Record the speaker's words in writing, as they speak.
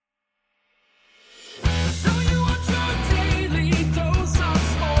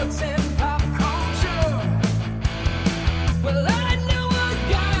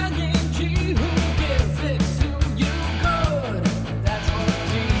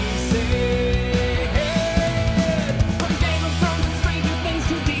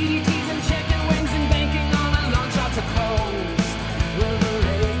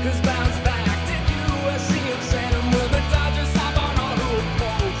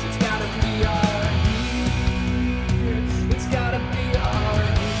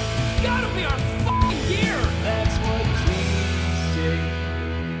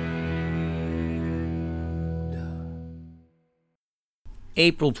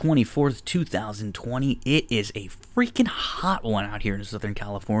April 24th, 2020. It is a freaking hot one out here in Southern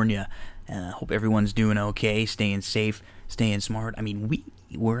California. Hope everyone's doing okay, staying safe, staying smart. I mean,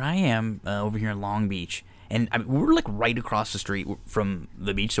 where I am over here in Long Beach, and we're like right across the street from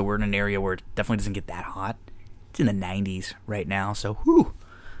the beach, so we're in an area where it definitely doesn't get that hot. It's in the 90s right now, so whew.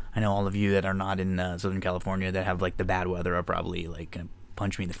 I know all of you that are not in Southern California that have like the bad weather are probably like gonna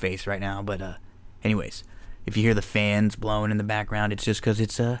punch me in the face right now. But anyways, if you hear the fans blowing in the background, it's just because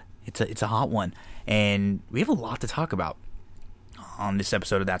it's a hot one, and we have a lot to talk about on this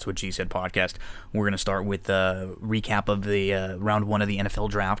episode of That's What G Said podcast. We're gonna start with a recap of the round one of the NFL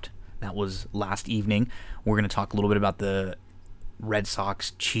draft. That was last evening. We're gonna talk a little bit about the Red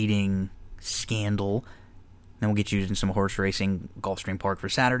Sox cheating scandal. Then we'll get you in some horse racing, Gulfstream Park for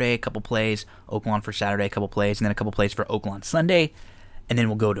Saturday, a couple plays, Oaklawn for Saturday, a couple plays, and then a couple plays for Oaklawn Sunday. And then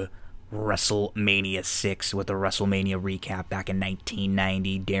we'll go to WrestleMania 6 with the WrestleMania recap back in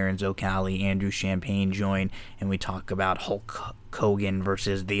 1990. Darren Zocali, Andrew Champagne join, and we talk about Hulk Hogan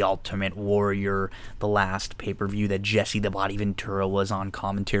versus The Ultimate Warrior, the last pay-per-view that Jesse the Body Ventura was on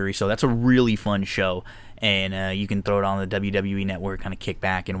commentary. So that's a really fun show. And you can throw it on the WWE Network, kind of kick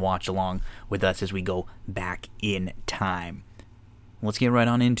back and watch along with us as we go back in time. Let's get right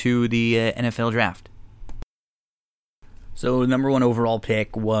on into the NFL draft. So the number one overall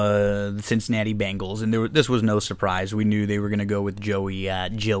pick was the Cincinnati Bengals, and this was no surprise. We knew they were going to go with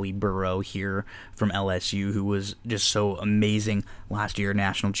Joey Burrow here from LSU, who was just so amazing last year,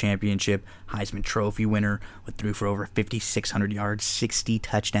 national championship, Heisman Trophy winner, threw for over 5,600 yards, 60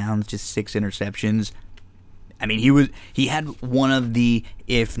 touchdowns, just 6 interceptions. I mean, he had one of the,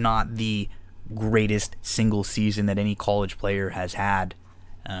 if not the greatest single season that any college player has had.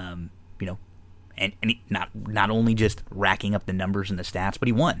 And he, not only just racking up the numbers and the stats, but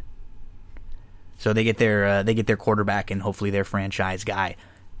he won. So they get their quarterback and hopefully their franchise guy.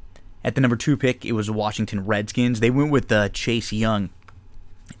 At the number 2 pick, it was the Washington Redskins. They went with Chase Young,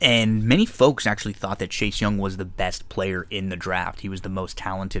 and many folks actually thought that Chase Young was the best player in the draft. He was the most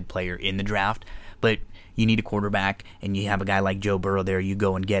talented player in the draft, but you need a quarterback, and you have a guy like Joe Burrow there, you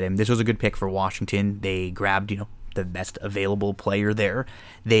go and get him. This was a good pick for Washington. They grabbed, the best available player there.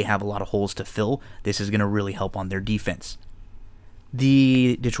 They have a lot of holes to fill. This is going to really help on their defense.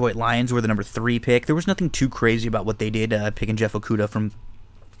 The Detroit Lions were the number 3 pick. There was nothing too crazy about what they did, picking Jeff Okudah from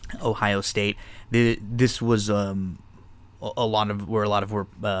Ohio State. This was a lot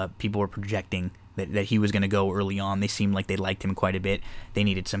of people were projecting that he was going to go early on. They seemed like they liked him quite a bit. They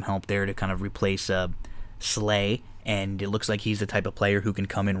needed some help there to kind of replace Slay, and it looks like he's the type of player who can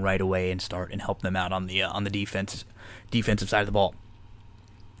come in right away and start and help them out on the defensive side of the ball.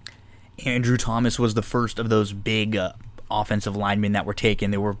 Andrew Thomas was the first of those big offensive linemen that were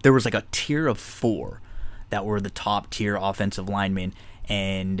taken. There was like a tier of 4 that were the top tier offensive linemen,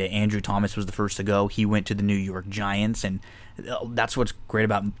 and Andrew Thomas was the first to go. He went to the New York Giants, and that's what's great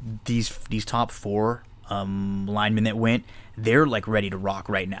about these top 4 linemen that went. They're like ready to rock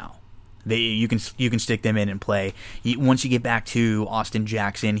right now. You can stick them in and play. Once you get back to Austin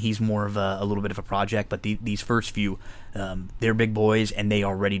Jackson, he's more of a little bit of a project, but these first few, they're big boys, and they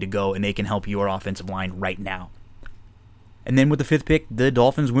are ready to go, and they can help your offensive line right now. And then with the 5th pick, the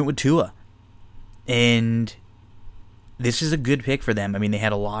Dolphins went with Tua. And this is a good pick for them. I mean, they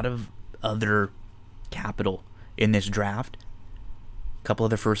had a lot of other capital in this draft. A couple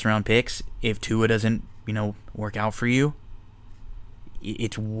other first-round picks. If Tua doesn't, work out for you,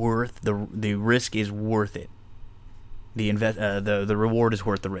 it's worth the risk is worth it. The reward is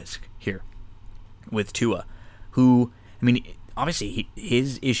worth the risk here with Tua, who, I mean, obviously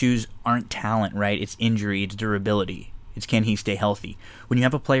his issues aren't talent, right? It's injury, it's durability, it's can he stay healthy. When you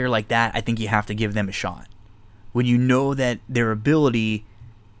have a player like that, I think you have to give them a shot. When you know that their ability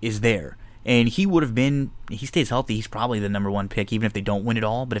is there, and he stays healthy, he's probably the number 1 pick, even if they don't win it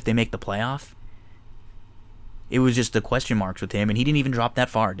all. But if they make the playoff, it was just the question marks with him, and he didn't even drop that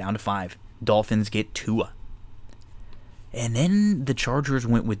far, down to 5. Dolphins get Tua. And then the Chargers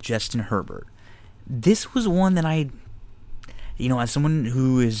went with Justin Herbert. This was one that as someone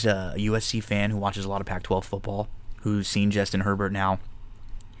who is a USC fan, who watches a lot of Pac-12 football, who's seen Justin Herbert now,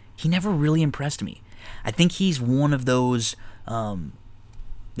 he never really impressed me. I think he's one of those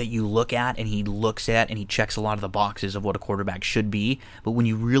that you look at and he checks a lot of the boxes of what a quarterback should be, but when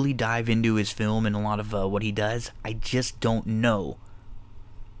you really dive into his film and a lot of what he does, I just don't know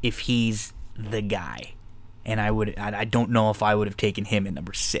if he's the guy. And I don't know if I would have taken him at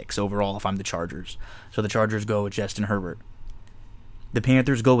number 6 overall if I'm the Chargers. So the Chargers go with Justin Herbert. The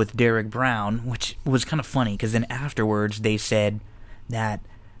Panthers go with Derek Brown, which was kind of funny because then afterwards they said that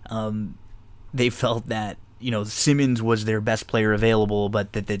they felt that Simmons was their best player available,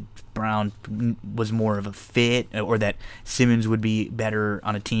 but that Brown was more of a fit, or that Simmons would be better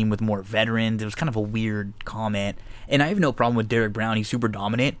on a team with more veterans. It was kind of a weird comment. And I have no problem with Derrick Brown. He's super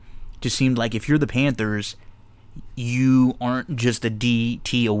dominant. Just seemed like if you're the Panthers, you aren't just a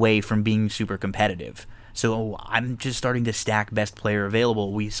DT away from being super competitive. So I'm just starting to stack best player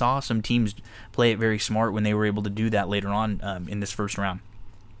available. We saw some teams play it very smart when they were able to do that later on in this first round.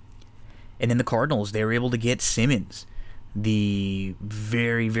 And then the Cardinals, they were able to get Simmons, the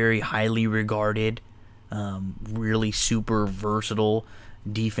very, very highly regarded, really super versatile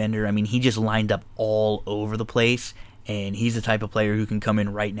defender. I mean, he just lined up all over the place, and he's the type of player who can come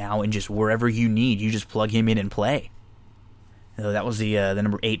in right now and just wherever you need, you just plug him in and play. So that was the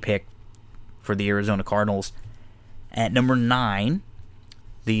number 8 pick for the Arizona Cardinals. At number 9,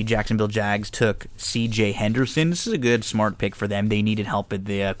 the Jacksonville Jags took C.J. Henderson. This is a good, smart pick for them. They needed help at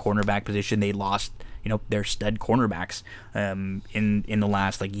the cornerback position. They lost, their stud cornerbacks in the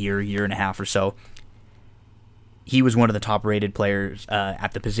last year and a half or so. He was one of the top-rated players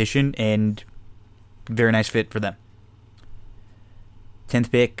at the position, and very nice fit for them.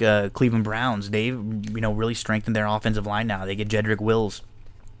 10th pick, Cleveland Browns. They've really strengthened their offensive line now. They get Jedrick Wills,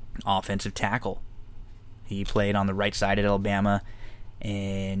 offensive tackle. He played on the right side at Alabama,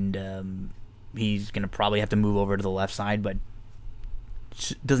 and he's going to probably have to move over to the left side, but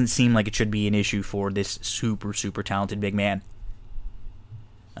it doesn't seem like it should be an issue for this super, super talented big man.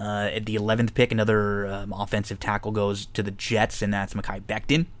 At the 11th pick, another offensive tackle goes to the Jets, and that's Mekhi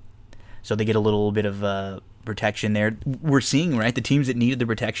Becton. So they get a little bit of protection there. We're seeing, right, the teams that needed the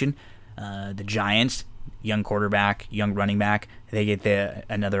protection, the Giants, young quarterback, young running back, they get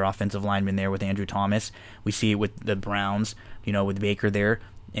another offensive lineman there with Andrew Thomas. We see it with the Browns, with Baker there,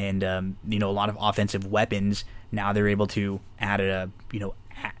 and a lot of offensive weapons. Now they're able to add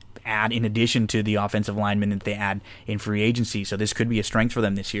add in addition to the offensive linemen that they add in free agency. So this could be a strength for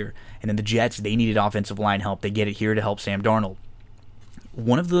them this year. And then the Jets, they needed offensive line help. They get it here to help Sam Darnold.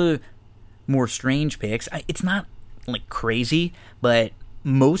 One of the more strange picks, it's not crazy, but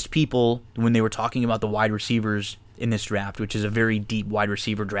most people, when they were talking about the wide receivers in this draft, which is a very deep wide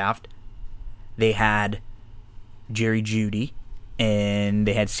receiver draft, they had Jerry Jeudy and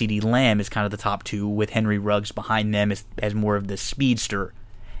they had CeeDee Lamb as kind of the top two, with Henry Ruggs behind them as more of the speedster.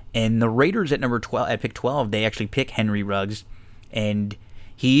 And the Raiders at pick 12, they actually pick Henry Ruggs, and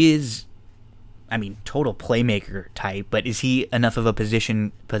he is, total playmaker type, but is he enough of a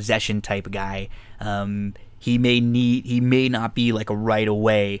possession type guy? He may not be a right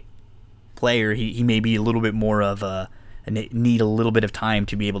away player. He may be a little bit more of need a little bit of time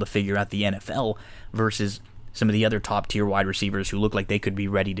to be able to figure out the NFL versus some of the other top tier wide receivers who look like they could be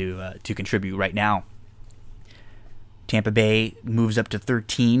ready to contribute right now. Tampa Bay moves up to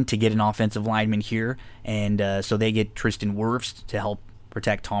 13 to get an offensive lineman here, and so they get Tristan Wirfs to help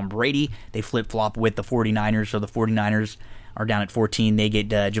protect Tom Brady. They flip-flop with the 49ers, so the 49ers are down at 14. They get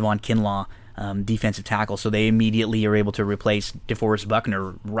Javon Kinlaw, defensive tackle, so they immediately are able to replace DeForest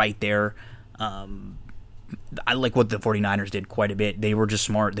Buckner right there. I like what the 49ers did quite a bit. They were just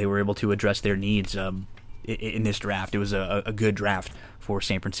smart. They were able to address their needs in this draft. It was a good draft for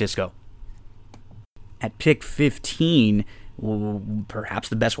San Francisco. At pick 15, perhaps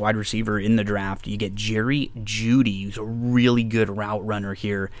the best wide receiver in the draft, you get Jerry Jeudy, who's a really good route runner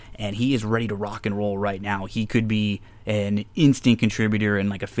here, and he is ready to rock and roll right now. He could be an instant contributor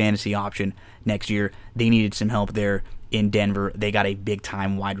and a fantasy option next year. They needed some help there in Denver. They got a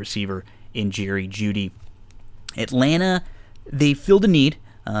big-time wide receiver in Jerry Jeudy. Atlanta, they filled a need.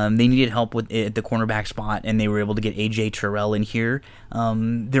 They needed help at the cornerback spot, and they were able to get A.J. Terrell in here.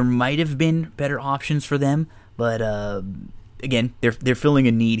 There might have been better options for them, but again, they're filling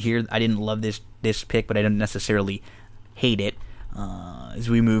a need here. I didn't love this pick, but I didn't necessarily hate it. As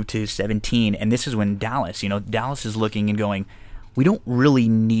we move to 17, and this is when Dallas is looking and going, we don't really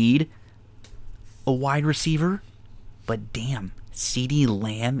need a wide receiver, but damn, CeeDee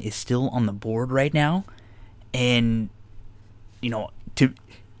Lamb is still on the board right now, and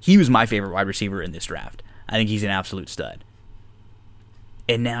he was my favorite wide receiver in this draft. I think he's an absolute stud.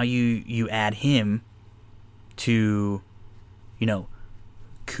 And now you add him to,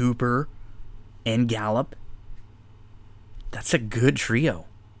 Cooper and Gallup. That's a good trio.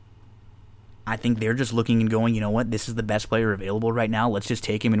 I think they're just looking and going, you know what, this is the best player available right now. Let's just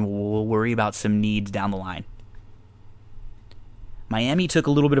take him and we'll worry about some needs down the line. Miami took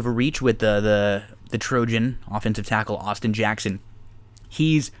a little bit of a reach with the Trojan offensive tackle Austin Jackson.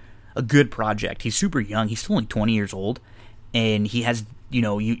 He's a good project. He's super young. He's still only 20 years old, and he has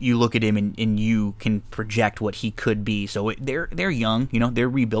you look at him and you can project what he could be. So they're young, they're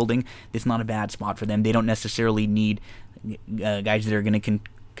rebuilding. It's not a bad spot for them. They don't necessarily need guys that are going to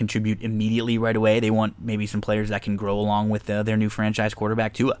contribute immediately right away. They want maybe some players that can grow along with their new franchise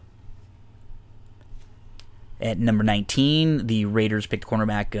quarterback, Tua. At number 19, the Raiders picked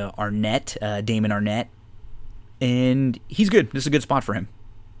cornerback Damon Arnett, and he's good. This is a good spot for him.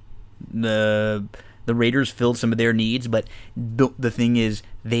 The Raiders filled some of their needs, but the thing is,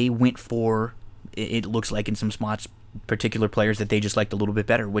 they went for, it looks like in some spots, particular players that they just liked a little bit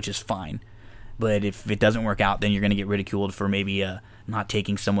better, which is fine. But if it doesn't work out, then you're going to get ridiculed for maybe not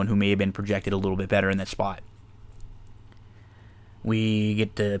taking someone who may have been projected a little bit better in that spot. We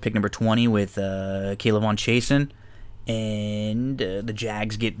get to pick number 20 with Caleb Von Chasen, and the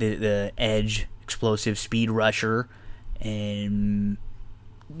Jags get the edge, explosive speed rusher, and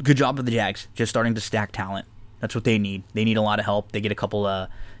good job of the Jags, just starting to stack talent. That's what they need. They need a lot of help. They get a couple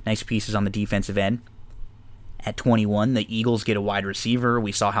nice pieces on the defensive end. At 21, the Eagles get a wide receiver.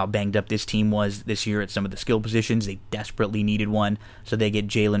 We saw how banged up this team was this year at some of the skill positions. They desperately needed one, so they get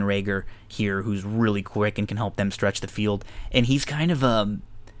Jalen Reagor here, who's really quick and can help them stretch the field. And he's kind of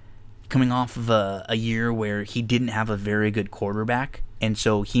coming off of a year where he didn't have a very good quarterback, and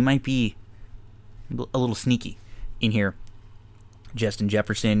so he might be a little sneaky in here. Justin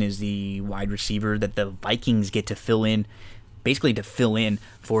Jefferson is the wide receiver that the Vikings get to fill in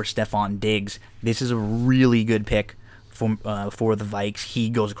for Stephon Diggs. This is a really good pick for the Vikes. He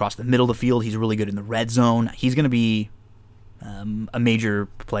goes across the middle of the field. He's really good in the red zone. He's going to be a major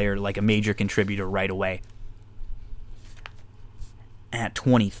player, like a major contributor right away. At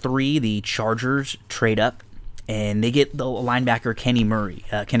 23, the Chargers trade up, and they get the linebacker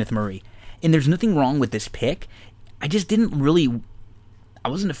Kenneth Murray. And there's nothing wrong with this pick. I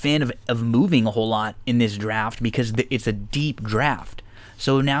wasn't a fan of moving a whole lot in this draft because it's a deep draft.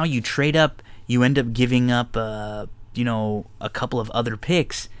 So now you trade up, you end up giving up, a couple of other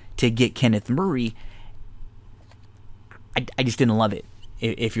picks to get Kenneth Murray. I just didn't love it.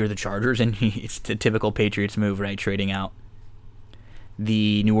 If you're the Chargers, and it's the typical Patriots move, right? Trading out.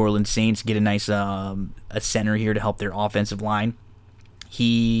 The New Orleans Saints get a nice a center here to help their offensive line.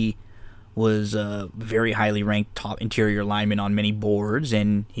 He was a very highly ranked top interior lineman on many boards,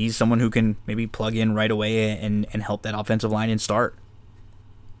 and he's someone who can maybe plug in right away and help that offensive line and start.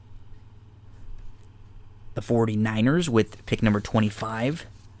 The 49ers with pick number 25,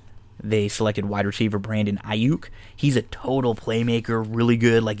 they selected wide receiver Brandon Ayuk. He's a total playmaker, really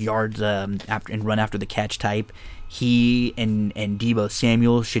good, like yards after and run after the catch type. He and Deebo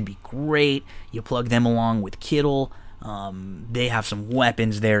Samuel should be great. You plug them along with Kittle. They have some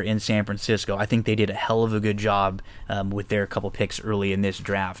weapons there in San Francisco. I think they did a hell of a good job with their couple picks early in this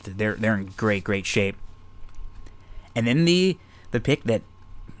draft. They're in great shape. And then the pick that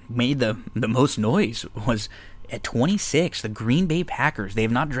made the most noise was at 26, the Green Bay Packers. They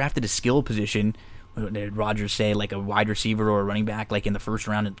have not drafted a skill position, did Rodgers say, like a wide receiver or a running back, like in the first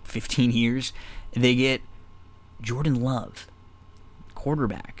round in 15 years. They get Jordan Love,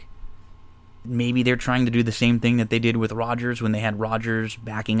 quarterback. Maybe they're trying to do the same thing that they did with Rodgers when they had Rodgers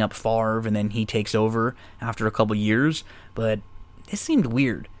backing up Favre and then he takes over after a couple years. But this seemed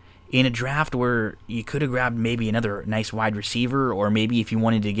weird. In a draft where you could have grabbed maybe another nice wide receiver, or maybe if you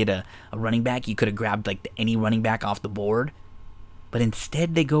wanted to get a running back, you could have grabbed like any running back off the board. But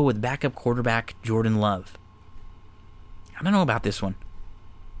instead they go with backup quarterback Jordan Love. I don't know about this one.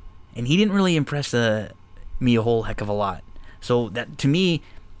 And he didn't really impress me a whole heck of a lot. So that, to me,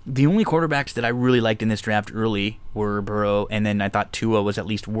 the only quarterbacks that I really liked in this draft early were Burrow, and then I thought Tua was at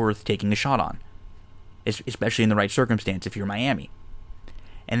least worth taking a shot on, especially in the right circumstance if you're Miami.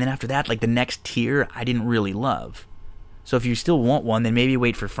 And then after that, like the next tier, I didn't really love. So if you still want one, then maybe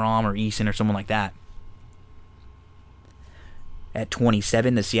wait for Fromm or Eason or someone like that. At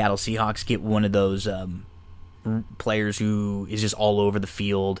 27, the Seattle Seahawks get one of those players who is just all over the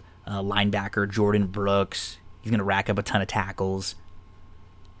field, linebacker Jordan Brooks. He's going to rack up a ton of tackles.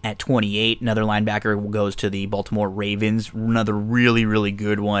 At 28, another linebacker goes to the Baltimore Ravens. Another really, really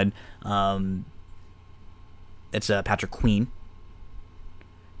good one. That's Patrick Queen.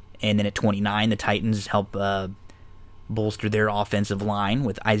 And then at 29, the Titans help bolster their offensive line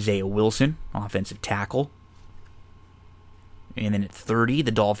with Isaiah Wilson, offensive tackle. And then at 30,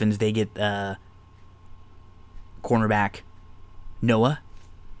 the Dolphins, they get cornerback Noah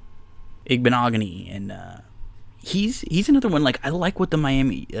Igbenogany. And he's another one. Like, I like what the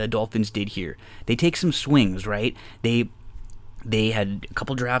Miami Dolphins did here. They take some swings, right? They had a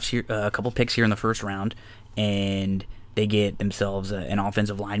couple drafts here, a couple picks here in the first round, and They get themselves an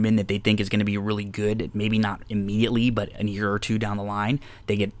offensive lineman that they think is going to be really good, maybe not immediately, but a year or two down the line.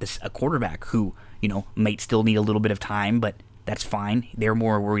 They get a quarterback who, might still need a little bit of time, but that's fine. They're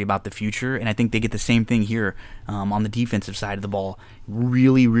more worried about the future, and I think they get the same thing here on the defensive side of the ball.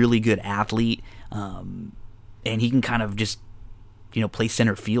 Really, really good athlete, and he can kind of just, play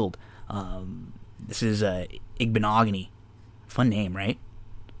center field. This is Igbenogany. Fun name, right?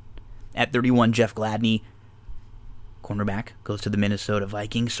 At 31, Jeff Gladney, cornerback, goes to the Minnesota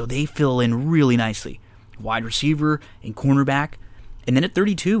Vikings, so they fill in really nicely. Wide receiver and cornerback. And then at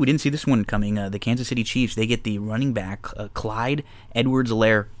 32, we didn't see this one coming, the Kansas City Chiefs, they get the running back, Clyde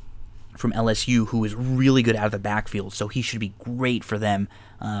Edwards-Helaire from LSU, who is really good out of the backfield, so he should be great for them,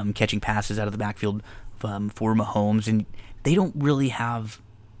 catching passes out of the backfield for Mahomes. And they don't really have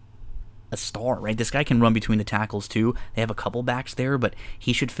a star, right? This guy can run between the tackles too. They have a couple backs there, but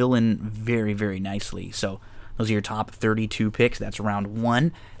he should fill in very, very nicely. So those are your top 32 picks. That's round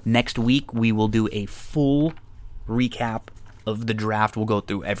 1. Next week, we will do a full recap of the draft. We'll go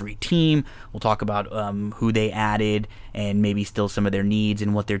through every team. We'll talk about who they added and maybe still some of their needs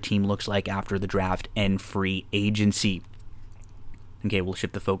and what their team looks like after the draft and free agency. Okay, we'll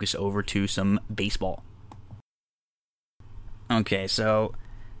shift the focus over to some baseball. Okay, so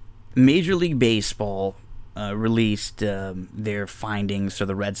Major League Baseball released their findings for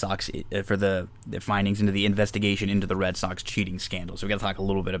the Red Sox, for the findings into the investigation into the Red Sox cheating scandal. So we got to talk a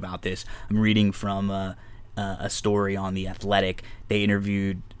little bit about this. I'm reading from a story on The Athletic. They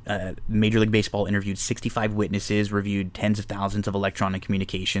interviewed, Major League Baseball interviewed 65 witnesses, reviewed tens of thousands of electronic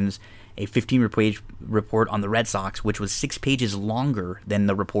communications, a 15-page report on the Red Sox, which was 6 pages longer than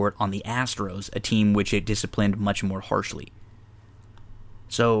the report on the Astros, a team which it disciplined much more harshly.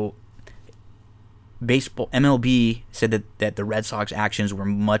 So baseball MLB said that the Red Sox actions were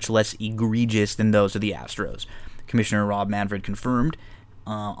much less egregious than those of the Astros. Commissioner Rob Manfred confirmed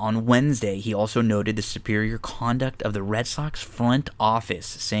on Wednesday. He also noted the superior conduct of the Red Sox front office,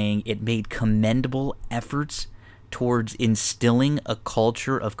 saying it made commendable efforts towards instilling a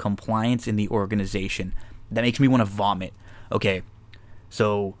culture of compliance in the organization. That makes me want to vomit. Okay,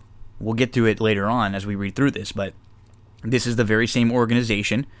 so we'll get to it later on as we read through this, but this is the very same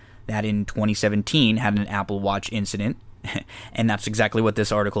organization that in 2017 had an Apple Watch incident, and that's exactly what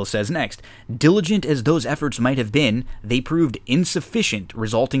this article says next. Diligent as those efforts might have been, they proved insufficient,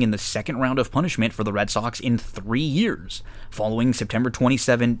 resulting in the second round of punishment for the Red Sox in 3 years, following September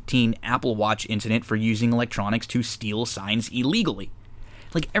 2017 Apple Watch incident for using electronics to steal signs illegally.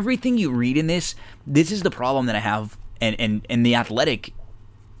 Like, everything you read in this is the problem that I have, and The Athletic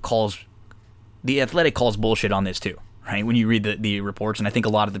calls bullshit on this too. Right, when you read the reports, and I think a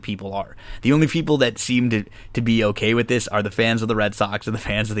lot of the people are. The only people that seem to be okay with this are the fans of the Red Sox or the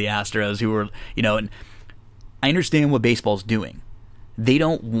fans of the Astros who are, and I understand what baseball's doing. They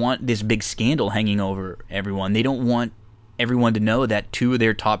don't want this big scandal hanging over everyone. They don't want everyone to know that 2 of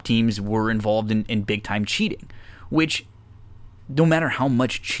their top teams were involved in big-time cheating, which, no matter how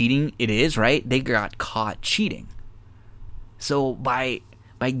much cheating it is, right, they got caught cheating. So by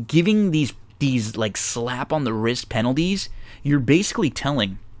giving these like slap on the wrist penalties, you're basically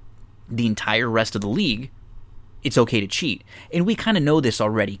telling the entire rest of the league it's okay to cheat. And we kind of know this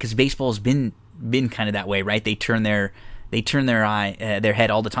already because baseball's been kind of that way, right? They turn their head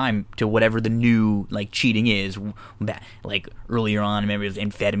all the time to whatever the new like cheating is. Like earlier on, maybe it was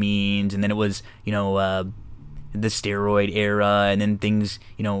amphetamines, and then it was the steroid era, and then things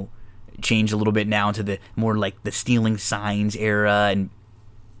changed a little bit now to the more like the stealing signs era. And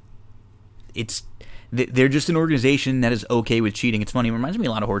they're just an organization that is okay with cheating. It's funny. It reminds me a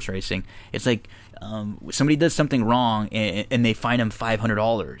lot of horse racing. It's like somebody does something wrong and they fine them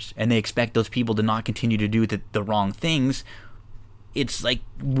 $500 and they expect those people to not continue to do the wrong things. It's like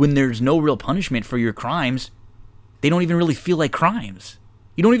when there's no real punishment for your crimes, they don't even really feel like crimes.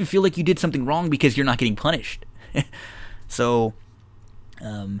 You don't even feel like you did something wrong because you're not getting punished. So,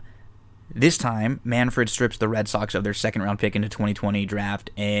 this time, Manfred strips the Red Sox of their second-round pick in the 2020 draft,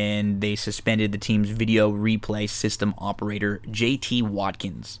 and they suspended the team's video replay system operator, J.T.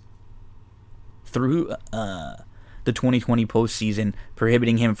 Watkins, through the 2020 postseason,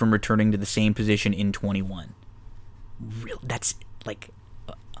 prohibiting him from returning to the same position in 21. Real? That's like,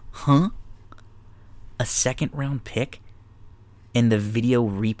 A second-round pick? And the video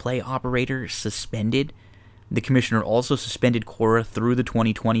replay operator suspended? The commissioner also suspended Cora through the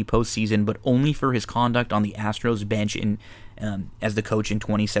 2020 postseason, but only for his conduct on the Astros bench as the coach in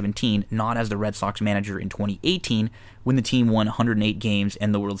 2017, not as the Red Sox manager in 2018 when the team won 108 games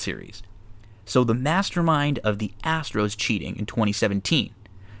and the World Series. So the mastermind of the Astros cheating in 2017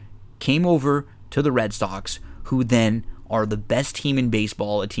 came over to the Red Sox, who then are the best team in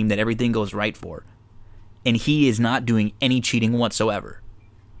baseball, a team that everything goes right for, and he is not doing any cheating whatsoever.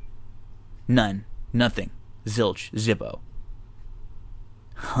 None. Nothing. Zilch. Zippo.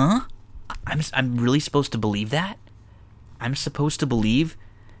 Huh? I'm really supposed to believe that? I'm supposed to believe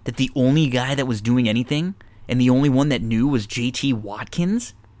that the only guy that was doing anything and the only one that knew was JT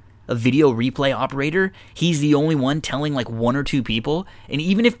Watkins, a video replay operator? He's the only one telling like one or two people. And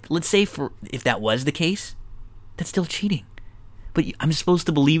even if, let's say, if that was the case, that's still cheating. But I'm supposed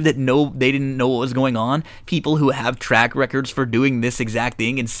to believe that they didn't know what was going on? People who have track records for doing this exact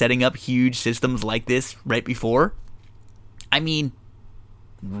thing and setting up huge systems like this right before? I mean,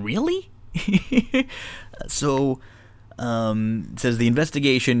 really? So, it says the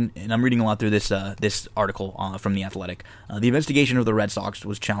investigation, and I'm reading a lot through this article from The Athletic. The investigation of the Red Sox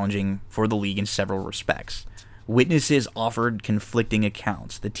was challenging for the league in several respects. Witnesses offered conflicting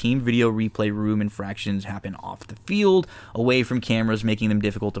accounts. The team video replay room infractions happen off the field, away from cameras, making them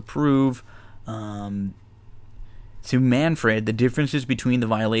difficult to prove. To Manfred, the differences between the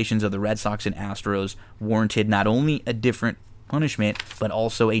violations of the Red Sox and Astros warranted not only a different punishment, but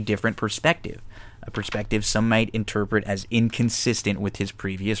also a different perspective. A perspective some might interpret as inconsistent with his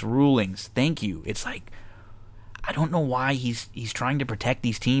previous rulings. Thank you. It's like, I don't know why he's trying to protect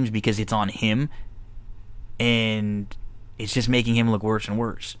these teams because it's on him, and it's just making him look worse and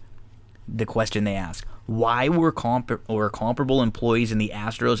worse. The question they ask, why were comparable employees in the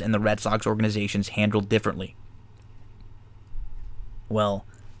Astros and the Red Sox organizations handled differently? Well,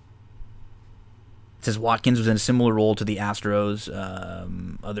 it says Watkins was in a similar role to the Astros,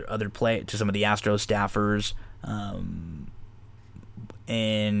 to some of the Astros staffers,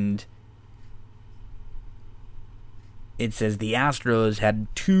 and it says the Astros had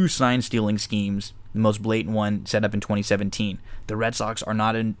 2 sign stealing schemes, the most blatant one set up in 2017. The Red Sox are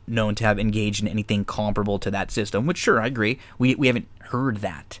not known to have engaged in anything comparable to that system, which, sure, I agree. We haven't heard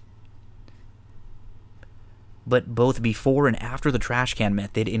that. But both before and after the trash can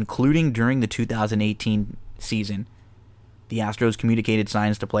method, including during the 2018 season, the Astros communicated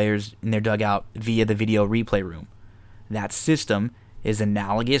signs to players in their dugout via the video replay room. That system is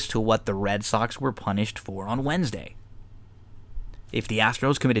analogous to what the Red Sox were punished for on Wednesday. If the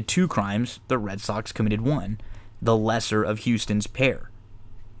Astros committed 2 crimes, the Red Sox committed 1, the lesser of Houston's pair.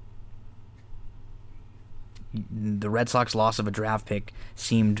 The Red Sox loss of a draft pick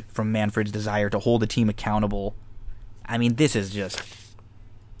seemed from Manfred's desire to hold the team accountable. I mean, this is just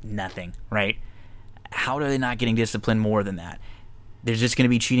nothing, right? How are they not getting disciplined more than that? There's just going to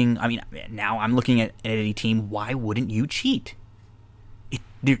be cheating. I mean, now I'm looking at any team. Why wouldn't you cheat?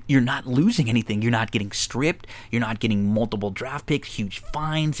 You're not losing anything. You're not getting stripped. You're not getting multiple draft picks, huge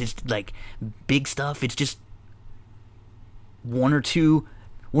fines. It's like big stuff. It's just one or two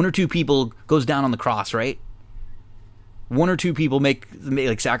people goes down on the cross, right? 1 or 2 people make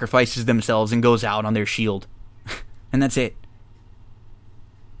like sacrifices themselves and goes out on their shield. And that's it.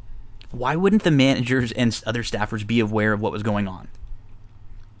 Why wouldn't the managers and other staffers be aware of what was going on?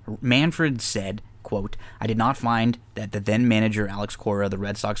 Manfred said, quote, I did not find that the then manager Alex Cora, the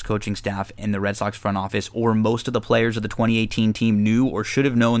Red Sox coaching staff, and the Red Sox front office, or most of the players of the 2018 team knew or should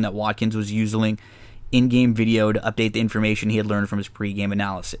have known that Watkins was using in-game video to update the information he had learned from his pre-game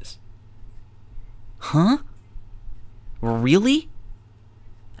analysis. Huh? Really?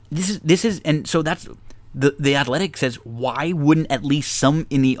 This is, and so that's, the Athletic says, why wouldn't at least some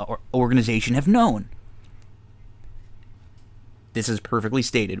in the organization have known? This is perfectly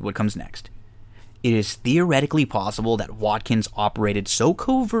stated what comes next. It is theoretically possible that Watkins operated so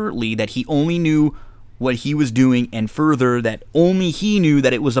covertly that he only knew what he was doing, and further, that only he knew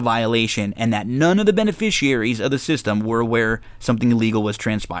that it was a violation, and that none of the beneficiaries of the system were aware something illegal was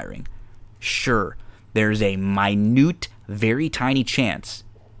transpiring. Sure, there's a minute, very tiny chance.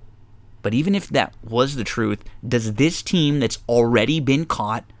 But even if that was the truth, does this team that's already been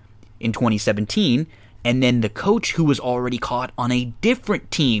caught in 2017, and then the coach who was already caught on a different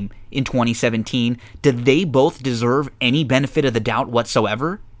team in 2017, do they both deserve any benefit of the doubt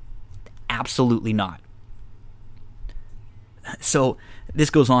whatsoever? Absolutely not. So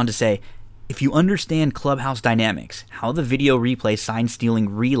this goes on to say, if you understand clubhouse dynamics, how the video replay sign stealing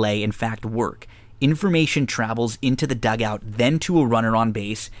relay in fact work, information travels into the dugout, then to a runner on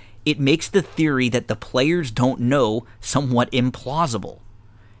base, it makes the theory that the players don't know somewhat implausible.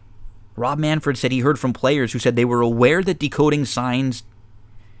 Rob Manfred said he heard from players who said they were aware that decoding signs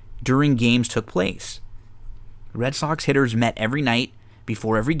during games took place. Red Sox hitters met every night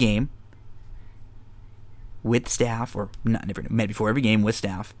before every game with staff, or not never met before every game with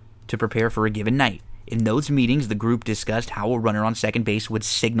staff to prepare for a given night. In those meetings, the group discussed how a runner on second base would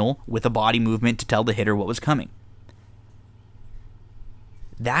signal with a body movement to tell the hitter what was coming.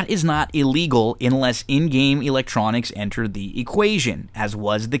 That is not illegal unless in-game electronics enter the equation, as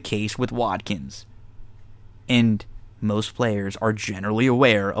was the case with Watkins. And most players are generally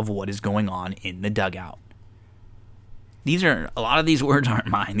aware of what is going on in the dugout. A lot of these words aren't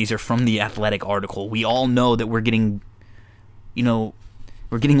mine. These are from the Athletic article. We all know that we're getting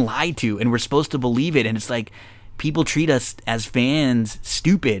lied to, and we're supposed to believe it. And it's like, people treat us as fans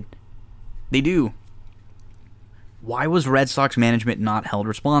stupid. They do. Why was Red Sox management not held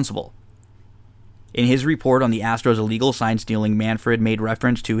responsible? In his report on the Astros' illegal sign stealing, Manfred made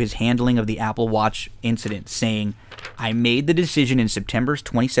reference to his handling of the Apple Watch incident, saying, "I made the decision in September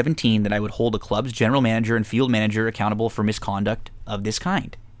 2017 that I would hold a club's general manager and field manager accountable for misconduct of this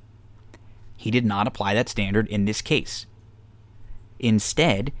kind." He did not apply that standard in this case.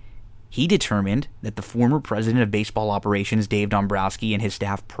 Instead, he determined that the former president of baseball operations, Dave Dombrowski, and his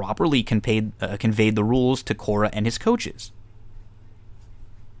staff properly conveyed the rules to Cora and his coaches.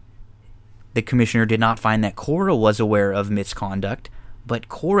 The commissioner did not find that Cora was aware of misconduct, but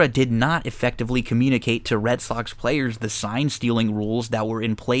Cora did not effectively communicate to Red Sox players the sign-stealing rules that were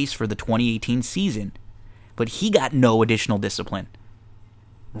in place for the 2018 season. But he got no additional discipline.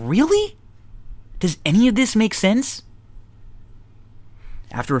 Really? Does any of this make sense?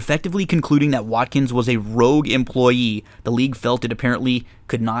 After effectively concluding that Watkins was a rogue employee, the league felt it apparently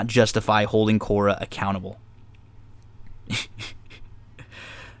could not justify holding Cora accountable.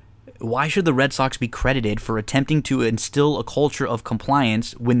 Why should the Red Sox be credited for attempting to instill a culture of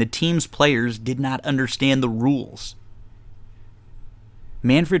compliance when the team's players did not understand the rules?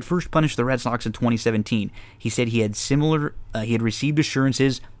 Manfred first punished the Red Sox in 2017. He said he had received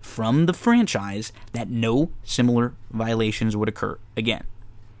assurances from the franchise that no similar violations would occur again.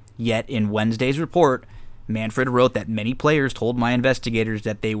 Yet, in Wednesday's report, Manfred wrote that many players told my investigators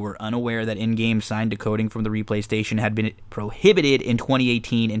that they were unaware that in-game sign decoding from the replay station had been prohibited in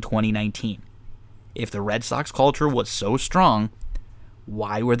 2018 and 2019. If the Red Sox culture was so strong,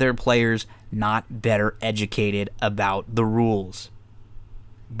 why were their players not better educated about the rules?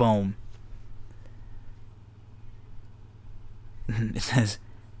 Boom. It says,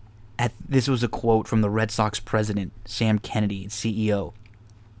 this was a quote from the Red Sox president, Sam Kennedy, CEO.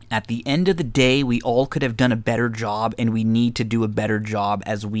 "At the end of the day, we all could have done a better job, and we need to do a better job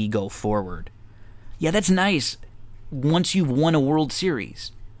as we go forward." Yeah, that's nice once you've won a World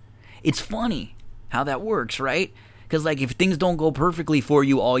Series. It's funny how that works, right? Because, like, if things don't go perfectly for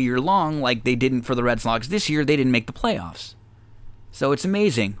you all year long, like they didn't for the Red Sox this year, they didn't make the playoffs. So it's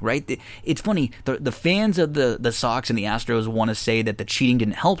amazing, right? It's funny. The fans of the Sox and the Astros want to say that the cheating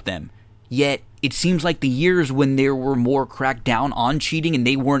didn't help them. Yet, it seems like the years when there were more cracked down on cheating and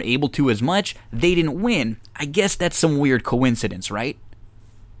they weren't able to as much, they didn't win. I guess that's some weird coincidence, right?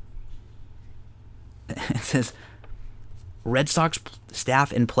 It says, Red Sox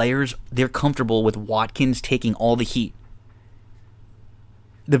staff and players, they're comfortable with Watkins taking all the heat.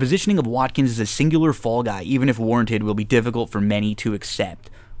 The positioning of Watkins as a singular fall guy, even if warranted, will be difficult for many to accept.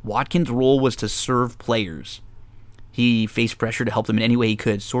 Watkins' role was to serve players. He faced pressure to help them in any way he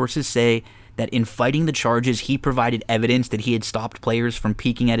could. Sources say that in fighting the charges, he provided evidence that he had stopped players from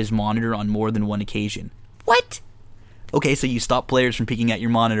peeking at his monitor on more than one occasion. What? Okay, so you stopped players from peeking at your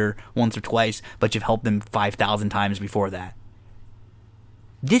monitor once or twice, but you've helped them 5,000 times before that.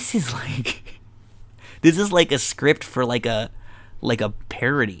 This is like a script for like a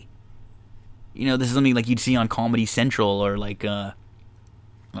parody. You know, this is something like you'd see on Comedy Central or like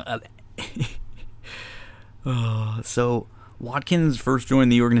So Watkins first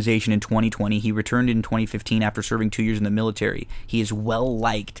joined the organization in 2020. He returned in 2015 after serving 2 years in the military. He is well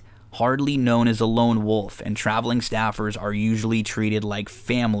liked, hardly known as a lone wolf, and traveling staffers are usually treated like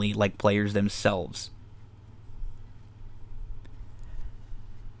family, like players themselves.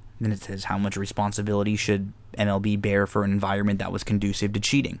 Then it says, how much responsibility should MLB bear for an environment that was conducive to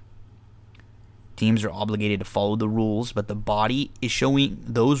cheating? Teams are obligated to follow the rules, but the body issuing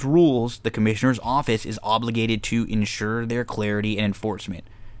those rules, the commissioner's office, is obligated to ensure their clarity and enforcement.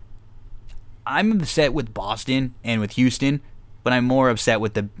 I'm upset with Boston and with Houston, but I'm more upset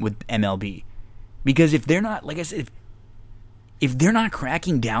with MLB. Because if they're not, like I said, if they're not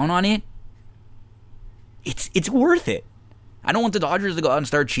cracking down on it, it's worth it. I don't want the Dodgers to go out and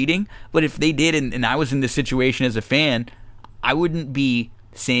start cheating, but if they did and I was in this situation as a fan, I wouldn't be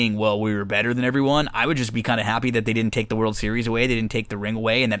saying, well, we were better than everyone. I would just be kind of happy that they didn't take the World Series away, they didn't take the ring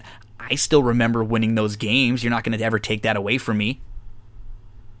away, and that I still remember winning those games. You're not going to ever take that away from me.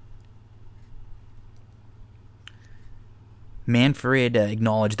 Manfred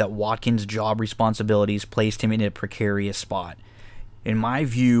acknowledged that Watkins' job responsibilities placed him in a precarious spot. In my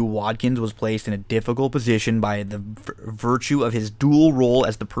view, Watkins was placed in a difficult position by the virtue of his dual role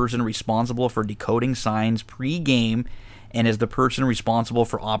as the person responsible for decoding signs pre-game and as the person responsible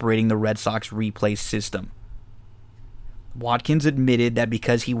for operating the Red Sox replay system. Watkins admitted that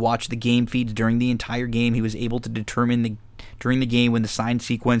because he watched the game feeds during the entire game, he was able to determine during the game when the sign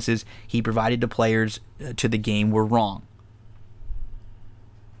sequences he provided to players to the game were wrong.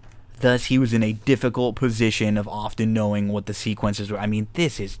 Thus, he was in a difficult position of often knowing what the sequences were. I mean,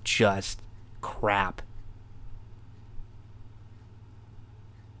 this is just crap.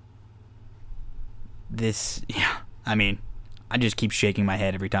 I just keep shaking my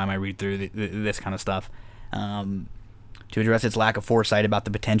head every time I read through this kind of stuff. To address its lack of foresight about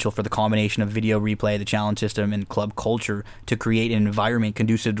the potential for the combination of video replay, the challenge system, and club culture to create an environment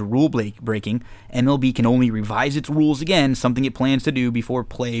conducive to rule breaking, MLB can only revise its rules again, something it plans to do before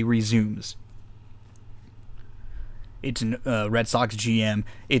play resumes. It's Red Sox GM.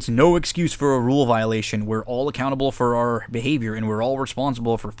 It's no excuse for a rule violation. We're all accountable for our behavior, and we're all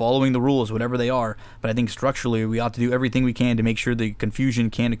responsible for following the rules, whatever they are. But I think structurally, we ought to do everything we can to make sure the confusion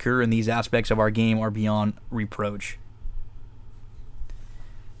can't occur and these aspects of our game are beyond reproach.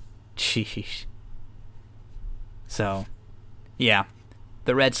 Sheesh. So, yeah,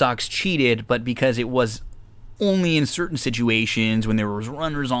 the Red Sox cheated, but because it was only in certain situations when there was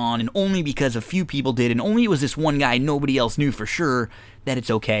runners on, and only because a few people did, and only it was this one guy nobody else knew for sure, that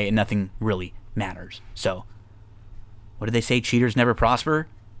it's okay and nothing really matters. So, what do they say? Cheaters never prosper?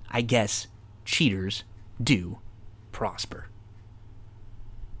 I guess cheaters do prosper.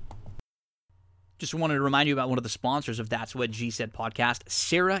 Just wanted to remind you about one of the sponsors of That's What G Said podcast,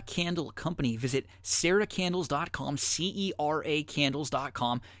 Sarah Candle Company. Visit sarahcandles.com, CERA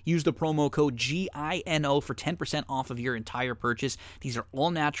candles.com. Use the promo code GINO for 10% off of your entire purchase. These are all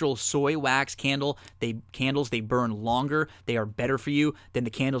natural soy wax candles. They burn longer. They are better for you than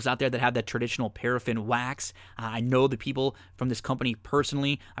the candles out there that have that traditional paraffin wax. I know the people from this company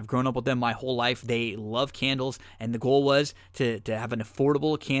personally. I've grown up with them my whole life. They love candles, and the goal was to have an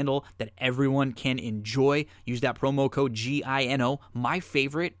affordable candle that everyone can enjoy. Use that promo code GINO. My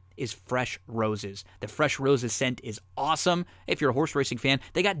favorite is Fresh Roses. The Fresh Roses scent is awesome. If you're a horse racing fan,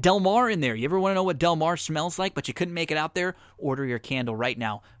 they got Del Mar in there. You ever want to know what Del Mar smells like, but you couldn't make it out there? Order your candle right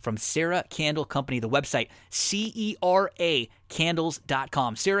now from Sarah Candle Company. The website,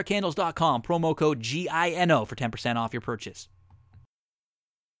 CERAcandles.com. SarahCandles.com. Promo code GINO for 10% off your purchase.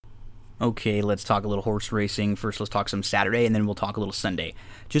 Okay, let's talk a little horse racing. First, let's talk some Saturday, and then we'll talk a little Sunday.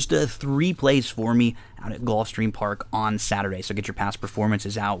 Just 3 plays for me out at Gulfstream Park on Saturday. So get your past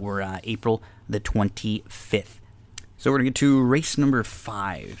performances out. We're April the 25th. So we're going to get to race number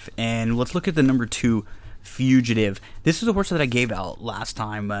 5, and let's look at the number 2, Fugitive. This is a horse that I gave out last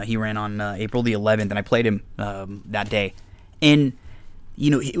time. He ran on April the 11th, and I played him that day. And you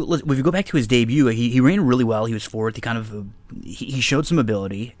know, if you go back to his debut, he ran really well. He was fourth. He showed some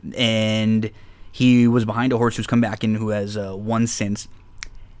ability, and he was behind a horse who's come back in who has won since.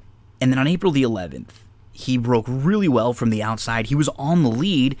 And then on April the 11th, he broke really well from the outside. He was on the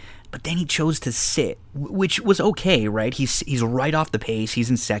lead, but then he chose to sit, which was okay, right? He's right off the pace. He's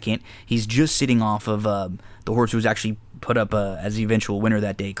in second. He's just sitting off of the horse who was actually put up as the eventual winner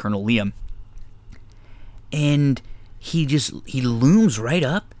that day, Colonel Liam. And he looms right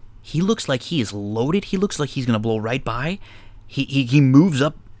up. He looks like he is loaded. He looks like he's going to blow right by. He moves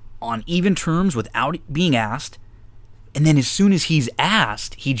up on even terms without being asked. And then as soon as he's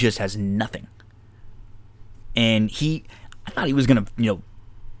asked, he just has nothing. And I thought he was going to,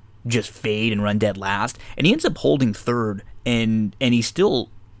 just fade and run dead last. And he ends up holding third. And he still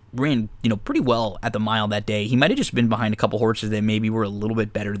ran, pretty well at the mile that day. He might have just been behind a couple horses that maybe were a little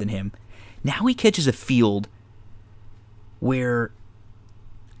bit better than him. Now he catches a field where,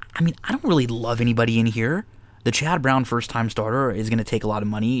 I don't really love anybody in here. The Chad Brown first-time starter is going to take a lot of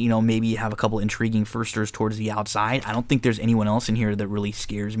money. Maybe you have a couple intriguing firsters towards the outside. I don't think there's anyone else in here that really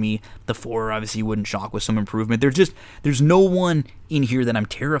scares me. The 4 obviously wouldn't shock with some improvement. There's no one in here that I'm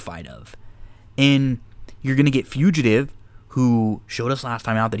terrified of. And you're going to get Fugitive, who showed us last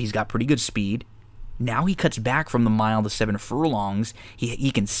time out that he's got pretty good speed. Now he cuts back from the mile to 7 furlongs.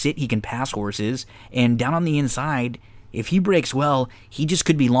 He can sit, he can pass horses, and down on the inside, if he breaks well, he just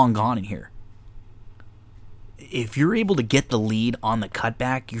could be long gone in here. If you're able to get the lead on the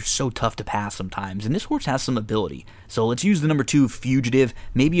cutback, you're so tough to pass sometimes. And this horse has some ability. So let's use the number 2, Fugitive.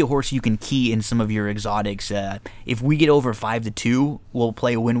 Maybe a horse you can key in some of your exotics. If we get over 5-2, we'll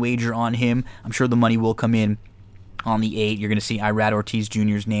play a win wager on him. I'm sure the money will come in. On the 8, you're going to see Irad Ortiz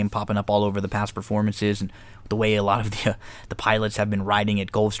Jr.'s name popping up all over the past performances, and the way a lot of the pilots have been riding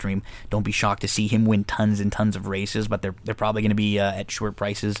at Gulfstream, don't be shocked to see him win tons and tons of races, but they're probably going to be at short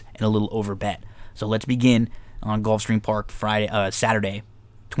prices and a little over bet. So let's begin on Gulfstream Park Saturday,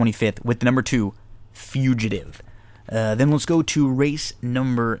 25th, with the number 2, Fugitive. Then let's go to race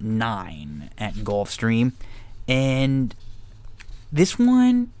number 9 at Gulfstream, and this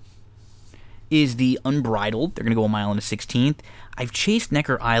one is the Unbridled. They're going to go a mile and a 16th. I've chased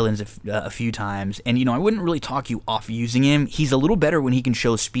Necker Islands a few times, and, I wouldn't really talk you off using him. He's a little better when he can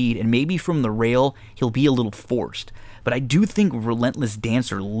show speed, and maybe from the rail, he'll be a little forced. But I do think Relentless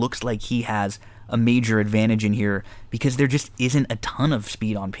Dancer looks like he has a major advantage in here because there just isn't a ton of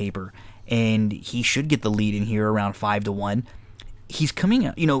speed on paper, and he should get the lead in here around 5-1. He's coming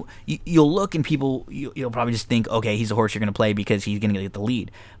out, you'll look and you'll probably just think, okay, he's a horse you're going to play because he's going to get the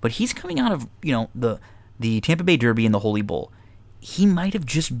lead. But he's coming out of, the Tampa Bay Derby and the Holy Bull. He might have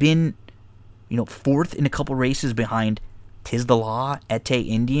just been, 4th in a couple races behind Tiz the Law, Ete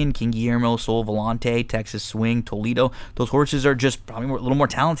Indian, King Guillermo, Sol Volante, Texas Swing, Toledo. Those horses are just probably a little more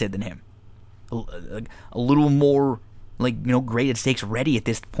talented than him. A little more, graded stakes ready at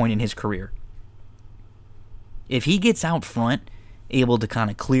this point in his career. If he gets out front, able to kind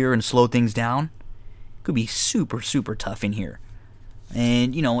of clear and slow things down, could be super, super tough in here.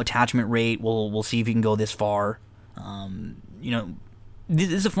 And, attachment rate, we'll see if he can go this far. This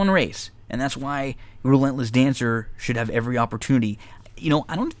is a fun race, and that's why Relentless Dancer should have every opportunity.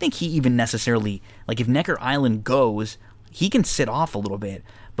 I don't think he even necessarily, if Necker Island goes, he can sit off a little bit,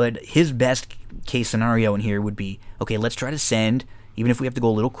 but his best case scenario in here would be, okay, let's try to send, even if we have to go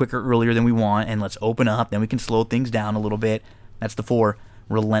a little quicker earlier than we want, and let's open up, then we can slow things down a little bit. That's the 4,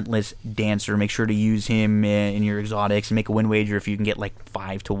 Relentless Dancer. Make sure to use him in your exotics and make a win wager if you can get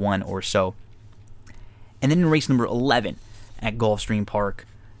 5-1 or so. And then in race number 11 at Gulfstream Park,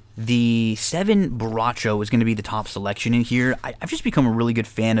 the 7 Borracho is going to be the top selection in here. I've just become a really good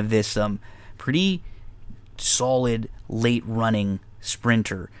fan of this pretty solid late running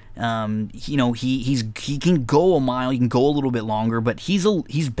sprinter. He can go a mile, he can go a little bit longer, but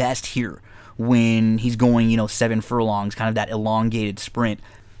he's best here when he's going, 7 furlongs, kind of that elongated sprint.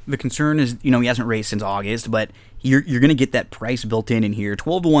 The concern is, he hasn't raced since August, but you're going to get that price built in here.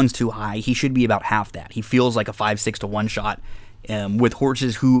 12-1's too high. He should be about half that. He feels like a 5-6-1 shot with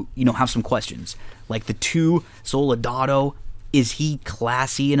horses who, have some questions. Like the 2 Soldado, is he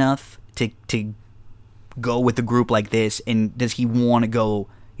classy enough to go with a group like this, and does he want to go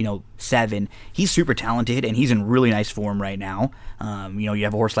 7? He's super talented, and he's in really nice form right now. You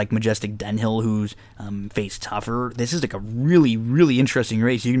have a horse like Majestic Dunhill who's faced tougher. This is a really, really interesting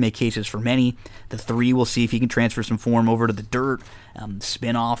race. You can make cases for many. The 3, we'll see if he can transfer some form over to the dirt.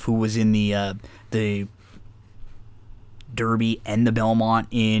 Spinoff, who was in the Derby and the Belmont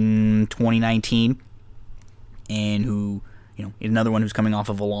in 2019, and who, another one who's coming off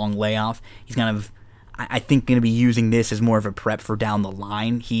of a long layoff. He's kind of, I think, going to be using this as more of a prep for down the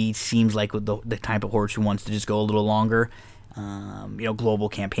line. He seems like the type of horse who wants to just go a little longer. Global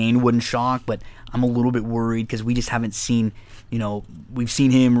Campaign wouldn't shock, but I'm a little bit worried because we just haven't seen, we've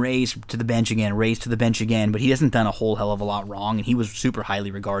seen him race to the bench again, but he hasn't done a whole hell of a lot wrong, and he was super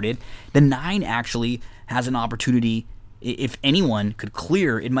highly regarded. The 9 actually has an opportunity. If anyone could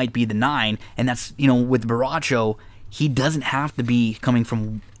clear, it might be the 9, and that's, with Borracho, he doesn't have to be coming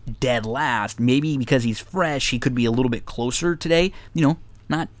from dead last. Maybe because he's fresh, he could be a little bit closer today.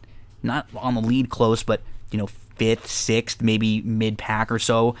 Not on the lead close, but 5th, 6th, maybe mid pack or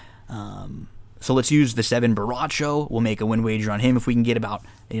so. So let's use the 7 Borracho. We'll make a win wager on him if we can get about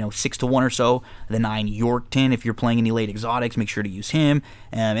 6-1 or so. The 9 Yorkton. If you're playing any late exotics, make sure to use him.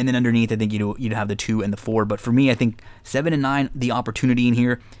 And then underneath, I think you'd have the 2 and the 4. But for me, I think 7 and 9, the opportunity in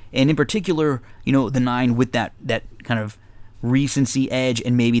here, and in particular, the 9 with that kind of recency edge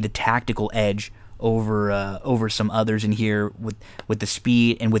and maybe the tactical edge over some others in here with the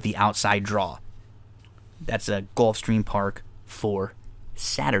speed and with the outside draw. That's a Gulfstream Park for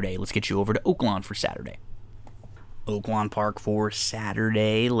Saturday. Let's get you over to Oaklawn for Saturday. Oaklawn Park for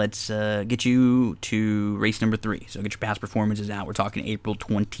Saturday. Let's get you to race number 3. So get your past performances out. We're talking April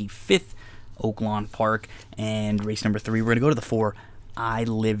 25th, Oaklawn Park, and race number 3. We're going to go to the 4. I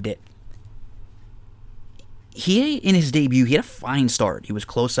Lived It. He, in his debut, he had a fine start. He was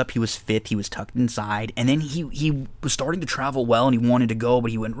close up, he was 5th, he was tucked inside, and then he was starting to travel well, and he wanted to go, but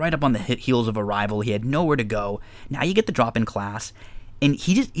he went right up on the heels of a rival. He had nowhere to go. Now you get the drop in class, And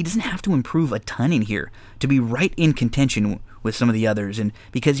he doesn't have to improve a ton in here to be right in contention with some of the others. And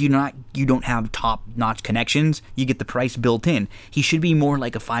because you don't have top-notch connections, you get the price built in. He should be more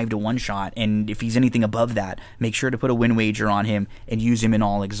like a 5-to-1 shot, and if he's anything above that, make sure to put a win wager on him and use him in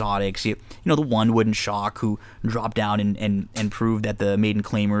all exotics. You know, the 1 Wooden Shock, who dropped down and proved that the Maiden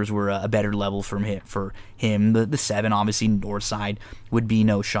Claimers were a better level for him. The 7, obviously, Northside would be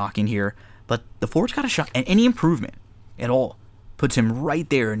no shock in here. But the 4's got a shot, and any improvement at all puts him right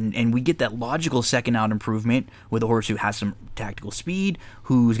there, and we get that logical second out improvement with a horse who has some tactical speed,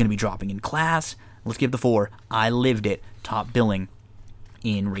 who's going to be dropping in class. Let's give the 4, I Lived It, top billing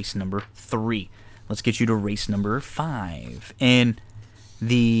in race number 3. Let's get you to race number 5. And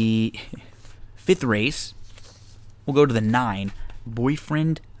the 5th race, we'll go to the 9,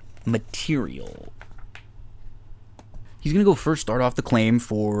 Boyfriend Material. He's going to go first, start off the claim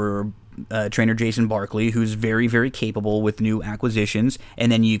for trainer Jason Barkley, who's very, very capable with new acquisitions, and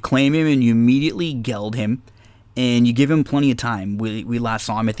then you claim him and you immediately geld him, and you give him plenty of time. We last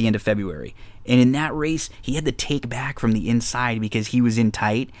saw him at the end of February, and in that race, he had to take back from the inside because he was in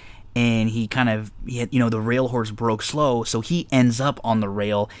tight, and he had, the rail horse broke slow, so he ends up on the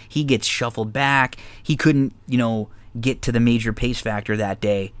rail. He gets shuffled back. He couldn't, get to the major pace factor that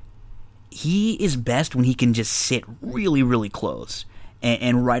day. He is best when he can just sit really, really close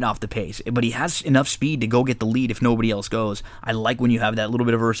and right off the pace. But he has enough speed to go get the lead if nobody else goes. I like when you have that little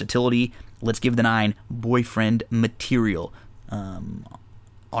bit of versatility. Let's give the 9, Boyfriend Material,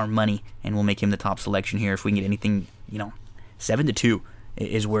 our money, and we'll make him the top selection here. If we can get anything, 7-2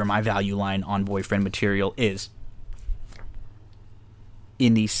 is where my value line on Boyfriend Material is.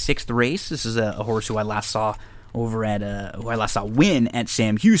 In the 6th race, this is a horse who I last saw win at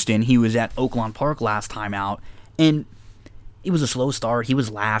Sam Houston. He was at Oaklawn Park last time out, and it was a slow start. He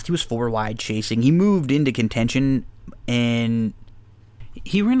was last. He was 4 wide chasing. He moved into contention, and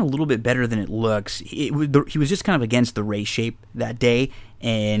he ran a little bit better than it looks. He was just kind of against the race shape that day,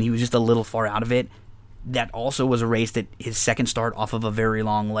 and he was just a little far out of it. That also was a race that his second start off of a very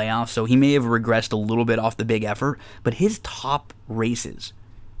long layoff, so he may have regressed a little bit off the big effort, but his top races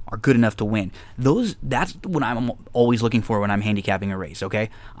are good enough to win. That's what I'm always looking for when I'm handicapping a race, okay?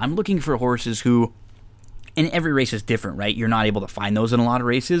 I'm looking for horses who, and every race is different, right? You're not able to find those in a lot of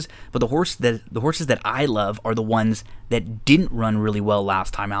races, but the horses that I love are the ones that didn't run really well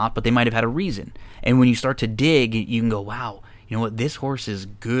last time out, but they might have had a reason. And when you start to dig, you can go, wow, you know what? This horse's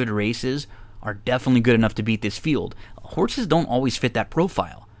good races are definitely good enough to beat this field. Horses don't always fit that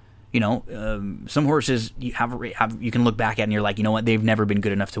profile. Some horses you can look back at and you're like, you know what? They've never been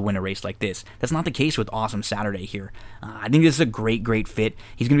good enough to win a race like this. That's not the case with Awesome Saturday here. I think this is a great, great fit.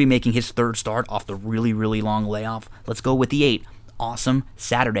 He's going to be making his 3rd start off the really, really long layoff. Let's go with the 8, Awesome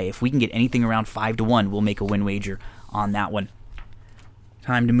Saturday. If we can get anything around 5-1, we'll make a win wager on that one.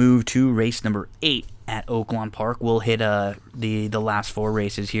 Time to move to race number 8 at Oaklawn Park. We'll hit the last 4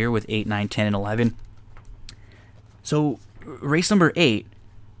 races here with 8, 9, 10, and 11. So race number 8,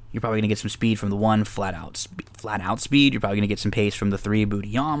 you're probably going to get some speed from the 1, flat out speed. You're probably going to get some pace from the 3,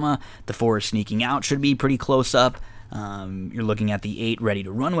 Budiyama. The 4 is sneaking out, should be pretty close up. You're looking at the 8, Ready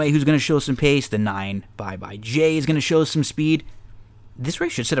to Runway, who's going to show some pace. The 9, Bye Bye Jay, is going to show some speed. This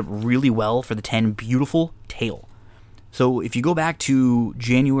race should set up really well for the 10, Beautiful Tail. So if you go back to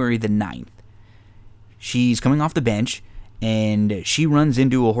January the 9th, she's coming off the bench, and she runs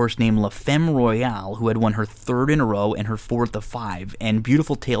into a horse named La Femme Royale, who had won her 3rd in a row and her 4th of 5, and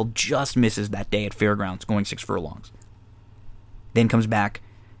Beautiful Tail just misses that day at Fairgrounds, going 6 furlongs. Then comes back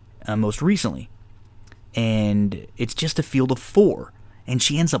most recently, and it's just a field of 4, and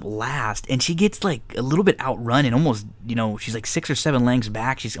she ends up last, and she gets like a little bit outrun, and almost, she's like 6 or 7 lengths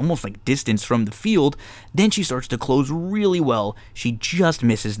back. She's almost like distance from the field. Then she starts to close really well. She just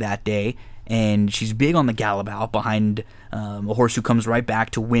misses that day, and she's big on the gallop out behind a horse who comes right back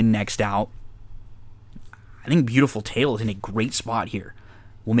to win next out. I think Beautiful Tail is in a great spot here.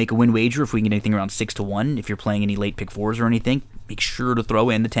 We'll make a win wager if we can get anything around 6-1. If you're playing any late pick 4s or anything, make sure to throw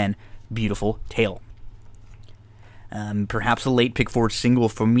in the 10, Beautiful Tail. Perhaps a late pick 4 single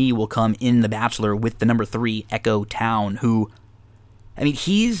for me will come in The Bachelor with the number 3, Echo Town, who,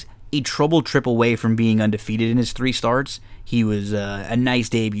 he's a trouble trip away from being undefeated in his 3 starts. He was a nice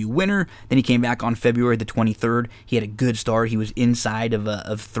debut winner. Then he came back on February the 23rd. He had a good start. He was inside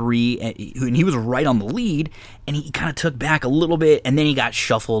of 3, and he was right on the lead, and he kind of took back a little bit, and then he got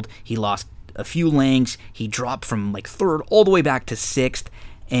shuffled. He lost a few lengths. He dropped from like 3rd all the way back to 6th,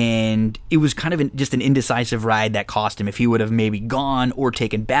 and it was kind of just an indecisive ride that cost him. If he would have maybe gone or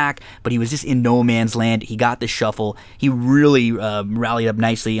taken back, but he was just in no man's land. He got the shuffle. He really rallied up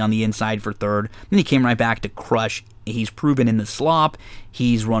nicely on the inside for third. Then he came right back to crush. He's proven in the slop.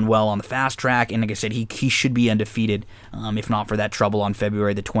 He's run well on the fast track, and like I said, he should be undefeated, if not for that trouble on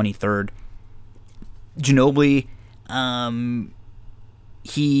February the 23rd. Ginobili,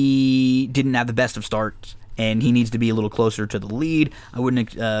 he didn't have the best of starts, and he needs to be a little closer to the lead. I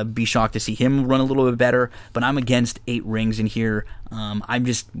wouldn't be shocked to see him run a little bit better, but I'm against 8 rings in here. I'm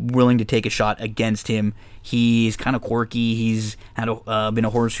just willing to take a shot against him. He's kind of quirky. He's had been a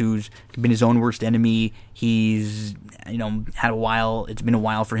horse who's been his own worst enemy. He's had a while. It's been a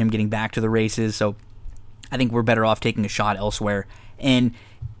while for him getting back to the races, so I think we're better off taking a shot elsewhere. And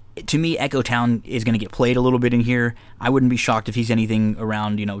to me, Echo Town is going to get played a little bit in here. I wouldn't be shocked if he's anything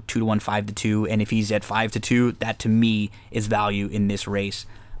around 2-1, 5-2, and if he's at 5-2, that to me is value in this race.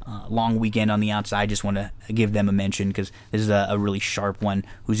 Long weekend on the outside. Just want to give them a mention because this is a really sharp one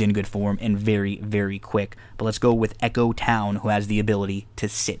who's in good form and very, very quick. But let's go with Echo Town, who has the ability to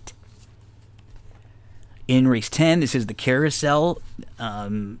sit. In race 10, this is the Carousel.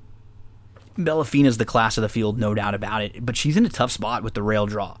 Bellafina's the class of the field, no doubt about it, but she's in a tough spot with the rail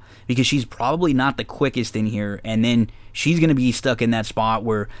draw because she's probably not the quickest in here, and then she's going to be stuck in that spot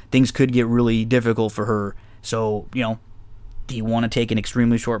where things could get really difficult for her. So, do you want to take an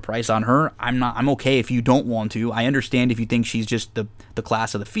extremely short price on her? I'm okay if you don't want to. I understand if you think she's just the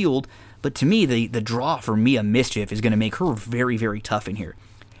class of the field, but to me, the draw for Mia Mischief is going to make her very, very tough in here.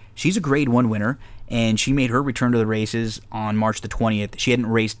 She's a Grade 1 winner, and she made her return to the races on March the 20th. She hadn't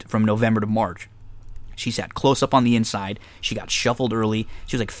raced from November to March. She sat close up on the inside. She got shuffled early.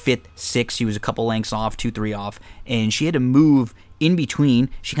 She was like 5th, 6th. She was a couple lengths off, 2-3 off, and she had to move in between.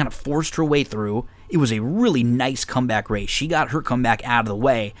 She kind of forced her way through. It was a really nice comeback race. She got her comeback out of the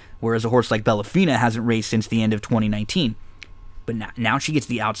way, whereas a horse like Bellafina hasn't raced since the end of 2019. But now she gets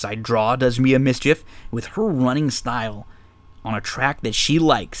the outside draw, does Mia Mischief, with her running style on a track that she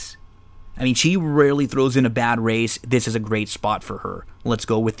likes. I mean, she rarely throws in a bad race. This is a great spot for her. Let's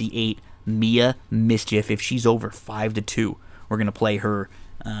go with the 8, Mia Mischief. If she's over 5-2, we're going to play her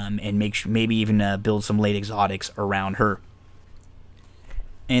and maybe even build some late exotics around her.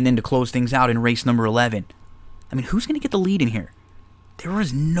 And then to close things out in race number 11, I mean, who's going to get the lead in here? There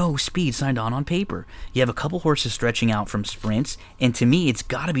is no speed signed on paper. You have a couple horses stretching out from sprints, and to me, it's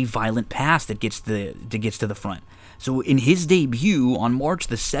got to be Violent Pass that gets to the front. So in his debut on March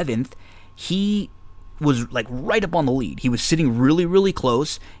the 7th, he was like right up on the lead. He was sitting really, really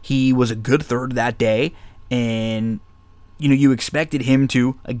close. He was a good third that day, and you expected him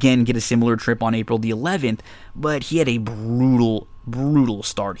to, again, get a similar trip on April the 11th, but he had a brutal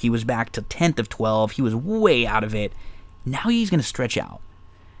start. He was back to 10th of 12. He was way out of it. Now he's going to stretch out.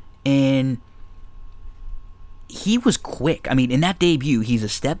 And he was quick. I mean, in that debut, he's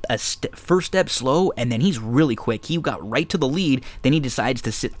first step slow, and then he's really quick. He got right to the lead, then he decides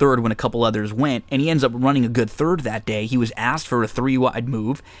to sit third when a couple others went, and he ends up running a good third that day. He was asked for a 3-wide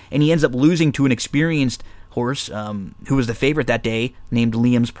move, and he ends up losing to an experienced horse who was the favorite that day named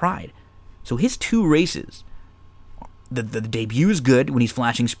Liam's Pride. So his 2 races, the debut is good when he's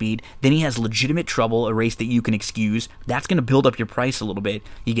flashing speed. Then he has legitimate trouble, a race that you can excuse. That's going to build up your price a little bit.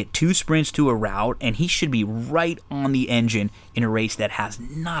 You get 2 sprints to a route, and he should be right on the engine in a race that has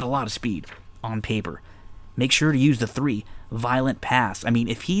not a lot of speed on paper. Make sure to use the 3, Violent Pass. I mean,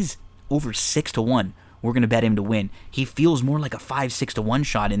 if he's over 6-1, we're going to bet him to win. He feels more like a 5-6-1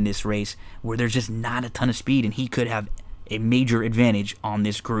 shot in this race where there's just not a ton of speed, and he could have a major advantage on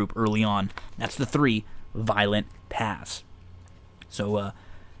this group early on. That's the 3, Violent Pass. So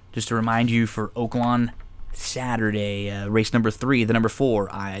just to remind you, for Oaklawn Saturday, race number 3, the number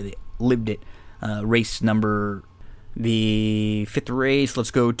 4, I lived it. The 5th race,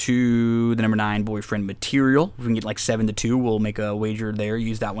 let's go to the number 9, Boyfriend Material. If we can get like 7-2, we'll make a wager there.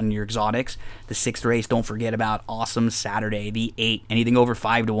 Use that one in your exotics. The 6th race, don't forget about Awesome Saturday. The 8, anything over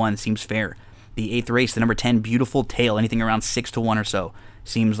 5-1 seems fair. The 8th race, the number 10, Beautiful Tale, anything around 6-1 or so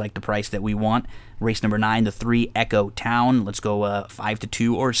seems like the price that we want. Race number 9, the 3, Echo Town. Let's go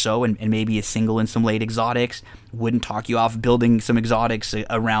 5-2 or so, and maybe a single and some late exotics. Wouldn't talk you off building some exotics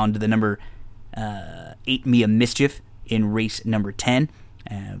around the number 8, Mia Mischief in race number 10.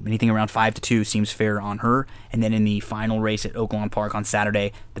 Anything around 5-2 seems fair on her. And then in the final race at Oaklawn Park on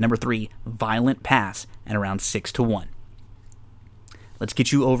Saturday, the number 3, Violent Pass, and around 6-1. Let's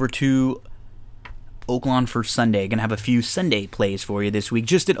get you over to Oaklawn for Sunday. Going to have a few Sunday plays for you this week,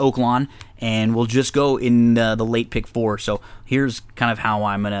 just at Oaklawn, and we'll just go in the late pick 4. So here's kind of how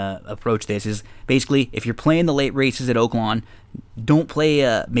I'm going to approach this. Is basically, if you're playing the late races at Oaklawn, don't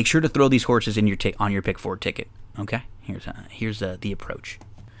play. Make sure to throw these horses in on your pick 4 ticket. Okay, here's the approach.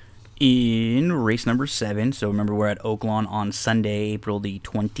 In race number 7, so remember we're at Oaklawn on Sunday, April the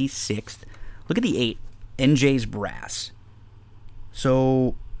 26th. Look at the 8, NJ's Brass.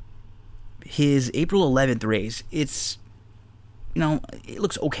 So his April 11th race, it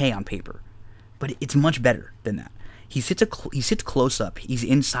looks okay on paper, but it's much better than that. He sits close up, he's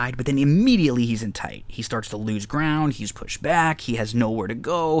inside, but then immediately he's in tight. He starts to lose ground, he's pushed back, he has nowhere to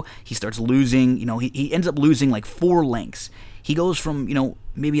go, he starts losing, he ends up losing like 4 lengths. He goes from,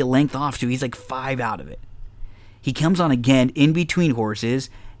 maybe a length off to he's like 5 out of it. He comes on again in between horses,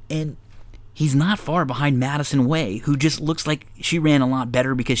 and he's not far behind Madison Way, who just looks like she ran a lot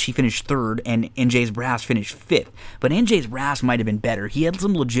better because she finished 3rd and NJ's Brass finished 5th. But NJ's Brass might have been better. He had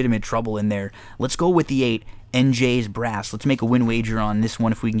some legitimate trouble in there. Let's go with the 8, NJ's Brass. Let's make a win wager on this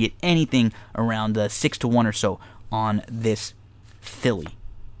one if we can get anything around 6-1 or so on this filly.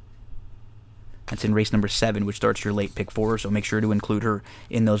 That's in race number 7, which starts your late pick 4, so make sure to include her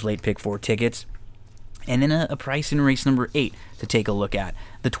in those late pick 4 tickets. And then a price in race number 8 to take a look at.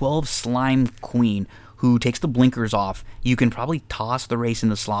 The 12 Slime Queen, who takes the blinkers off. You can probably toss the race in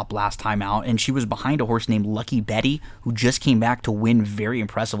the slop last time out, and she was behind a horse named Lucky Betty, who just came back to win very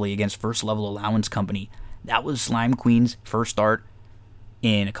impressively against First Level Allowance Company. That was Slime Queen's first start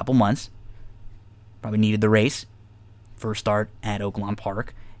in a couple months. Probably needed the race. First start at Oaklawn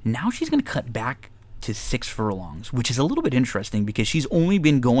Park. Now she's going to cut back to 6 furlongs, which is a little bit interesting because she's only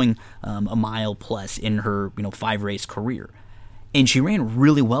been going a mile plus in her 5-race career. And she ran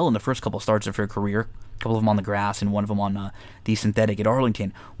really well in the first couple starts of her career, a couple of them on the grass and one of them on the synthetic at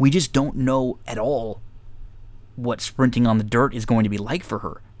Arlington. We just don't know at all what sprinting on the dirt is going to be like for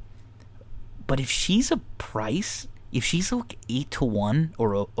her. But if she's a price, if she's like 8-1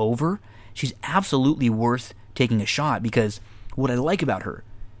 or over, she's absolutely worth taking a shot because what I like about her,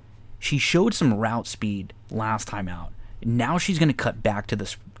 she showed some route speed last time out. Now she's going to cut back to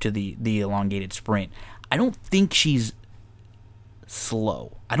the elongated sprint. I don't think she's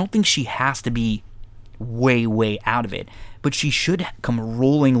slow. I don't think she has to be way out of it. But she should come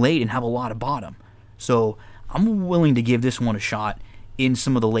rolling late and have a lot of bottom. So I'm willing to give this one a shot in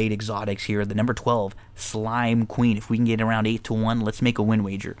some of the late exotics here. The number 12, Slime Queen. If we can get around 8-1, let's make a win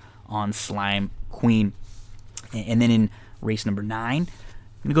wager on Slime Queen. And then in race number 9...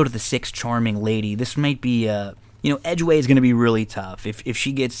 I'm going to go to the 6, Charming Lady. This might be, Edgeway is going to be really tough. If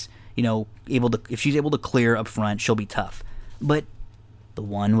she gets, if she's able to clear up front, she'll be tough. But the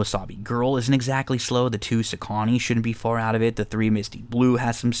 1, Wasabi Girl, isn't exactly slow. The 2, Sakani, shouldn't be far out of it. The 3, Misty Blue,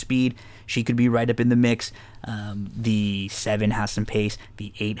 has some speed. She could be right up in the mix. The 7 has some pace.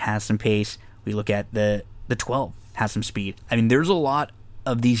 The 8 has some pace. We look at the 12 has some speed. I mean, there's a lot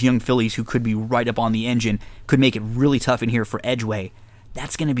of these young fillies who could be right up on the engine, could make it really tough in here for Edgeway.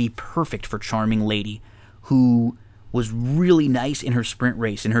 That's going to be perfect for Charming Lady, who was really nice in her sprint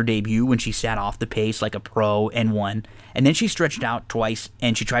race in her debut when she sat off the pace like a pro and won. And then she stretched out twice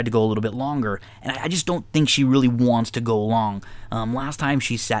and she tried to go a little bit longer. And I just don't think she really wants to go long. Last time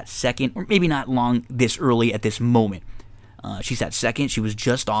she sat second, or maybe not long this early at this moment. She sat second, she was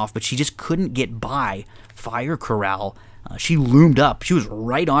just off, but she just couldn't get by Fire Corral. She loomed up. She was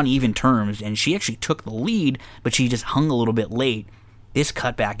right on even terms, and she actually took the lead, but she just hung a little bit late. This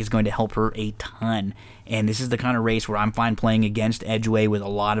cutback is going to help her a ton, and this is the kind of race where I'm fine playing against Edgeway with a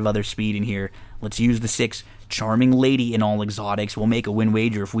lot of other speed in here. Let's use the 6, Charming Lady in all exotics. We'll make a win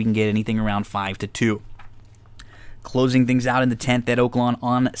wager if we can get anything around 5-2. Closing things out in the 10th at Oaklawn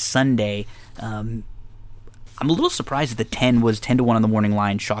on Sunday. I'm a little surprised that the 10 was 10-1 on the morning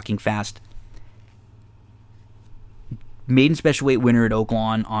line, Shocking Fast. Maiden Special Weight winner at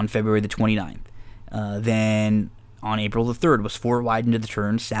Oaklawn on February the 29th. Then on April the 3rd, was 4 wide into the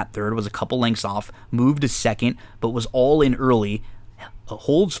turn, sat 3rd, was a couple lengths off, moved to 2nd, but was all in early,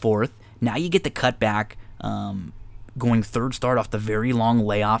 holds 4th. Now you get the cutback, going 3rd start off the very long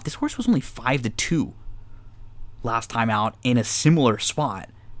layoff. This horse was only 5-2 last time out in a similar spot,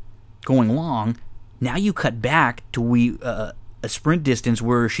 going long. Now you cut back to a sprint distance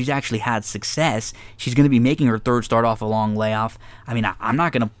where she's actually had success. She's going to be making her 3rd start off a long layoff. I mean, I'm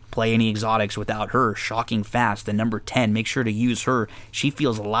not going to play any exotics without her. Shocking Fast, the number 10. Make sure to use her. She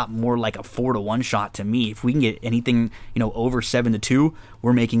feels a lot more like a 4-1 shot to me. If we can get anything, over 7-2,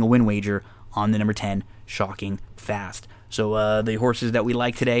 we're making a win wager on the number 10, Shocking Fast. So the horses that we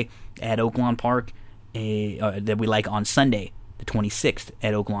like today at Oaklawn Park, that we like on Sunday, the 26th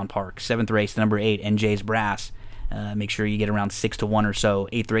at Oaklawn Park. 7th race, the number 8, NJ's Brass. Make sure you get around 6 to 1 or so.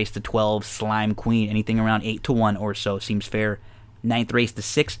 8th race to 12, Slime Queen. Anything around 8 to 1 or so seems fair. 9th race to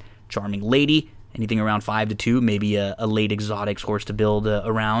 6, Charming Lady. Anything around 5 to 2, maybe a late exotics horse to build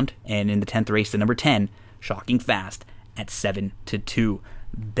around. And in the 10th race to number 10, Shocking Fast at 7 to 2.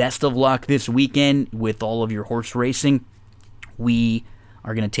 Best of luck this weekend with all of your horse racing. We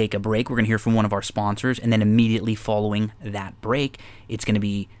are going to take a break. We're going to hear from one of our sponsors, and then immediately following that break, it's going to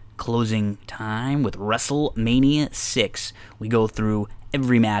be closing time with WrestleMania 6. We go through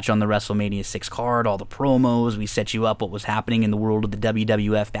every match on the WrestleMania 6 card, all the promos. We set you up what was happening in the world of the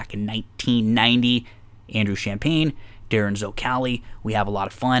WWF back in 1990. Andrew Champagne, Darren Zocali. We have a lot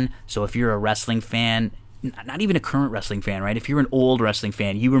of fun. So if you're a wrestling fan, not even a current wrestling fan, right? If you're an old wrestling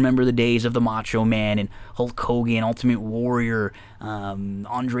fan, you remember the days of the Macho Man and Hulk Hogan, Ultimate Warrior,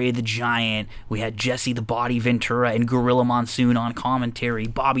 Andre the Giant. We had Jesse the Body Ventura and Gorilla Monsoon on commentary,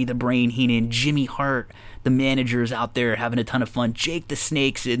 Bobby the Brain Heenan, Jimmy Hart, the managers out there having a ton of fun, Jake the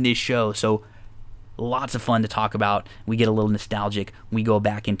Snakes in this show. So lots of fun to talk about. We get a little nostalgic. We go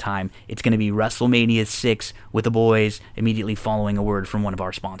back in time. It's going to be WrestleMania 6 with the boys, immediately following a word from one of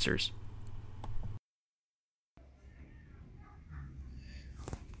our sponsors.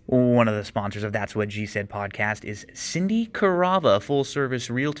 One of the sponsors of That's What G Said podcast is Cindy Carava, full-service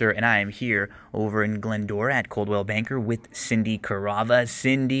realtor, and I am here over in Glendora at Coldwell Banker with Cindy Carava.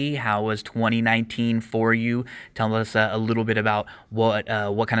 Cindy, how was 2019 for you? Tell us a little bit about what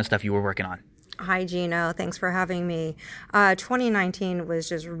kind of stuff you were working on. Hi, Gino. Thanks for having me. 2019 was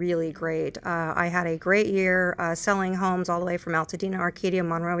just really great. I had a great year selling homes all the way from Altadena, Arcadia,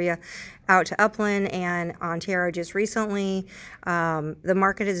 Monrovia, out to Upland and Ontario just recently. The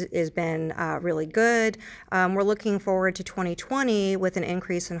market has been really good. We're looking forward to 2020 with an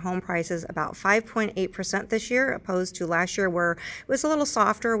increase in home prices about 5.8% this year, opposed to last year where it was a little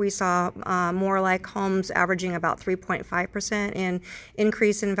softer. We saw more like homes averaging about 3.5% in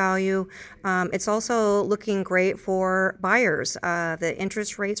increase in value. It's also looking great for buyers. The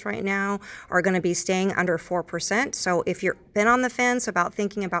interest rates right now are going to be staying under 4%. So if you've been on the fence about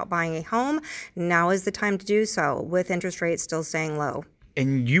thinking about buying a home, now is the time to do so with interest rates still staying low.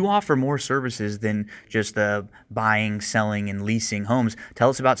 And you offer more services than just the buying, selling, and leasing homes. Tell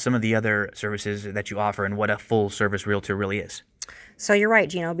us about some of the other services that you offer and what a full-service realtor really is. So you're right,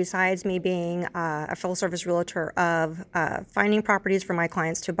 Gino. Besides me being a full-service realtor of finding properties for my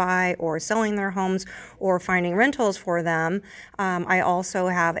clients to buy or selling their homes or finding rentals for them, I also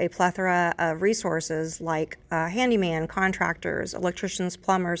have a plethora of resources like handyman, contractors, electricians,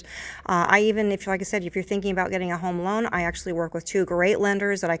 plumbers. I even, if like I said, if you're thinking about getting a home loan, I actually work with 2 great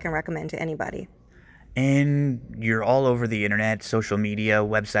lenders that I can recommend to anybody. And you're all over the internet, social media,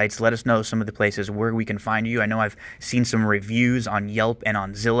 websites. Let us know some of the places where we can find you. I know I've seen some reviews on Yelp and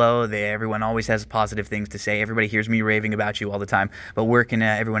on Zillow. Everyone always has positive things to say. Everybody hears me raving about you all the time. But where can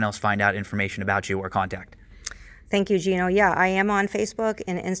everyone else find out information about you or contact? Thank you, Gino. Yeah, I am on Facebook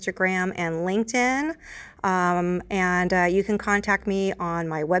and Instagram and LinkedIn. And you can contact me on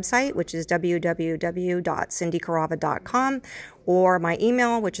my website, which is www.cindycarava.com, or my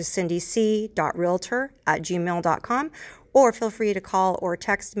email, which is cindyc.realtor@gmail.com, or feel free to call or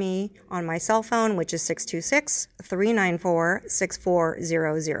text me on my cell phone, which is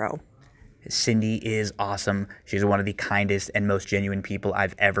 626-394-6400. Cindy is awesome. She's one of the kindest and most genuine people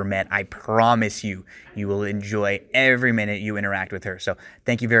I've ever met. I promise you, you will enjoy every minute you interact with her. So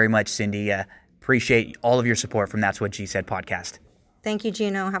thank you very much, Cindy. Appreciate all of your support from That's What G Said podcast. Thank you,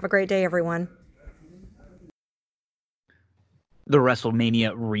 Gino. Have a great day, everyone. The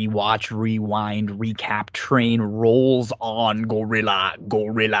WrestleMania rewatch, rewind, recap train rolls on, Gorilla,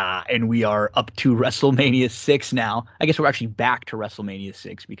 and we are up to WrestleMania 6 now. I guess we're actually back to WrestleMania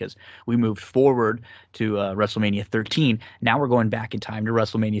 6 because we moved forward to WrestleMania 13. Now we're going back in time to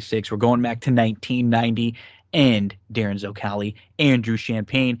WrestleMania 6. We're going back to 1990, and Darren Zocali, Andrew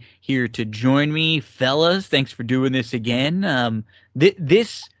Champagne here to join me. Fellas, thanks for doing this again.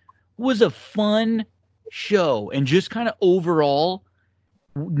 This was a fun show, and just kind of overall,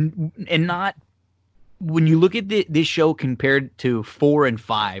 and not when you look at this show compared to 4 and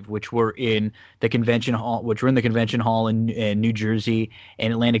 5, which were in the convention hall, in New Jersey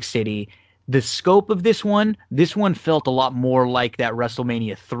and Atlantic City. The scope of this one felt a lot more like that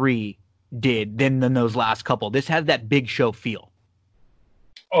WrestleMania 3 did than those last couple. This had that big show feel.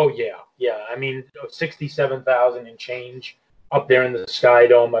 Oh yeah. I mean, 67,000 and change up there in the Sky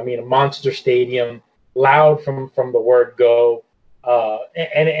Dome. I mean, a monster stadium. Loud from the word go,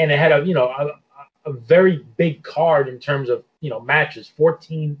 and it had a very big card in terms of matches,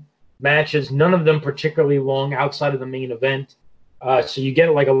 14 matches, none of them particularly long outside of the main event. So you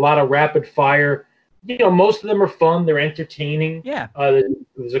get like a lot of rapid fire. Most of them are fun. They're entertaining. Yeah.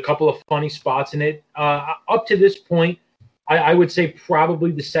 There's a couple of funny spots in it. Up to this point, I would say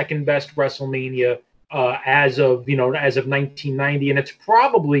probably the second best WrestleMania as of 1990, and it's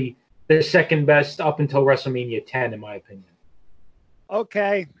probably the second best up until WrestleMania 10, in my opinion.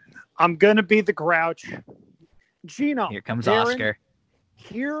 Okay, I'm gonna be the grouch. Gino, Here comes Darren, Oscar.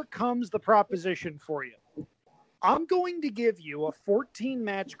 Here comes the proposition for you. I'm going to give you a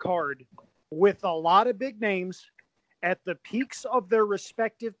 14-match card with a lot of big names at the peaks of their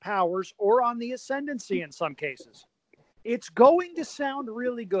respective powers or on the ascendancy in some cases. It's going to sound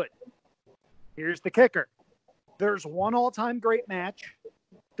really good. Here's the kicker. There's one all-time great match.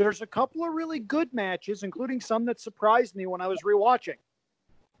 There's a couple of really good matches, including some that surprised me when I was rewatching.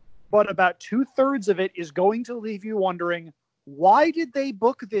 But about 2/3 of it is going to leave you wondering, why did they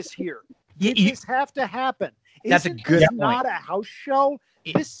book this here? Did this have to happen? That's a good point. Not a house show.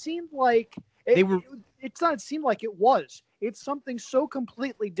 This seemed like it's not seemed like it was. It's something so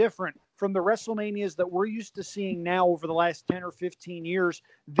completely different from the WrestleManias that we're used to seeing now over the last 10 or 15 years.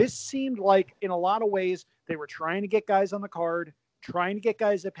 This seemed like, in a lot of ways, they were trying to get guys on the card, trying to get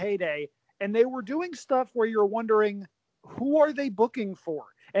guys a payday, and they were doing stuff where you're wondering, who are they booking for?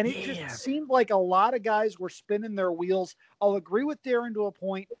 And it just seemed like a lot of guys were spinning their wheels. I'll agree with Darren to a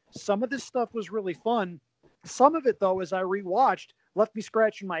point. Some of this stuff was really fun. Some of it, though, as I rewatched, left me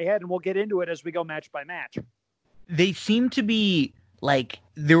scratching my head, and we'll get into it as we go match by match. They seem to be, like,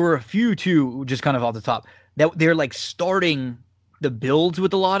 there were a few, too, just kind of off the top, that they're, like, starting the builds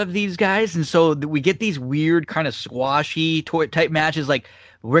with a lot of these guys. And so we get these weird kind of squashy type matches, like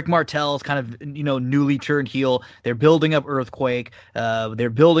Rick Martel's kind of, newly turned heel. They're building up Earthquake.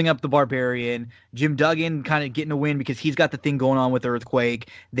 They're building up the Barbarian. Jim Duggan kind of getting a win because he's got the thing going on with Earthquake.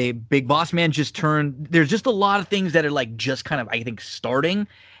 Big Boss Man just turned. There's just a lot of things that are like just kind of, I think, starting,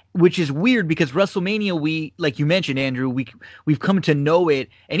 which is weird because WrestleMania, like you mentioned, Andrew, we've come to know it,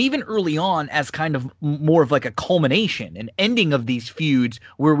 and even early on, as kind of more of like a culmination, an ending of these feuds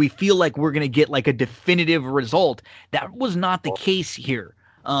where we feel like we're going to get like a definitive result. That was not the case here.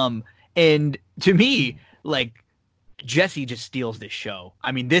 And to me, like, Jesse just steals this show.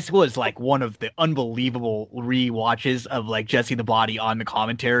 I mean, this was like one of the unbelievable rewatches of like Jesse the Body on the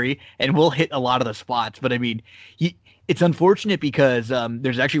commentary, and we'll hit a lot of the spots. But I mean, it's unfortunate because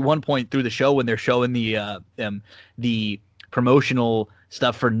there's actually one point through the show when they're showing the promotional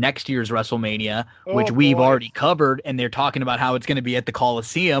stuff for next year's WrestleMania, which we've already covered, and they're talking about how it's going to be at the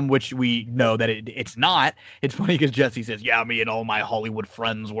Coliseum, which we know that it's not. It's funny because Jesse says, yeah, me and all my Hollywood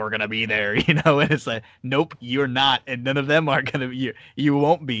friends were going to be there, and it's like, nope, you're not, and none of them are going to be, you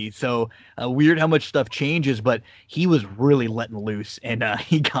won't be. So weird how much stuff changes, but he was really letting loose, and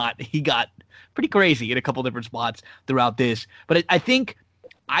he got pretty crazy in a couple different spots throughout this. But I think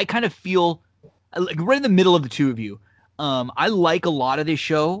I kind of feel like right in the middle of the two of you. I like a lot of this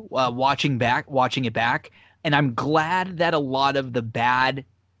show, watching it back, and I'm glad that a lot of the bad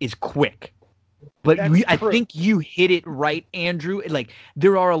is quick. But I think you hit it right, Andrew. Like,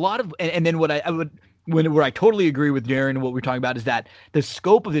 there are a lot of, and then where I totally agree with Darren and what we're talking about is that the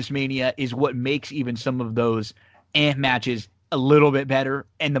scope of this Mania is what makes even some of those matches a little bit better,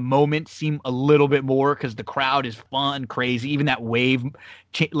 and the moments seem a little bit more because the crowd is fun, crazy. Even that wave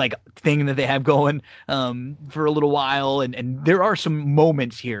like thing that they have going for a little while, and there are some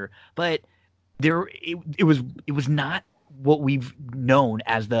moments here, but it was not what we've known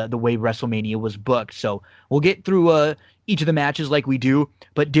as the way WrestleMania was booked. So we'll get through each of the matches like we do.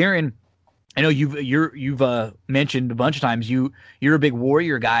 But Darren, I know you've mentioned a bunch of times you're a big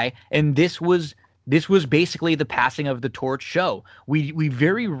Warrior guy, and this was basically the passing of the torch show. We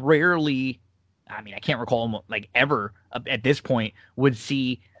very rarely, I mean, I can't recall like ever at this point would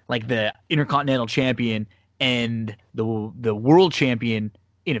see like the Intercontinental Champion and the World Champion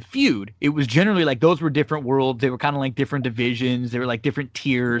in a feud. It was generally like those were different worlds. They were kind of like different divisions. They were like different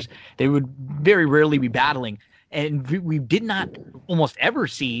tiers. They would very rarely be battling. And we did not almost ever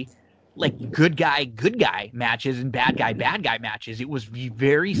see like good guy matches and bad guy matches. It was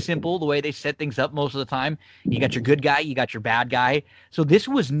very simple the way they set things up most of the time. You got your good guy, you got your bad guy. So this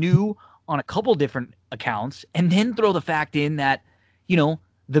was new on a couple different accounts. And then throw the fact in that,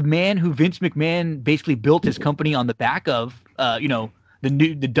 the man who Vince McMahon basically built his company on the back of, the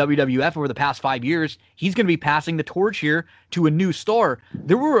WWF over the past 5 years, he's going to be passing the torch here to a new star.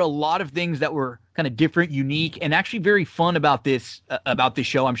 There were a lot of things that were kind of different, unique, and actually very fun about this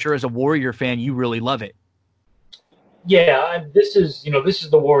show. I'm sure as a Warrior fan, you really love it. Yeah, this is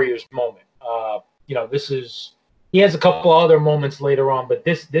the Warrior's moment. He has a couple other moments later on, but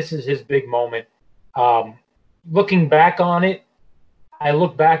this is his big moment. Looking back on it, I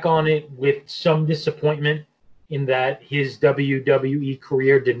look back on it with some disappointment in that his WWE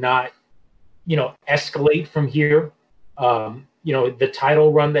career did not, escalate from here. The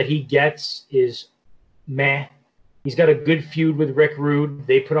title run that he gets is meh. He's got a good feud with Rick Rude.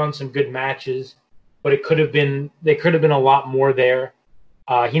 They put on some good matches, but there could have been a lot more there.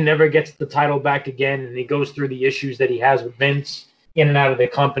 He never gets the title back again, and he goes through the issues that he has with Vince, in and out of the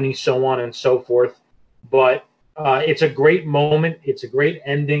company, so on and so forth. But it's a great moment. It's a great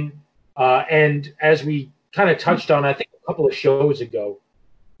ending. And as we kind of touched on, I think a couple of shows ago,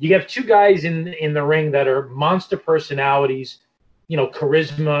 you have two guys in the ring that are monster personalities,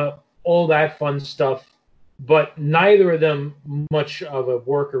 charisma, all that fun stuff, but neither of them much of a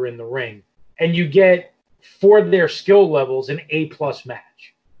worker in the ring. And you get, for their skill levels, an A-plus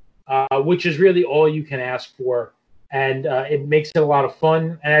match, which is really all you can ask for. And it makes it a lot of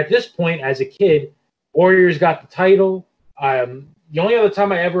fun. And at this point, as a kid, Warriors got the title. The only other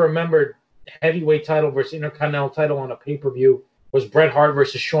time I ever remembered heavyweight title versus intercontinental title on a pay-per-view was Bret Hart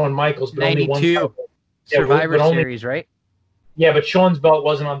versus Shawn Michaels. But 92 only one Survivor Series, right? Yeah, but Shawn's belt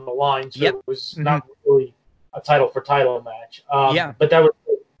wasn't on the line, so Yep. it was not really a title-for-title match. But that was,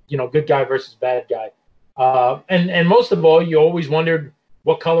 good guy versus bad guy. And most of all, you always wondered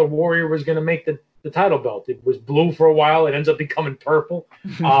what color Warrior was going to make the title belt. It was blue for a while. It ends up becoming purple.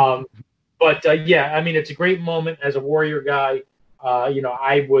 But it's a great moment as a Warrior guy.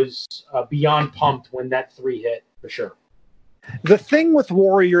 I was beyond pumped when that 3 hit, for sure. The thing with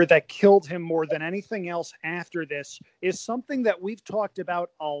Warrior that killed him more than anything else after this is something that we've talked about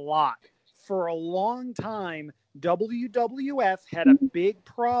a lot. For a long time, WWF had a big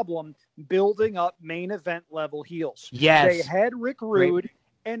problem building up main event level heels. Yes. They had Rick Rude,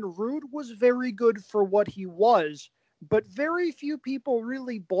 and Rude was very good for what he was, but very few people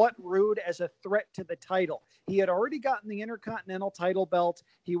really bought Rude as a threat to the title. He had already gotten the Intercontinental title belt.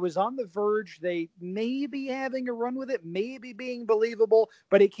 He was on the verge. They may be having a run with it, maybe being believable,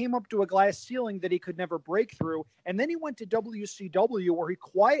 but he came up to a glass ceiling that he could never break through. And then he went to WCW, where he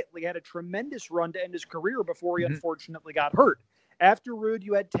quietly had a tremendous run to end his career before he unfortunately got hurt. After Rude,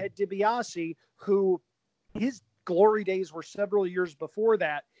 you had Ted DiBiase, who his glory days were several years before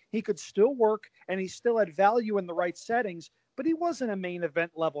that. He could still work, and he still had value in the right settings, but he wasn't a main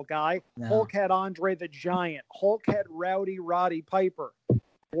event level guy. No. Hulk had Andre the Giant. Hulk had Rowdy Roddy Piper.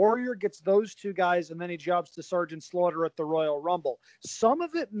 Warrior gets those two guys, and then he jumps to Sergeant Slaughter at the Royal Rumble. Some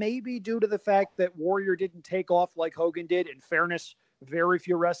of it may be due to the fact that Warrior didn't take off like Hogan did. In fairness, very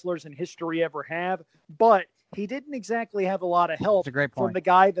few wrestlers in history ever have, but he didn't exactly have a lot of help from the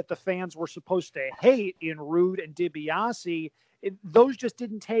guy that the fans were supposed to hate in Rude and DiBiase. Those just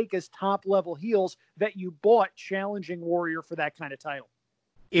didn't take as top-level heels that you bought challenging Warrior for that kind of title.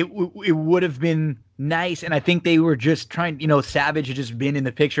 It would have been nice, and I think they were just trying, Savage had just been in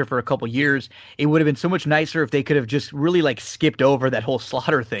the picture for a couple years. It would have been so much nicer if they could have just really, skipped over that whole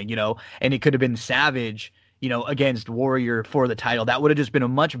Slaughter thing, and it could have been Savage, against Warrior for the title. That would have just been a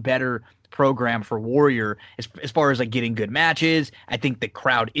much better program for Warrior as far as getting good matches. I think the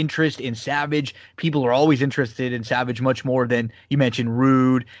crowd interest in Savage, people are always interested in Savage much more than you mentioned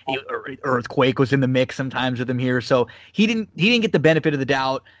Rude. Earthquake was in the mix sometimes with him here, so he didn't get the benefit of the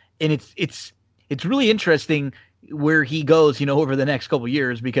doubt. And it's really interesting where he goes, over the next couple of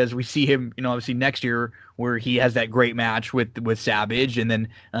years, because we see him, obviously next year where he has that great match with Savage, and then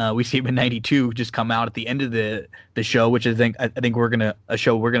we see him in '92 just come out at the end of the show, which I think we're gonna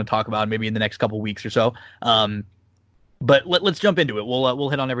talk about maybe in the next couple of weeks or so. But let's jump into it. We'll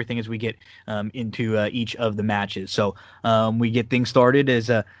hit on everything as we get into each of the matches. So we get things started as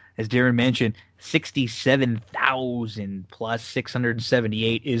Darren mentioned. 67,000 plus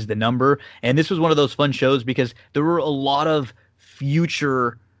 678 is the number. And this was one of those fun shows because there were a lot of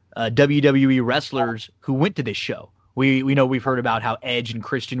future WWE wrestlers who went to this show. We know we've heard about how Edge and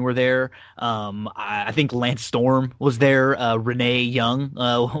Christian were there. I think Lance Storm was there. Renee Young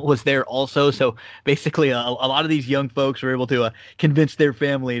was there also. So basically a lot of these young folks were able to convince their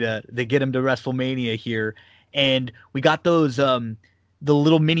family to get them to WrestleMania here. And we got those the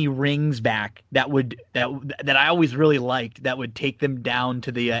little mini rings back that I always really liked, that would take them down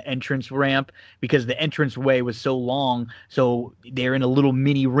to the entrance ramp, because the entrance way was so long. So they're in a little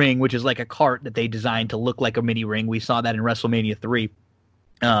mini ring, which is like a cart that they designed to look like a mini ring. We saw that in WrestleMania 3.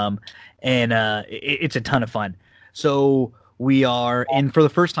 It's a ton of fun. So we are for the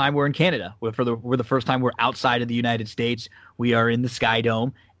first time, we're in Canada. We're the first time we're outside of the United States. We are in the Sky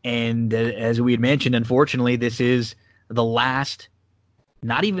Dome. And as we had mentioned, unfortunately, this is the last,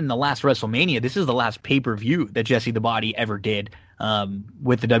 not even the last WrestleMania. This is the last pay-per-view that Jesse the Body ever did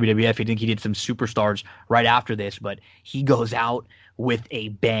with the WWF. I think he did some Superstars right after this, but he goes out with a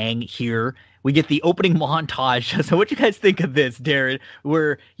bang here. We get the opening montage. So what you guys think of this, Darren?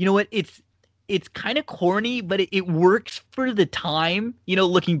 Where, you know what, it's kind of corny, but it works for the time. You know,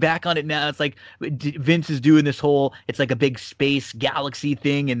 looking back on it now, it's like Vince is doing this whole, it's like a big space galaxy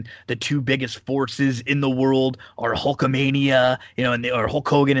thing, and the two biggest forces in the world are Hulkamania, you know, or Hulk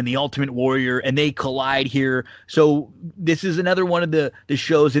Hogan and the Ultimate Warrior, and they collide here. So this is another one of the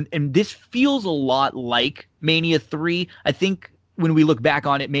shows, and this feels a lot like Mania 3. I think when we look back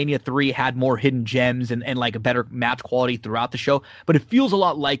on it, Mania 3 had more hidden gems and like a better match quality throughout the show, but it feels a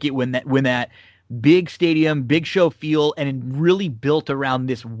lot like it when that big stadium, big show feel, and it really built around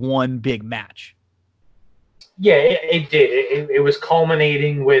this one big match. Yeah, it did. It was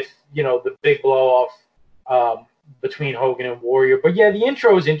culminating with, you know, the big blow off between Hogan and Warrior. But yeah, the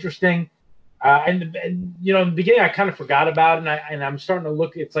intro is interesting. And you know, in the beginning, I kind of forgot about it, and I'm starting to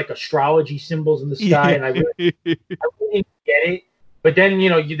look. It's like astrology symbols in the sky, and I really didn't get it. But then, you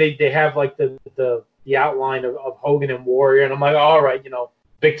know, they have like the outline of Hogan and Warrior, and I'm like, all right, you know,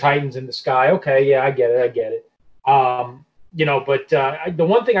 big titans in the sky. Okay, yeah, I get it. You know, but the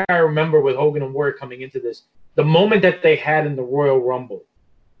one thing I remember with Hogan and Warrior coming into this, the moment that they had in the Royal Rumble,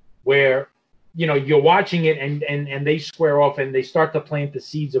 where, you know, you're watching it and they square off and they start to plant the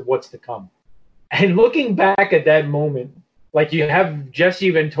seeds of what's to come. And looking back at that moment, like you have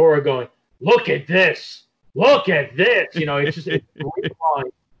Jesse Ventura going, look at this. You know, it's just it's great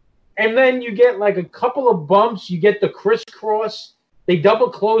line. And then you get like a couple of bumps. You get the crisscross. They double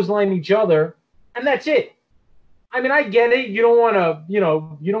clothesline each other, and that's it. I mean, I get it. You don't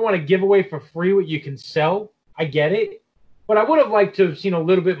want to give away for free what you can sell. I get it. But I would have liked to have seen a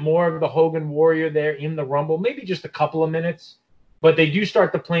little bit more of the Hogan Warrior there in the Rumble, maybe just a couple of minutes. But they do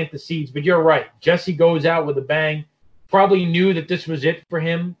start to plant the seeds. But you're right. Jesse goes out with a bang. Probably knew that this was it for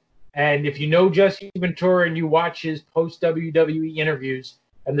him. And if you know Jesse Ventura and you watch his post-WWE interviews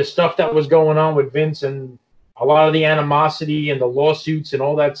and the stuff that was going on with Vince and a lot of the animosity and the lawsuits and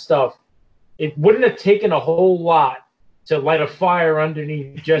all that stuff, it wouldn't have taken a whole lot to light a fire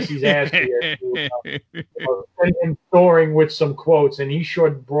underneath Jesse's ass here. And him soaring with some quotes, and he sure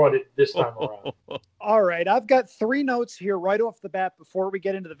brought it this time around. All right, I've got 3 notes here right off the bat before we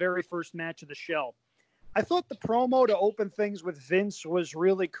get into the very first match of the show. I thought the promo to open things with Vince was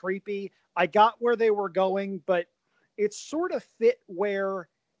really creepy. I got where they were going, but it sort of fit where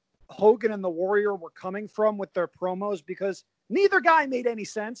Hogan and the Warrior were coming from with their promos, because neither guy made any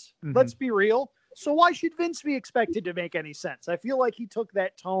sense. Mm-hmm. Let's be real. So why should Vince be expected to make any sense? I feel like he took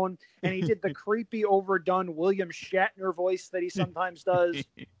that tone and he did the creepy, overdone William Shatner voice that he sometimes does.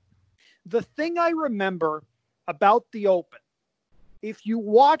 The thing I remember about the open, if you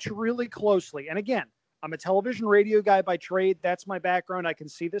watch really closely, and again, I'm a television radio guy by trade. That's my background. I can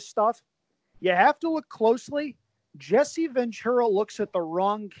see this stuff. You have to look closely. Jesse Ventura looks at the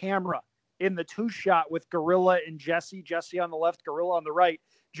wrong camera in the 2-shot with Gorilla and Jesse. Jesse on the left, Gorilla on the right.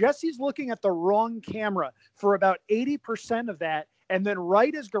 Jesse's looking at the wrong camera for about 80% of that. And then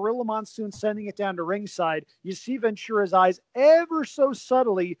right as Gorilla Monsoon's sending it down to ringside, you see Ventura's eyes ever so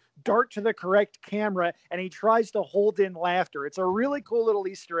subtly dart to the correct camera, and he tries to hold in laughter. It's a really cool little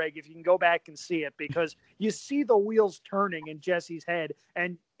Easter egg if you can go back and see it, because you see the wheels turning in Jesse's head,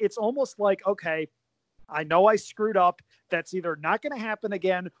 and it's almost like, okay, I know I screwed up. That's either not going to happen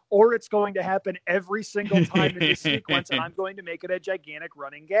again, or it's going to happen every single time in this sequence, and I'm going to make it a gigantic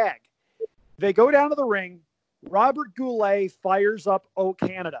running gag. They go down to the ring. Robert Goulet fires up "O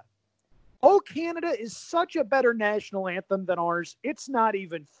Canada." "O Canada" is such a better national anthem than ours. It's not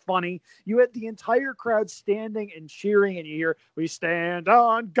even funny. You had the entire crowd standing and cheering, and you hear, "We stand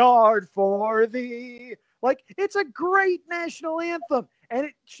on guard for thee." Like, it's a great national anthem. And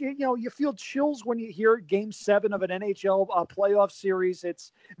it, you know, you feel chills when you hear Game 7 of an NHL playoff series.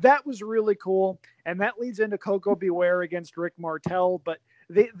 That was really cool. And that leads into Coco Beware against Rick Martel. But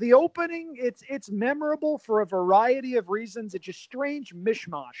the opening, it's memorable for a variety of reasons. It's a strange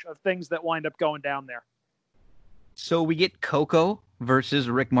mishmash of things that wind up going down there. So we get Coco versus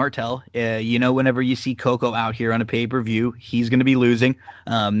Rick Martel. You know, whenever you see Coco out here on a pay-per-view, he's going to be losing.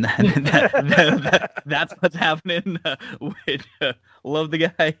 That's what's happening. Love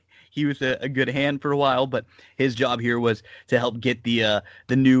the guy. He was a good hand for a while, but his job here was to help get the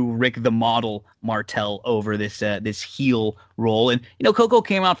new Rick the Model Martel over this heel role. And, you know, Coco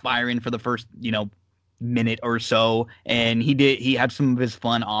came out firing for the first, minute or so, and he had some of his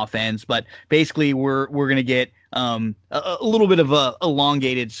fun offense, but basically we're gonna get a little bit of a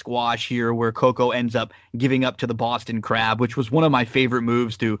elongated squash here where Coco ends up giving up to the Boston Crab, which was one of my favorite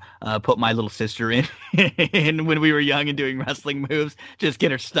moves to put my little sister in and when we were young and doing wrestling moves, just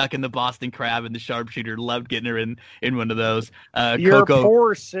get her stuck in the Boston Crab, and the sharpshooter loved getting her in one of those. Your Coco,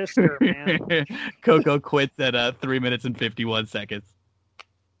 poor sister, man. Coco quits at 3 minutes and 51 seconds.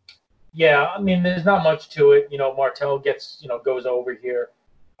 Yeah, I mean, there's not much to it. Martel goes over here.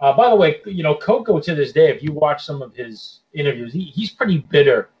 By the way, Coco to this day, if you watch some of his interviews, he's pretty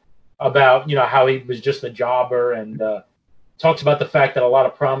bitter about, how he was just a jobber, and talks about the fact that a lot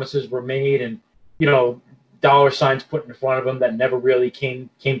of promises were made and, dollar signs put in front of him that never really came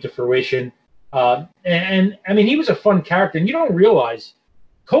to fruition. And I mean, he was a fun character, and you don't realize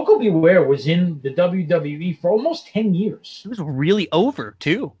Coco Beware was in the WWE for almost 10 years. He was really over,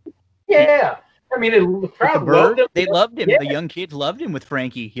 too. Yeah. I mean, the crowd loved him. They loved him. Yeah. The young kids loved him with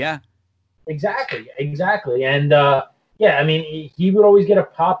Frankie. Yeah. Exactly. And, I mean, he would always get a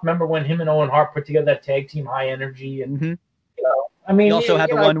pop. Remember when him and Owen Hart put together that tag team High Energy? And, I mean, he also had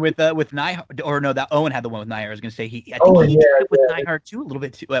the one with Neidhart. Or no, that Owen had the one with Neidhart. I was going to say he did it with Neidhart too, a little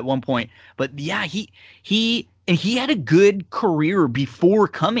bit too, at one point. But yeah, he had a good career before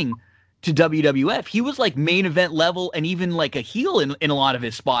coming to WWF. He was like main event level and even like a heel in a lot of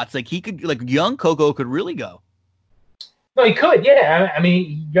his spots. Like he could, like young Coco could really go. No, he could. Yeah. I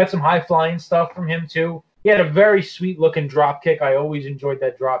mean, you got some high flying stuff from him too. He had a very sweet looking drop kick. I always enjoyed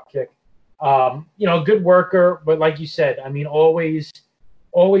that drop kick. Good worker, but like you said, I mean, always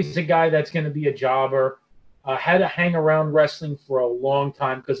a guy that's going to be a jobber. Had to hang around wrestling for a long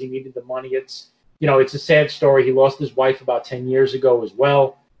time because he needed the money. It's a sad story. He lost his wife about 10 years ago as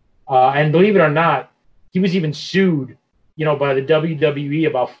well. And believe it or not, he was even sued, by the WWE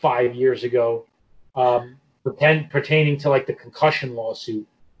about 5 years ago, pertaining to like the concussion lawsuit.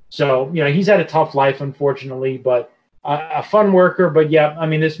 So, he's had a tough life, unfortunately, but a fun worker. But yeah, I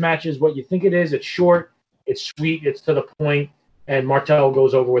mean, this match is what you think it is. It's short, it's sweet, it's to the point, and Martel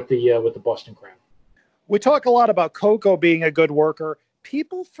goes over with the Boston Crab. We talk a lot about Coco being a good worker.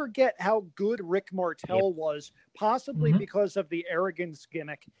 People forget how good Rick Martel was, possibly because of the arrogance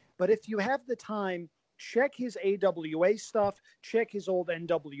gimmick. But if you have the time, check his AWA stuff, check his old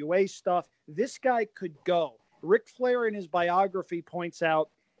NWA stuff. This guy could go. Ric Flair in his biography points out,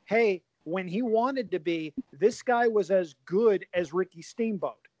 hey, when he wanted to be, this guy was as good as Ricky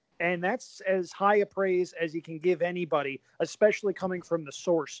Steamboat. And that's as high a praise as you can give anybody, especially coming from the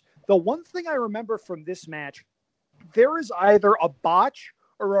source. The one thing I remember from this match, there is either a botch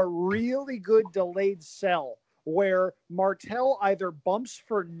or a really good delayed sell where Martel either bumps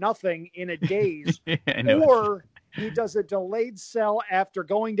for nothing in a daze or he does a delayed sell after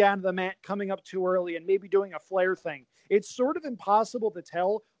going down to the mat, coming up too early, and maybe doing a Flair thing. It's sort of impossible to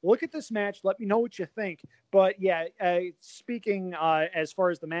tell. Look at this match. Let me know what you think. But yeah, speaking as far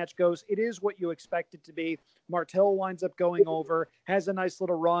as the match goes, it is what you expect it to be. Martel winds up going over, has a nice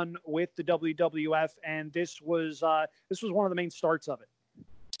little run with the WWF, and this was one of the main starts of it.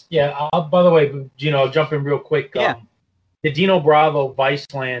 Yeah. By the way, jump in real quick. Yeah. The Dino Bravo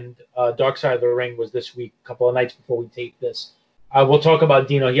Viceland Dark Side of the Ring was this week, a couple of nights before we taped this. We'll talk about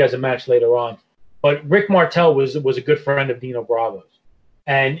Dino. He has a match later on. But Rick Martel was a good friend of Dino Bravo's.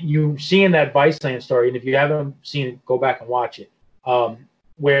 And you see in that Viceland story, and if you haven't seen it, go back and watch it,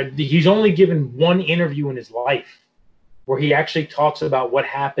 where he's only given one interview in his life where he actually talks about what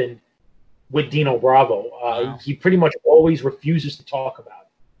happened with Dino Bravo. Wow. He pretty much always refuses to talk about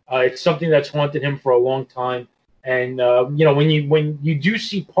it. It's something that's haunted him for a long time. And, when you do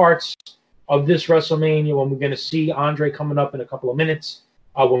see parts of this WrestleMania, when we're going to see Andre coming up in a couple of minutes,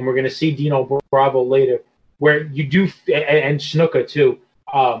 when we're going to see Dino Bravo later, where you do, and Snuka too,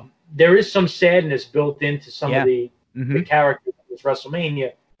 there is some sadness built into some of the characters of this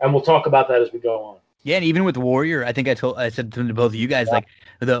WrestleMania, and we'll talk about that as we go on. Yeah, and even with Warrior, I think I said to both of you guys, like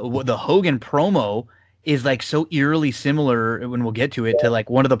the Hogan promo is like so eerily similar when we'll get to it to like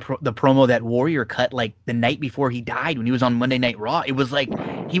one of the promo that Warrior cut like the night before he died when he was on Monday Night Raw. It was like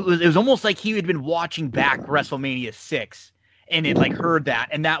it was almost like he had been watching back WrestleMania 6 and it like heard that,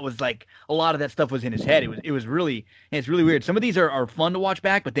 and that was like a lot of that stuff was in his head. It's really weird. Some of these are fun to watch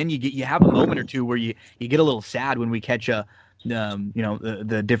back, but then you have a moment or two where you get a little sad when we catch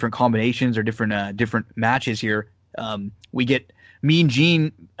the different combinations or different matches here. We get Mean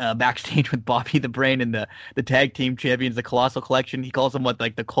Gene backstage with Bobby the Brain and the tag team champions, the Colossal Collection. He calls them the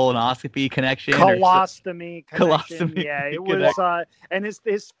colonoscopy connection. Colostomy connection. Colostomy Yeah, it was. And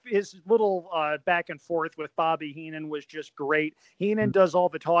his little back and forth with Bobby Heenan was just great. Heenan does all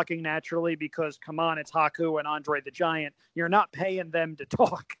the talking naturally because, come on, it's Haku and Andre the Giant. You're not paying them to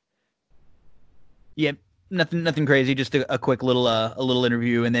talk. Yeah. Nothing crazy. Just a quick little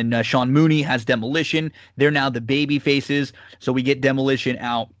interview, and then Sean Mooney has Demolition. They're now the baby faces, so we get Demolition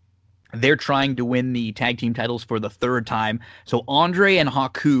out. They're trying to win the tag team titles for the third time. So Andre and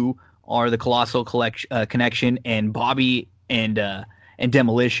Haku are the Colossal Connection, and Bobby and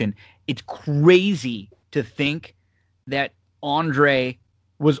Demolition. It's crazy to think that Andre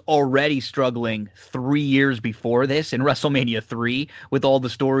was already struggling 3 years before this in WrestleMania 3 with all the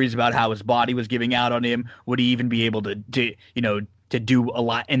stories about how his body was giving out on him. Would he even be able to do a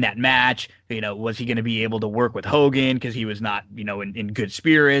lot in that match? Was he going to be able to work with Hogan because he was not, in good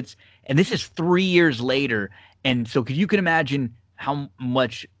spirits? And this is 3 years later. And so you can imagine how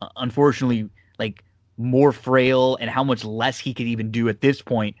much, unfortunately, more frail and how much less he could even do at this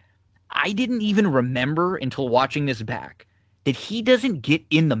point. I didn't even remember until watching this back that he doesn't get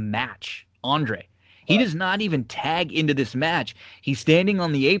in the match, Andre. He does not even tag into this match. He's standing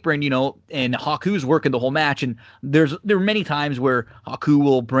on the apron, and Haku's working the whole match. And there are many times where Haku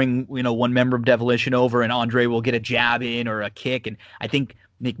will bring, one member of Demolition over and Andre will get a jab in or a kick. And I think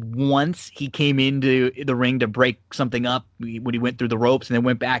once he came into the ring to break something up when he went through the ropes and then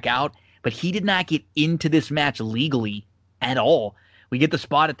went back out. But he did not get into this match legally at all. We get the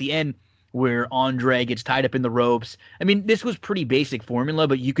spot at the end where Andre gets tied up in the ropes. I mean, this was pretty basic formula,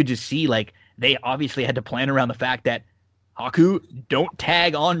 but you could just see, they obviously had to plan around the fact that Haku, don't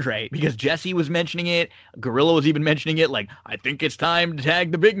tag Andre, because Jesse was mentioning it. Gorilla was even mentioning it, I think it's time to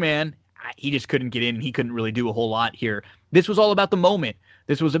tag the big man. He just couldn't get in, and he couldn't really do a whole lot here. This was all about the moment.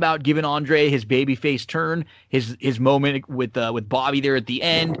 This was about giving Andre his babyface turn, his moment with Bobby there at the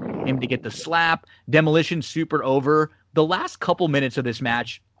end, him to get the slap. Demolition super over. The last couple minutes of this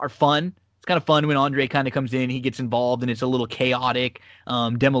match are fun. It's kind of fun when Andre kind of comes in, he gets involved, and it's a little chaotic.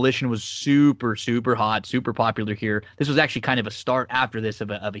 Demolition was super, super hot, super popular here. This was actually kind of a start after this of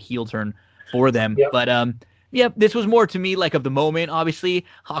a heel turn for them. Yep. But, this was more to me of the moment. Obviously,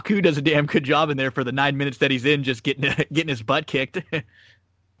 Haku does a damn good job in there for the 9 minutes that he's in, just getting his butt kicked.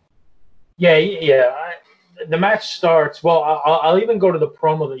 Yeah. The match starts. Well, I'll even go to the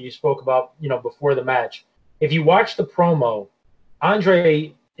promo that you spoke about, before the match. If you watch the promo,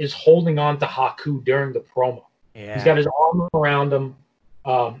 Andre is holding on to Haku during the promo. Yeah. He's got his arm around him.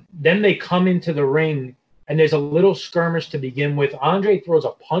 Then they come into the ring, and there's a little skirmish to begin with. Andre throws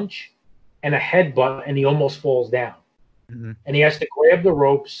a punch and a headbutt, and he almost falls down. Mm-hmm. And he has to grab the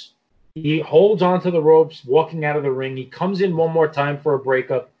ropes. He holds onto the ropes, walking out of the ring. He comes in one more time for a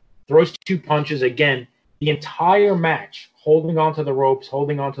breakup, throws 2 punches again. The entire match, holding onto the ropes,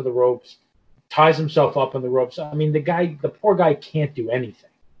 ties himself up in the ropes. I mean, the poor guy can't do anything.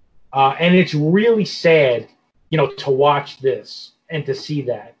 And it's really sad, to watch this and to see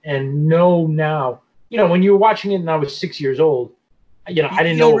that and know now, when you were watching it and I was 6 years old, I didn't know.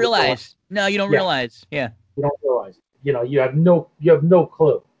 You don't realize. No, you don't realize. Yeah. You don't realize. You have no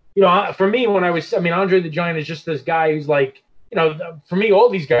clue. For me, Andre the Giant is just this guy who's for me, all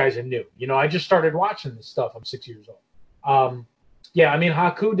these guys are new. I just started watching this stuff. I'm 6 years old.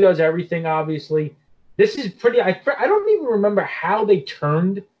 Haku does everything, obviously. This is pretty. I don't even remember how they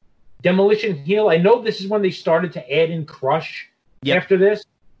turned Demolition heel. I know this is when they started to add in Crush after this,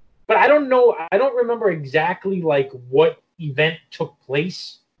 but I don't know. I don't remember exactly what event took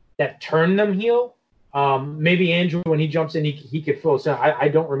place that turned them heel. Maybe Andrew, when he jumps in, he could fill us in. I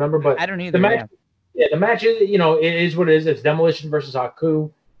don't remember, but I don't either. The match, the match is, it is what it is. It's Demolition versus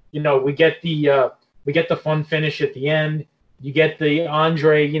Haku. We get the fun finish at the end. You get the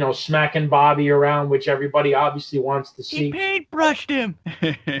Andre, smacking Bobby around, which everybody obviously wants to see. He paintbrushed him.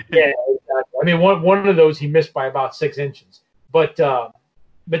 Yeah, exactly. One of those he missed by about 6 inches. But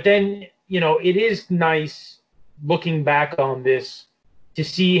then, it is nice looking back on this to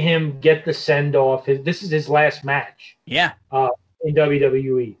see him get the send-off. This is his last match. Yeah. In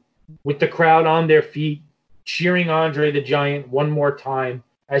WWE. With the crowd on their feet, cheering Andre the Giant one more time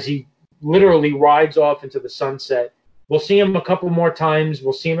as he literally rides off into the sunset. We'll see him a couple more times.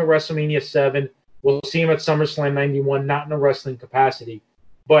 We'll see him at WrestleMania 7. We'll see him at SummerSlam 91, not in a wrestling capacity.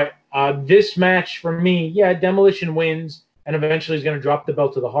 But this match, for me, Demolition wins, and eventually he's going to drop the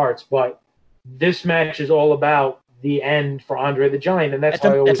belt to the Hearts. But this match is all about the end for Andre the Giant, and that's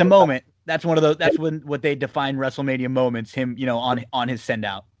a moment. That's one of those. That's what they define WrestleMania moments. Him, on his send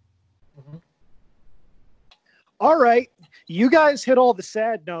out. Mm-hmm. All right, you guys hit all the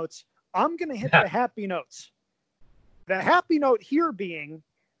sad notes. I'm going to hit the happy notes. The happy note here being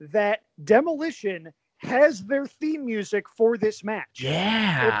that Demolition has their theme music for this match.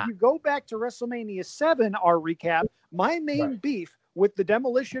 Yeah. If you go back to WrestleMania 7, our recap, my main beef with the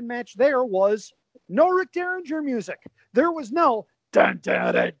Demolition match there was no Rick Derringer music. There was no dun,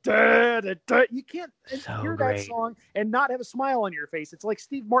 dun, dun, dun, dun, dun. You can't hear that song and not have a smile on your face. It's like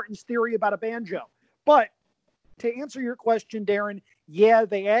Steve Martin's theory about a banjo. But to answer your question, Darren, yeah,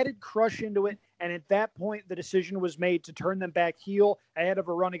 they added Crush into it, and at that point, the decision was made to turn them back heel ahead of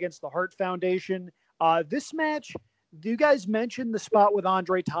a run against the Hart Foundation. This match, you guys mentioned the spot with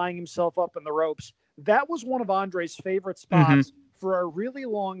Andre tying himself up in the ropes. That was one of Andre's favorite spots for a really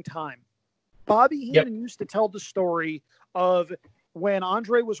long time. Bobby Heenan used to tell the story of when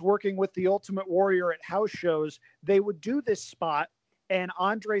Andre was working with the Ultimate Warrior at house shows, they would do this spot, and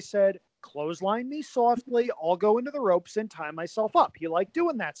Andre said, clothesline me softly, I'll go into the ropes and tie myself up. He liked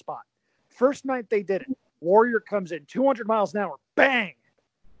doing that spot. First night they did it. Warrior comes in, 200 miles an hour, bang!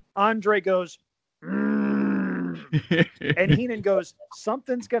 Andre goes, and Heenan goes,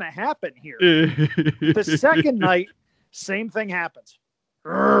 something's going to happen here. The second night, same thing happens.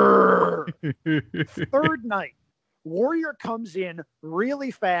 Third night, Warrior comes in really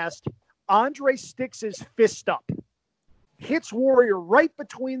fast. Andre sticks his fist up, hits Warrior right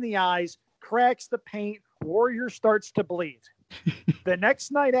between the eyes, cracks the paint. Warrior starts to bleed. The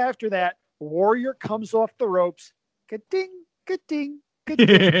next night after that, Warrior comes off the ropes. Ka-ding, ka-ding,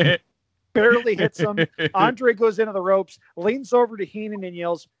 ka-ding. Barely hits him. Andre goes into the ropes, leans over to Heenan and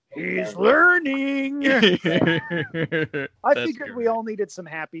yells, he's learning. I figured we all needed some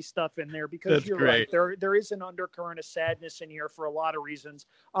happy stuff in there because you're right. There is an undercurrent of sadness in here for a lot of reasons.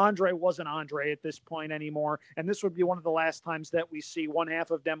 Andre wasn't Andre at this point anymore, and this would be one of the last times that we see one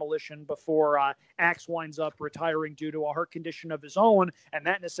half of Demolition before Axe winds up retiring due to a heart condition of his own, and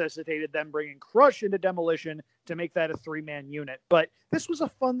that necessitated them bringing Crush into Demolition to make that a three-man unit. But this was a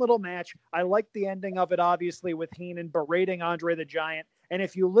fun little match. I liked the ending of it, obviously, with Heenan berating Andre the Giant. And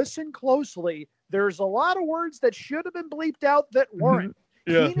if you listen closely, there's a lot of words that should have been bleeped out that weren't.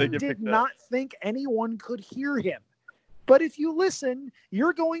 Heenan did not think anyone could hear him. But if you listen,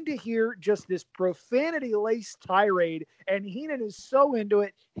 you're going to hear just this profanity-laced tirade, and Heenan is so into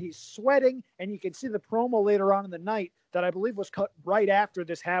it, he's sweating, and you can see the promo later on in the night that I believe was cut right after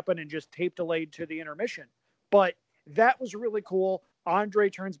this happened and just tape delayed to the intermission. But that was really cool. Andre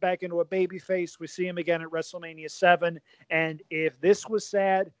turns back into a babyface. We see him again at WrestleMania 7. And if this was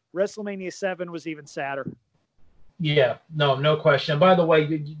sad, WrestleMania 7 was even sadder. Yeah, no question. And by the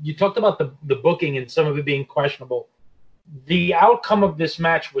way, you talked about the booking and some of it being questionable. The outcome of this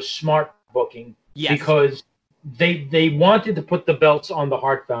match was smart booking because they wanted to put the belts on the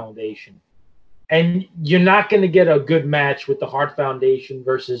Hart Foundation. And you're not going to get a good match with the Hart Foundation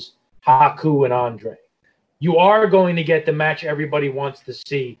versus Haku and Andre. You are going to get the match everybody wants to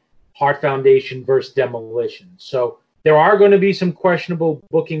see, Hart Foundation versus Demolition. So there are going to be some questionable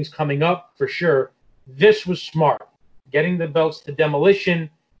bookings coming up for sure. This was smart, getting the belts to Demolition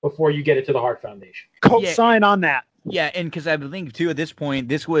before you get it to the Hart Foundation. Sign on that. Yeah, and because I think, too, at this point,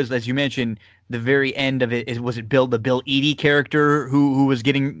 this was, as you mentioned, the very end of it. Was it the Bill Eadie character who was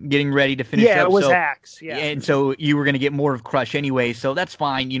getting ready to finish up? Yeah, it was Axe. Yeah. And so you were going to get more of Crush anyway, so that's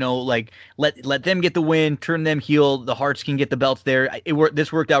fine. You know, like, let them get the win, turn them heel, the Hearts can get the belts there.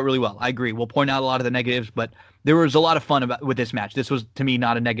 This worked out really well. I agree. We'll point out a lot of the negatives, but there was a lot of fun with this match. This was, to me,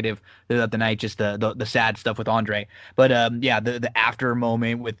 not a negative throughout the night, just the sad stuff with Andre. But, the after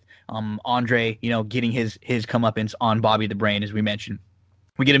moment with Andre, getting his comeuppance on Bobby the Brain, as we mentioned.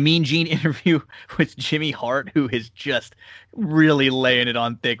 We get a Mean Gene interview with Jimmy Hart, who is just really laying it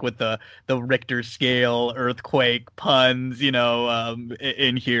on thick with the Richter scale, earthquake puns,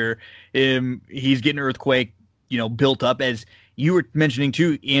 in here. He's getting earthquake, built up, as you were mentioning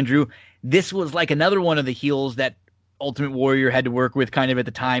too, Andrew. This was like another one of the heels that Ultimate Warrior had to work with kind of at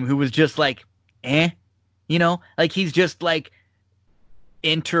the time, who was just like, like he's just like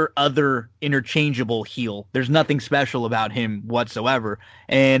other interchangeable heel. There's nothing special about him whatsoever.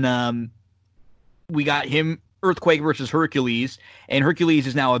 And we got him Earthquake versus Hercules, and Hercules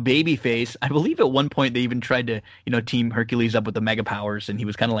is now a babyface. I believe at one point they even tried to, team Hercules up with the Mega Powers, and he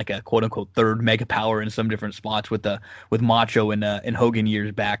was kind of like a quote unquote third Mega Power in some different spots with Macho and Hogan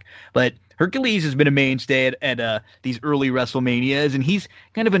years back. But Hercules has been a mainstay at these early WrestleManias, and he's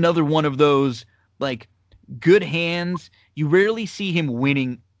kind of another one of those like good hands. You rarely see him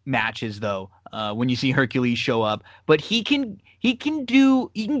winning matches though. When you see Hercules show up, but he can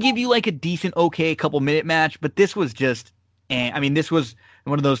give you like a decent, okay, couple minute match. But this was just, this was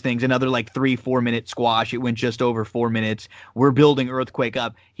one of those things, another like 3-4 minute squash. It went just over 4 minutes. We're building Earthquake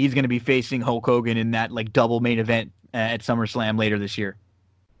up. He's going to be facing Hulk Hogan in that like double main event at SummerSlam later this year.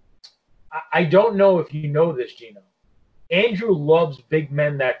 I don't know if you know this, Gino. Andrew loves big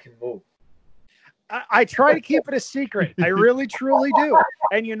men that can move. I try to keep it a secret. I really, truly do.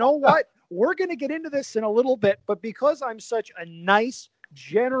 And you know what? We're going to get into this in a little bit, but because I'm such a nice,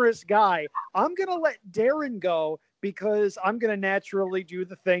 generous guy, I'm going to let Darren go because I'm going to naturally do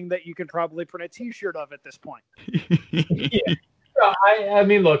the thing that you can probably print a T-shirt of at this point. Yeah. I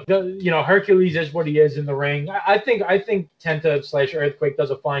mean, look, Hercules is what he is in the ring. I think Tenta / Earthquake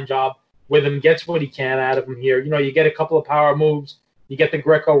does a fine job with him, gets what he can out of him here. You get a couple of power moves. You get the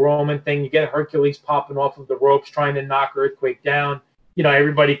Greco-Roman thing. You get Hercules popping off of the ropes, trying to knock Earthquake down.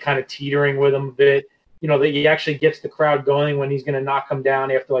 Everybody kind of teetering with him a bit. That he actually gets the crowd going when he's going to knock him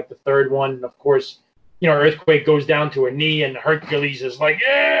down after like the third one. And of course, Earthquake goes down to a knee, and Hercules is like,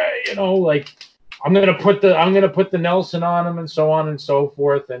 yeah, I'm gonna put the Nelson on him, and so on and so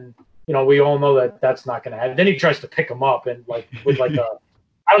forth. And we all know that that's not going to happen. Then he tries to pick him up and with a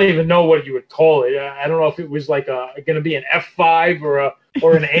I don't even know what you would call it. I don't know if it was like going to be an F5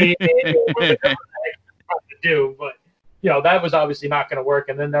 or an A or whatever the heck to do, but that was obviously not going to work.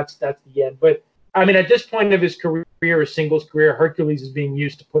 And then that's the end. But I mean, at this point of his career, his singles career, Hercules is being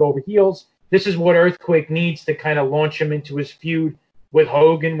used to put over heels. This is what Earthquake needs to kind of launch him into his feud with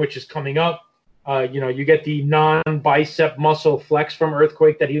Hogan, which is coming up. You get the non-bicep muscle flex from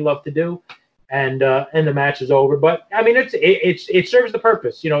Earthquake that he loved to do. And the match is over. But I mean, it serves the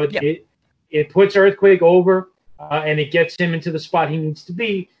purpose. It puts Earthquake over, and it gets him into the spot he needs to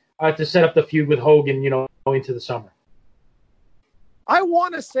be to set up the feud with Hogan. Into the summer. I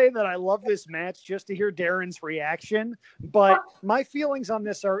want to say that I love this match just to hear Darren's reaction, but my feelings on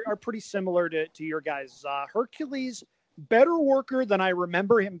this are pretty similar to your guys. Hercules, better worker than I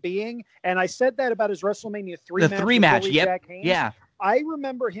remember him being, and I said that about his WrestleMania 3 match. The 3 match, yep, yeah. I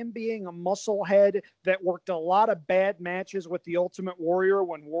remember him being a musclehead that worked a lot of bad matches with the Ultimate Warrior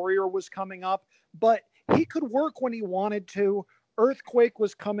when Warrior was coming up, but he could work when he wanted to. Earthquake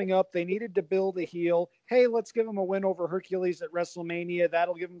was coming up. They needed to build a heel. Hey, let's give him a win over Hercules at WrestleMania.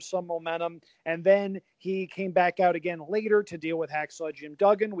 That'll give him some momentum. And then he came back out again later to deal with Hacksaw Jim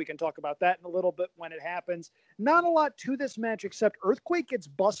Duggan. We can talk about that in a little bit when it happens. Not a lot to this match except Earthquake gets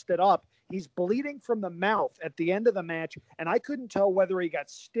busted up. He's bleeding from the mouth at the end of the match, and I couldn't tell whether he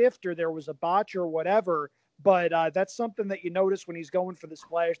got stiffed or there was a botch or whatever. But that's something that you notice when he's going for the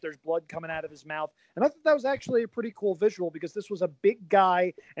splash. There's blood coming out of his mouth. And I thought that was actually a pretty cool visual because this was a big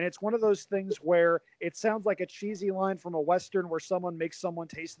guy. And it's one of those things where it sounds like a cheesy line from a Western where someone makes someone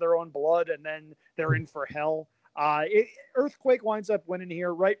taste their own blood and then they're in for hell. Earthquake winds up winning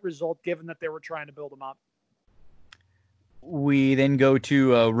here. Right result, given that they were trying to build him up. We then go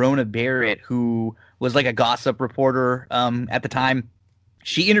to Rona Barrett, who was like a gossip reporter at the time.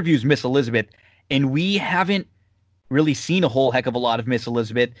 She interviews Miss Elizabeth. And we haven't really seen a whole heck of a lot of Miss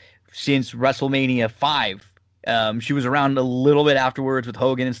Elizabeth since WrestleMania 5. She was around a little bit afterwards with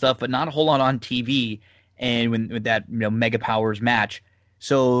Hogan and stuff, but not a whole lot on TV and with that Mega Powers match.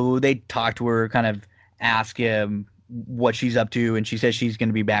 So they talked to her, kind of ask what she's up to, and she says she's going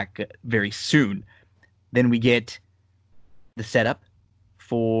to be back very soon. Then we get the setup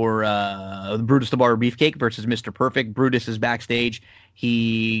for Brutus the Barber Beefcake versus Mr. Perfect. Brutus is backstage.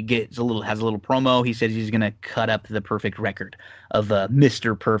 He has a little promo. He says he's going to cut up the perfect record of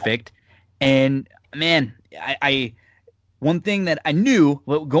Mr. Perfect. And man, I one thing that I knew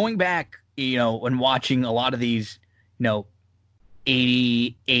going back, and watching a lot of these,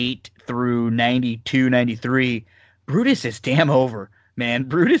 88 through 92, 93, Brutus is damn over. Man,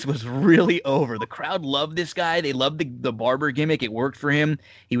 Brutus was really over. The crowd loved this guy. They loved the barber gimmick. It worked for him.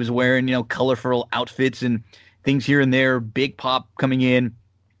 He was wearing, colorful outfits and things here and there. Big pop coming in.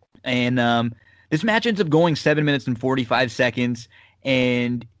 And this match ends up going 7 minutes and 45 seconds.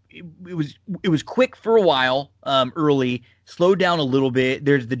 And it was quick for a while early, slowed down a little bit.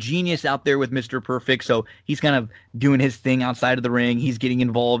 There's the Genius out there with Mr. Perfect. So he's kind of doing his thing outside of the ring. He's getting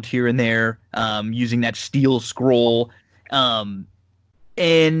involved here and there, using that steel scroll.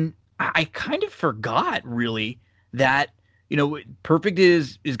 And I kind of forgot, really, that, Perfect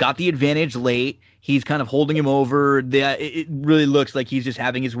is got the advantage late. He's kind of holding him over. It really looks like he's just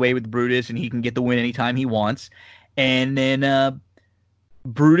having his way with Brutus, and he can get the win anytime he wants. And then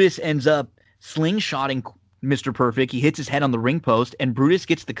Brutus ends up slingshotting Mr. Perfect. He hits his head on the ring post, and Brutus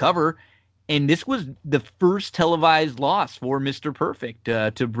gets the cover. And this was the first televised loss for Mr. Perfect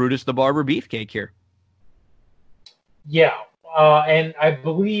to Brutus the Barber Beefcake here. Yeah. And I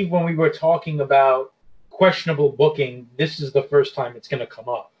believe when we were talking about questionable booking, this is the first time it's going to come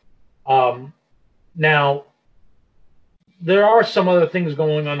up. Now, there are some other things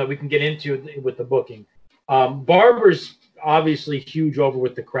going on that we can get into with the booking. Barber's obviously huge over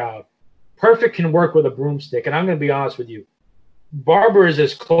with the crowd. Perfect can work with a broomstick, and I'm going to be honest with you. Barber is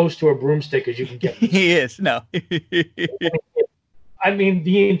as close to a broomstick as you can get. He is. No. I mean,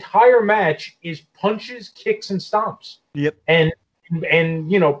 the entire match is punches, kicks, and stomps. Yep. And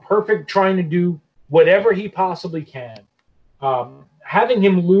Perfect trying to do whatever he possibly can. Having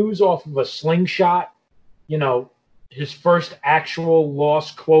him lose off of a slingshot, his first actual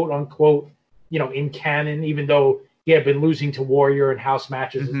loss, quote unquote, in canon, even though he had been losing to Warrior in house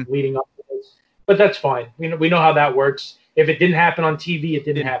matches leading up to this. But that's fine. We know how that works. If it didn't happen on TV, it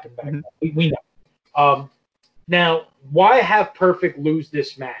didn't happen back then. We know. Now, why have Perfect lose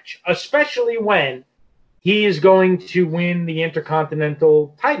this match, especially when he is going to win the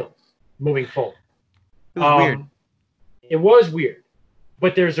Intercontinental title moving forward? It was weird. It was weird,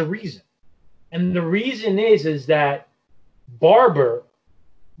 but there's a reason. And the reason is that Barber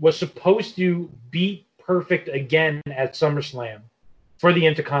was supposed to beat Perfect again at SummerSlam for the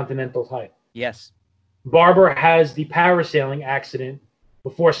Intercontinental title. Yes. Barber has the parasailing accident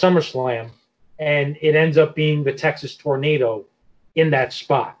before SummerSlam, and it ends up being the Texas Tornado in that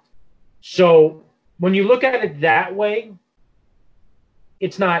spot. So when you look at it that way,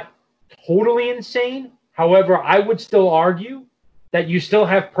 it's not totally insane. However, I would still argue that you still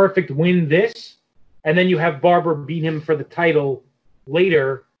have Perfect win this, and then you have Barber beat him for the title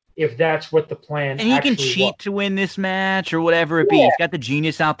later if that's what the plan and he can cheat was. To win this match or whatever it be. He's got the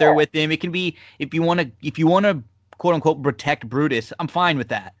Genius out there with him. It can be if you want to quote unquote protect Brutus, I'm fine with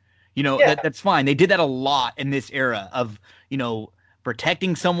that. That's fine. They did that a lot in this era of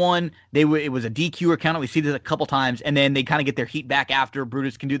protecting someone. It was a DQ or count. We see this a couple times, and then they kind of get their heat back after.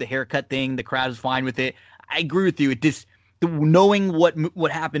 Brutus can do the haircut thing. The crowd is fine with it. I agree with you. Knowing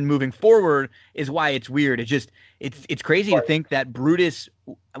what happened moving forward is why it's weird. It's crazy to think that Brutus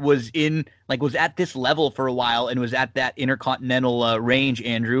was at this level for a while and was at that Intercontinental range,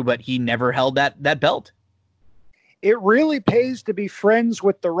 Andrew, but he never held that belt. It really pays to be friends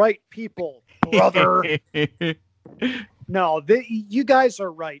with the right people, brother. No, you guys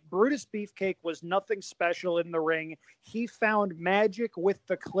are right. Brutus Beefcake was nothing special in the ring. He found magic with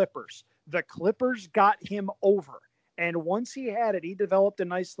the Clippers. The Clippers got him over. And once he had it, he developed a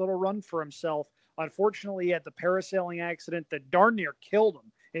nice little run for himself. Unfortunately, he had the parasailing accident that darn near killed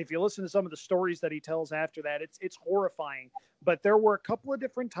him. And if you listen to some of the stories that he tells after that, it's horrifying. But there were a couple of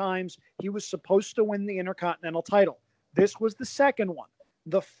different times he was supposed to win the Intercontinental title. This was the second one.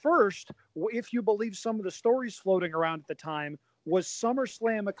 The first, if you believe some of the stories floating around at the time, was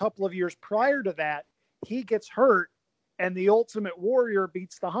SummerSlam a couple of years prior to that. He gets hurt, and the Ultimate Warrior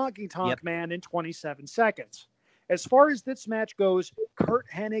beats the Honky Tonk Man in 27 seconds. As far as this match goes, Curt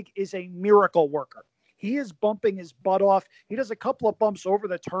Hennig is a miracle worker. He is bumping his butt off. He does a couple of bumps over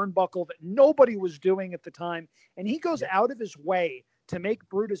the turnbuckle that nobody was doing at the time, and he goes out of his way to make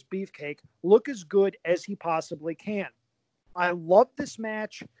Brutus Beefcake look as good as he possibly can. I love this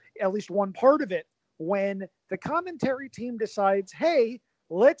match, at least one part of it, when the commentary team decides, hey,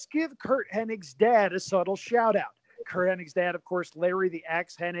 let's give Curt Hennig's dad a subtle shout-out. Curt Hennig's dad, of course, Larry the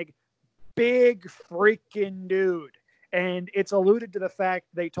Axe Hennig, big freaking dude. And it's alluded to the fact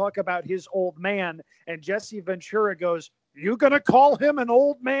they talk about his old man, and Jesse Ventura goes, you going to call him an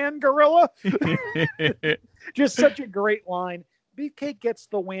old man, gorilla? Just such a great line. Beefcake gets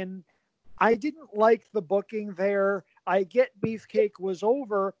the win. I didn't like the booking there. I get Beefcake was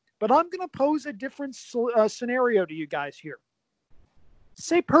over, but I'm going to pose a different scenario to you guys here.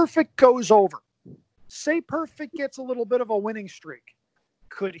 Say Perfect goes over. Say Perfect gets a little bit of a winning streak.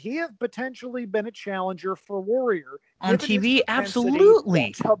 Could he have potentially been a challenger for Warrior? On TV,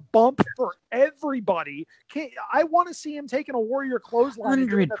 absolutely. A bump for everybody. I want to see him taking a Warrior clothesline.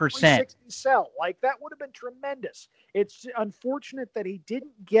 100%. Sell. Like, that would have been tremendous. It's unfortunate that he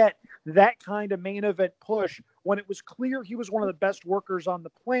didn't get that kind of main event push when it was clear he was one of the best workers on the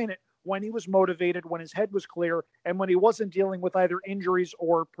planet, when he was motivated, when his head was clear, and when he wasn't dealing with either injuries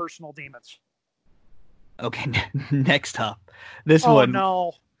or personal demons. Okay, next up. This one.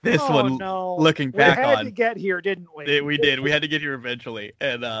 Looking back on. We had to get here, didn't we? We did. We had to get here eventually.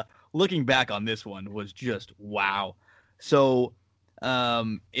 And looking back on this one was just wow. So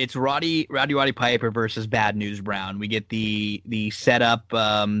it's Roddy Piper versus Bad News Brown. We get the setup,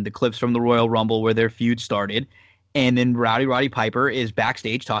 the clips from the Royal Rumble where their feud started. And then Roddy Piper is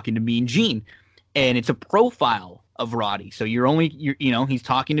backstage talking to Mean Gene. And it's a profile of Roddy. So he's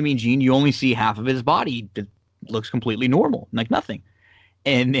talking to Mean Gene. You only see half of his body that looks completely normal, like nothing.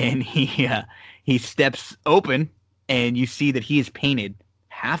 And then he steps open, and you see that he is painted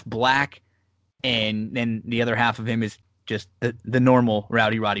half black, and then the other half of him is just the normal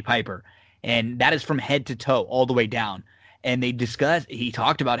Rowdy Roddy Piper. And that is from head to toe, all the way down. And he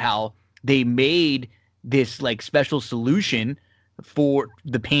talked about how they made this like special solution for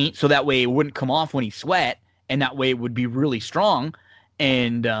the paint so that way it wouldn't come off when he sweat, and that way it would be really strong.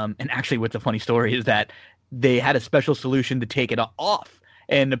 And actually what's a funny story is that they had a special solution to take it off.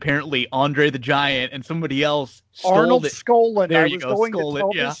 And apparently Andre the Giant and somebody else stole Arnold it. Skaaland. There I you was go, going Skaaland, to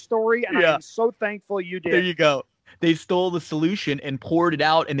tell yeah. this story, and Yeah. I'm so thankful you did. There you go. They stole the solution and poured it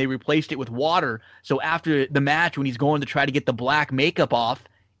out, and they replaced it with water. So after the match, when he's going to try to get the black makeup off,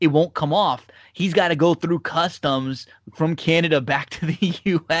 it won't come off. He's got to go through customs from Canada back to the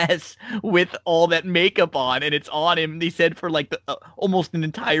U.S. with all that makeup on, and it's on him. They said for like almost an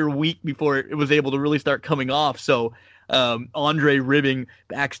entire week before it was able to really start coming off. So Andre ribbing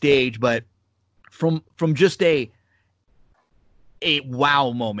backstage, but from just a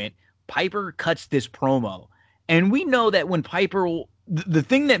wow moment, Piper cuts this promo, and we know that when Piper, the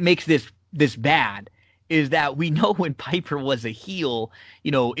thing that makes this bad is that we know when Piper was a heel,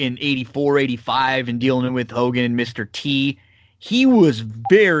 in 84, 85 and dealing with Hogan and Mr. T, he was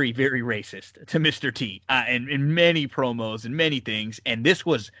very, very racist to Mr. T in many promos and many things. And this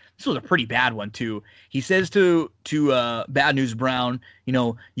was a pretty bad one too. He says to Bad News Brown,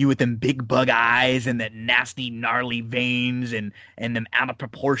 you with them big bug eyes and that nasty gnarly veins and them out of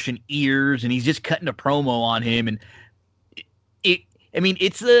proportion ears, and he's just cutting a promo on him. And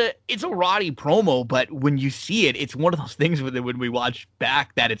it's a Roddy promo, but when you see it, it's one of those things when we watch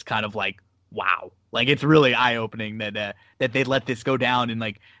back that it's kind of like, wow. Like, it's really eye-opening that they let this go down, and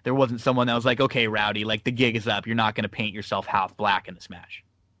like there wasn't someone that was like, okay, Rowdy, like the gig is up. You're not going to paint yourself half black in this match.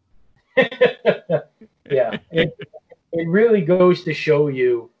 Yeah, it really goes to show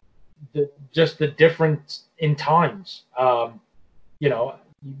you just the difference in times.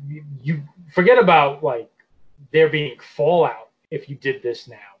 You forget about like there being fallout if you did this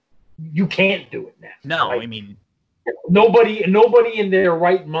now. You can't do it now. No, like, I mean, nobody in their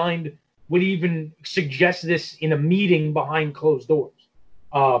right mind would even suggest this in a meeting behind closed doors.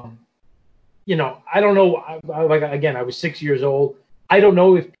 I don't know. I was 6 years old. I don't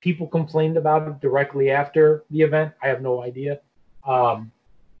know if people complained about it directly after the event. I have no idea.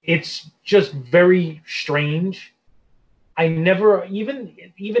 It's just very strange. I never, even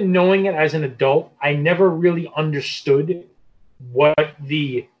knowing it as an adult, I never really understood what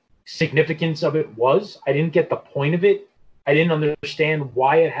the significance of it was. I didn't get the point of it. I didn't understand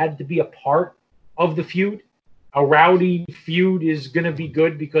why it had to be a part of the feud. A Rowdy feud is going to be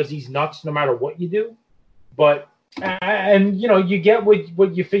good because he's nuts no matter what you do. But, you get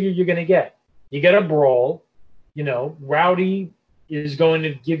what you figure you're going to get. You get a brawl. Rowdy is going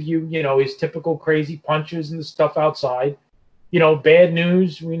to give you, his typical crazy punches and the stuff outside. Bad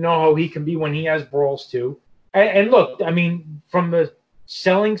News, we know how he can be when he has brawls too. And look, I mean, from the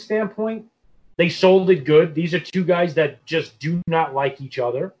selling standpoint, they sold it good. These are two guys that just do not like each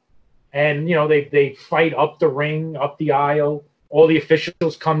other. And, they fight up the ring, up the aisle. All the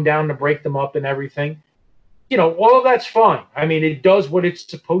officials come down to break them up and everything. All of that's fine. I mean, it does what it's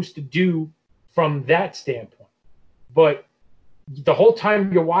supposed to do from that standpoint. But the whole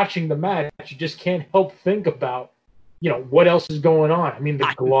time you're watching the match, you just can't help think about, what else is going on. I mean,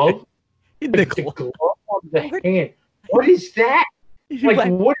 the glove. the glove on the hand. What is that? Like,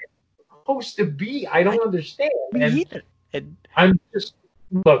 what is it supposed to be? I don't understand. I'm just,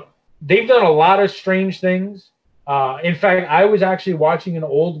 look, they've done a lot of strange things. In fact, I was actually watching an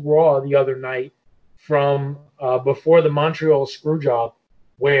old Raw the other night from before the Montreal Screwjob,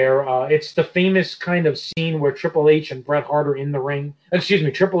 where it's the famous kind of scene where Triple H and Bret Hart are in the ring.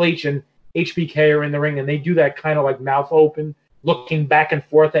 Triple H and HBK are in the ring, and they do that kind of like mouth open, looking back and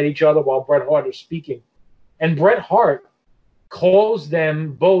forth at each other while Bret Hart is speaking. And Bret Hart calls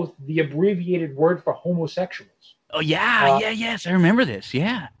them both the abbreviated word for homosexuals. Oh, yeah. Yes, I remember this,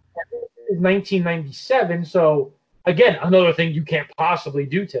 yeah. It's 1997, so, again, another thing you can't possibly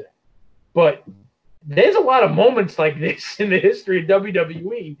do today. But there's a lot of moments like this in the history of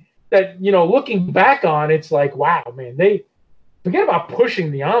WWE that, looking back on, it's like, wow, man, they forget about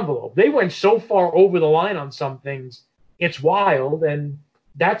pushing the envelope. They went so far over the line on some things. It's wild, and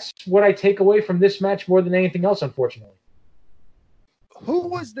that's what I take away from this match more than anything else, unfortunately. Who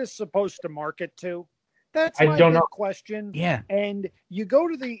was this supposed to market to? That's I my don't big know. question. Yeah. And you go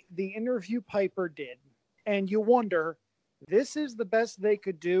to the interview Piper did, and you wonder, this is the best they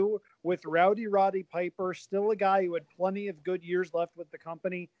could do with Rowdy Roddy Piper, still a guy who had plenty of good years left with the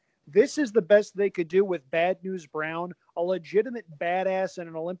company. This is the best they could do with Bad News Brown, a legitimate badass and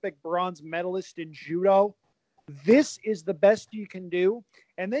an Olympic bronze medalist in judo. This is the best you can do.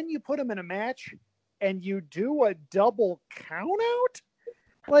 And then you put him in a match and you do a double count out?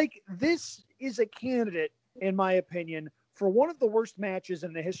 Like, this is a candidate, in my opinion, for one of the worst matches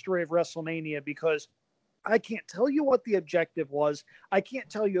in the history of WrestleMania, because I can't tell you what the objective was. I can't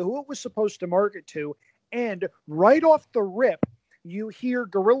tell you who it was supposed to market to. And right off the rip, you hear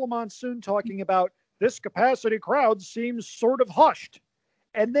Gorilla Monsoon talking about this capacity crowd seems sort of hushed.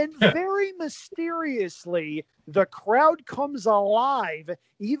 And then very mysteriously, the crowd comes alive,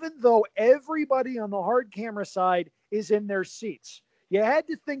 even though everybody on the hard camera side is in their seats. You had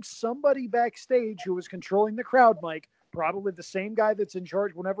to think somebody backstage who was controlling the crowd, Mike, probably the same guy that's in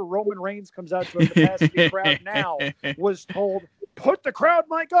charge whenever Roman Reigns comes out to a capacity crowd now, was told, put the crowd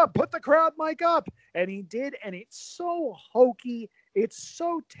mic up, put the crowd mic up. And he did, and it's so hokey, it's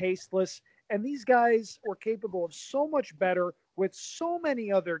so tasteless, and these guys were capable of so much better with so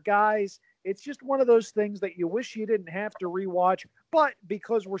many other guys. It's just one of those things that you wish you didn't have to rewatch, but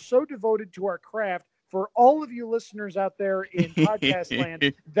because we're so devoted to our craft, for all of you listeners out there in podcast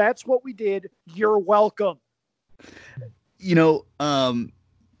land, that's what we did. You're welcome. You know,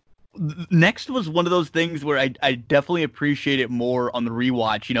 next was one of those things where I definitely appreciate it more on the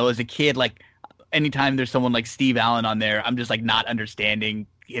rewatch. You know, as a kid, like anytime there's someone like Steve Allen on there, I'm just like not understanding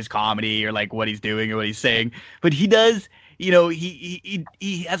his comedy or like what he's doing or what he's saying. But he does, you know, he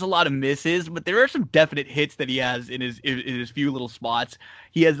has a lot of misses, but there are some definite hits that he has in his few little spots.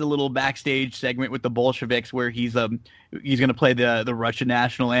 He has a little backstage segment with the Bolsheviks where he's gonna play the Russian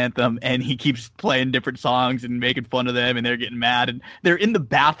national anthem, and he keeps playing different songs and making fun of them, and they're getting mad, and they're in the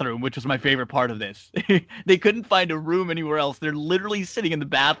bathroom, which was my favorite part of this. They couldn't find a room anywhere else. They're literally sitting in the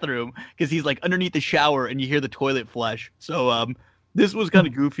bathroom because he's like underneath the shower, and you hear the toilet flush. So this was kind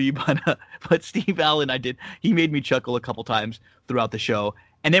of goofy, but Steve Allen, he made me chuckle a couple times throughout the show.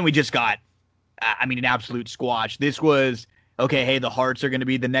 And then we just got, an absolute squash. This was, okay, hey, the Hearts are going to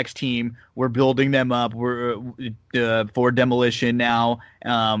be the next team. We're building them up. We're for demolition now.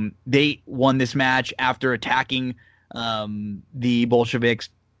 They won this match after attacking the Bolsheviks,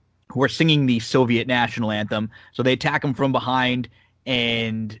 who were singing the Soviet national anthem. So they attack them from behind,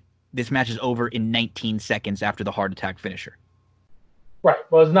 and this match is over in 19 seconds after the heart attack finisher. Right.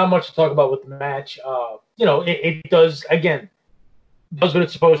 Well, there's not much to talk about with the match. It does what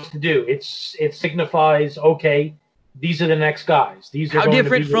it's supposed to do. It signifies, okay, these are the next guys. These are how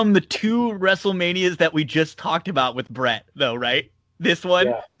different from the two WrestleManias that we just talked about with Brett, though, right? This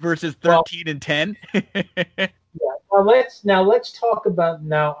one versus 13 and 10. Yeah. Now let's talk about.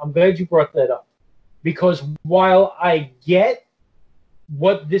 Now I'm glad you brought that up, because while I get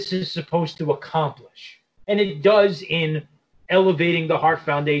what this is supposed to accomplish, and it does in elevating the Hart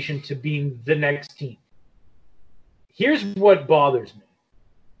Foundation to being the next team. Here's what bothers me.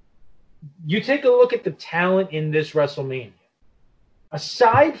 You take a look at the talent in this WrestleMania.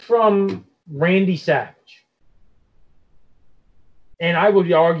 Aside from Randy Savage, and I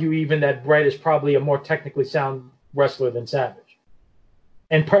would argue even that Bret is probably a more technically sound wrestler than Savage,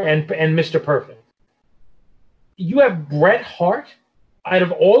 and Mr. Perfect. You have Bret Hart, out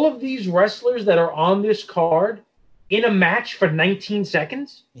of all of these wrestlers that are on this card, in a match for 19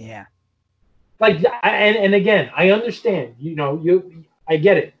 seconds? Yeah. Like, and again, I understand, I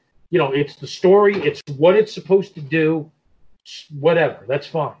get it. It's the story, it's what it's supposed to do, whatever, that's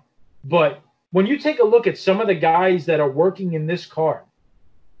fine. But when you take a look at some of the guys that are working in this card,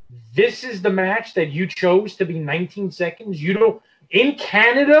 this is the match that you chose to be 19 seconds. In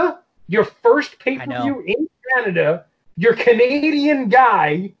Canada, your first pay-per-view in Canada, your Canadian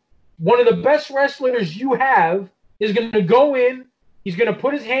guy, one of the best wrestlers you have, is going to go in, he's going to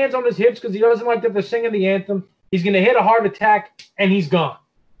put his hands on his hips because he doesn't like that they're singing the anthem, he's going to hit a heart attack, and he's gone.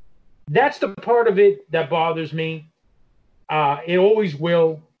 That's the part of it that bothers me. It always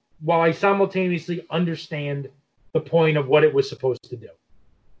will, while I simultaneously understand the point of what it was supposed to do.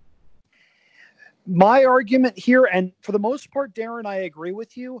 My argument here, and for the most part, Darren, I agree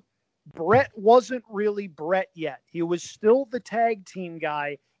with you, Bret wasn't really Bret yet. He was still the tag team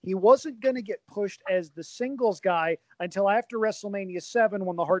guy. He wasn't going to get pushed as the singles guy until after WrestleMania 7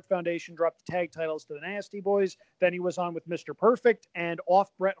 when the Hart Foundation dropped the tag titles to the Nasty Boys. Then he was on with Mr. Perfect, and off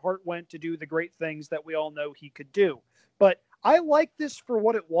Bret Hart went to do the great things that we all know he could do. But I like this for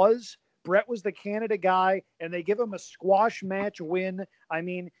what it was. Bret was the Canada guy, and they give him a squash match win. I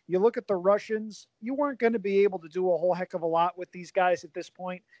mean, you look at the Russians, you weren't going to be able to do a whole heck of a lot with these guys at this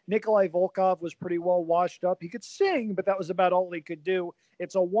point. Nikolai Volkov was pretty well washed up. He could sing, but that was about all he could do.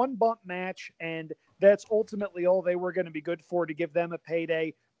 It's a one-bump match, and that's ultimately all they were going to be good for, to give them a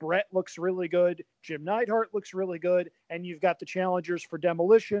payday. Brett looks really good. Jim Neidhart looks really good. And you've got the challengers for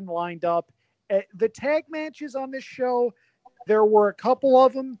Demolition lined up. The tag matches on this show, there were a couple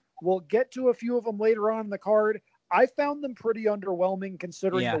of them. We'll get to a few of them later on in the card. I found them pretty underwhelming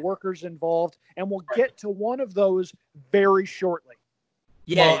considering the workers involved. And we'll get to one of those very shortly.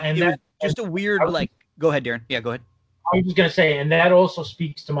 Yeah, and it was just a weird, go ahead, Darren. Yeah, go ahead. I was just going to say, and that also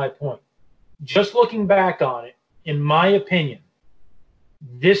speaks to my point. Just looking back on it, in my opinion,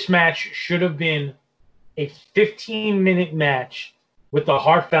 this match should have been a 15-minute match with the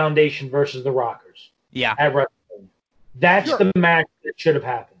Hart Foundation versus the Rockers. Yeah. At WrestleMania. That's the match that should have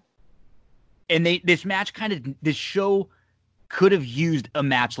happened. And this show could have used a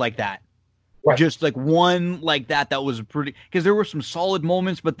match like that. Right. Just like one like that was pretty, because there were some solid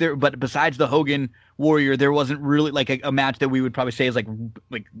moments, but besides the Hogan Warrior, there wasn't really like a match that we would probably say is like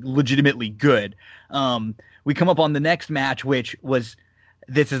legitimately good. We come up on the next match, which was,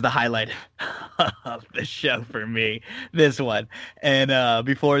 this is the highlight of the show for me, this one. And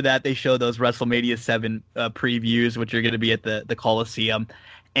before that, they show those WrestleMania 7 previews, which are going to be at the Coliseum.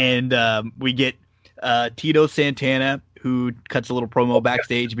 And we get Tito Santana, who cuts a little promo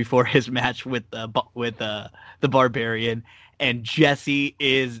backstage before his match with the Barbarian, and Jesse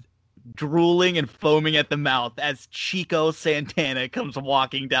is drooling and foaming at the mouth as Chico Santana comes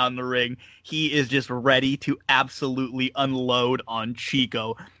walking down the ring. He is just ready to absolutely unload on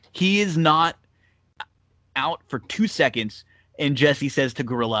Chico. He is not out for 2 seconds, and Jesse says to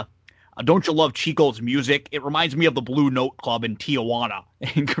Gorilla, "Don't you love Chico's music? It reminds me of the Blue Note Club in Tijuana."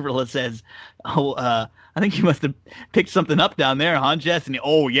 And Gorilla says, I think you must have picked something up down there, huh, Jess? And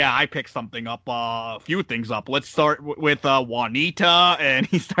oh, yeah, I picked something up, a few things up. Let's start with Juanita. And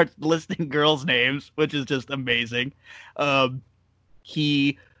he starts listing girls' names, which is just amazing.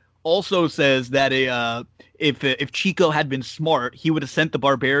 He also says that if Chico had been smart, he would have sent the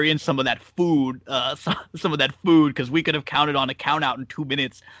Barbarian some of that food, because we could have counted on a count out in 2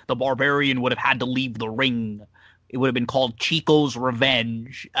 minutes. The Barbarian would have had to leave the ring. It would have been called Chico's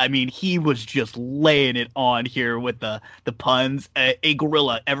Revenge. I mean, he was just laying it on here with the puns. A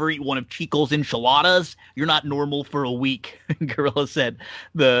Gorilla, ever eat one of Chico's enchiladas? You're not normal for a week. Gorilla said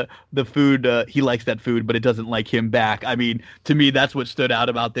the food, he likes that food, but it doesn't like him back. I mean, to me, that's what stood out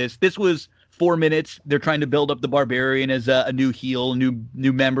about this. This was 4 minutes. They're trying to build up the Barbarian as a new heel,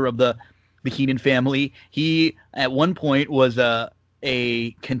 new member of the Heenan family. He, at one point, was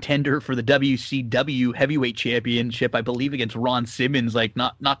a contender for the WCW Heavyweight Championship, I believe, against Ron Simmons, like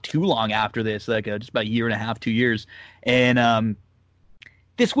not too long after this, like just about a year and a half, 2 years. And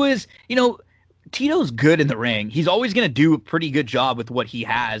this was, Tito's good in the ring. He's always going to do a pretty good job with what he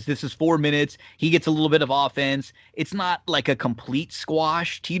has. This is 4 minutes. He gets a little bit of offense. It's not like a complete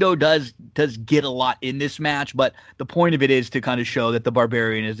squash. Tito does get a lot in this match, but the point of it is to kind of show that the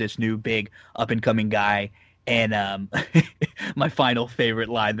Barbarian is this new big up-and-coming guy. And my final favorite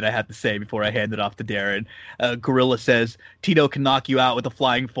line that I have to say before I hand it off to Darren, Gorilla says, "Tito can knock you out with a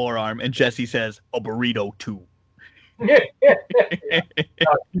flying forearm," and Jesse says, "A burrito too."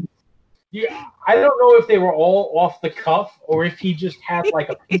 Yeah, I don't know if they were all off the cuff or if he just had like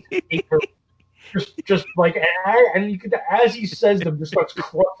a piece of paper, just like, and you could, as he says them, just starts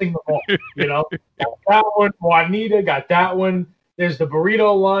crossing them off. Got that one. Juanita got that one. There's the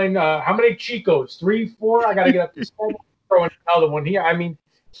burrito line. How many Chicos? 3, 4? I got to get up to 7. Throw another one here. I mean,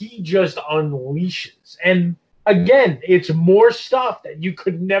 he just unleashes. And again, it's more stuff that you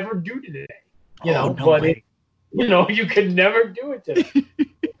could never do today. You could never do it today.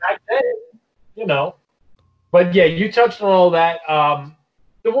 Back then, But yeah, you touched on all that.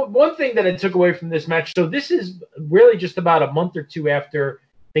 The one thing that I took away from this match, so this is really just about a month or two after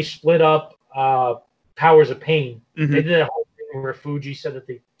they split up Powers of Pain. Mm-hmm. They did a whole thing where Fuji said that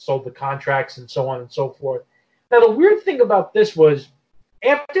they sold the contracts and so on and so forth. Now, the weird thing about this was,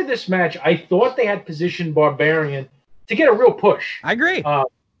 after this match, I thought they had positioned Barbarian to get a real push. I agree.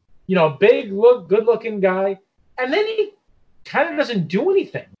 Big, good-looking guy. And then he kind of doesn't do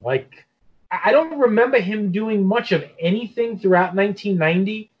anything. Like, I don't remember him doing much of anything throughout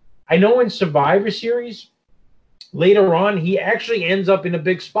 1990. I know in Survivor Series, later on, he actually ends up in a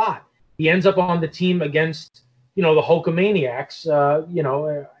big spot. He ends up on the team against, the Hulkamaniacs,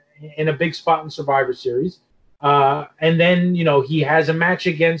 in a big spot in Survivor Series. And then, he has a match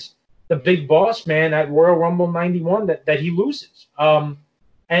against the Big Boss Man at Royal Rumble 91 that he loses. And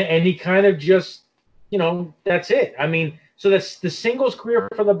he kind of just, that's it. I mean, so that's the singles career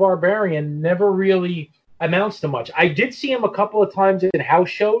for the Barbarian never really amounts to much. I did see him a couple of times in house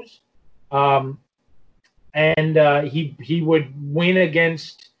shows. And he would win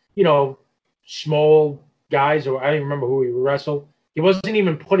against, small guys, or I don't even remember who he would wrestle. He wasn't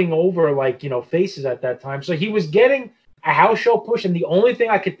even putting over like, faces at that time. So he was getting a house show push, and the only thing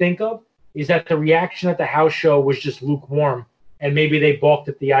I could think of is that the reaction at the house show was just lukewarm, and maybe they balked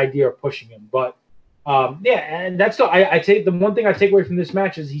at the idea of pushing him. But and that's I take the one thing I take away from this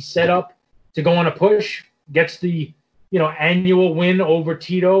match is he's set up to go on a push, gets the annual win over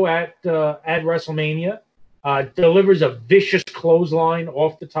Tito at WrestleMania, delivers a vicious clothesline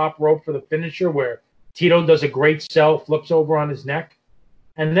off the top rope for the finisher where Tito does a great sell, flips over on his neck,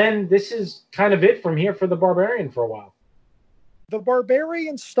 and then this is kind of it from here for the Barbarian for a while. The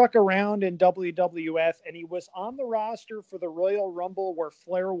Barbarian stuck around in WWF, and he was on the roster for the Royal Rumble where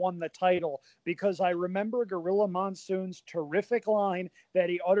Flair won the title, because I remember Gorilla Monsoon's terrific line that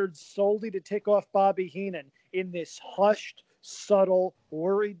he uttered solely to tick off Bobby Heenan in this hushed, subtle,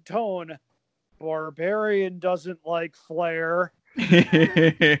 worried tone. Barbarian doesn't like Flair.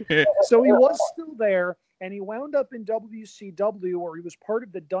 So he was still there, and he wound up in WCW where he was part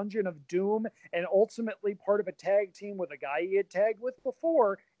of the Dungeon of Doom and ultimately part of a tag team with a guy he had tagged with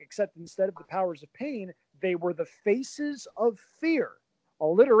before, except instead of the Powers of Pain, they were the Faces of Fear.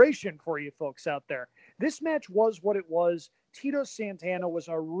 Alliteration for you folks out there. This match was what it was. Tito Santana was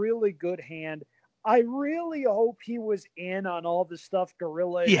a really good hand. I really hope he was in on all the stuff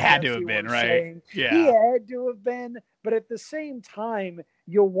Gorilla. He had to have been, right? Saying. Yeah. He had to have been. But at the same time,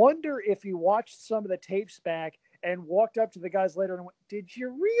 you wonder if he watched some of the tapes back and walked up to the guys later and went, "Did you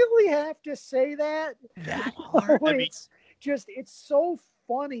really have to say that?" That hard. It's so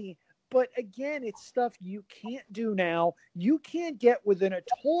funny. But again, it's stuff you can't do now. You can't get within a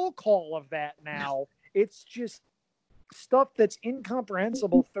toll call of that now. It's just stuff that's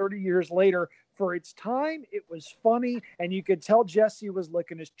incomprehensible 30 years later. For its time, it was funny, and you could tell Jesse was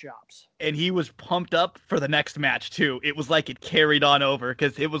licking his chops. And he was pumped up for the next match, too. It was like it carried on over,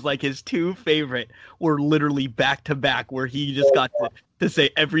 because it was like his two favorite were literally back-to-back, where he just got to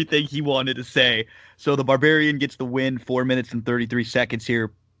say everything he wanted to say. So the Barbarian gets the win, 4 minutes and 33 seconds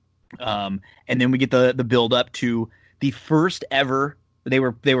here. And then we get the build-up to the first ever. They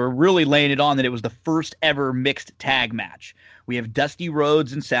were really laying it on that it was the first ever mixed tag match. We have Dusty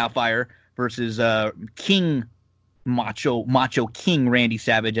Rhodes and Sapphire versus King Macho King Randy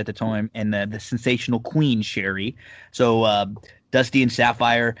Savage at the time, and the Sensational Queen Sherry. So Dusty and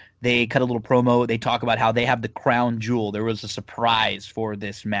Sapphire, they cut a little promo. They talk about how they have the crown jewel. There was a surprise for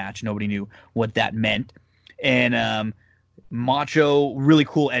this match. Nobody knew what that meant. And Macho, really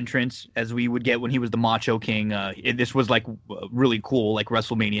cool entrance, as we would get when he was the Macho King. This was like really cool, like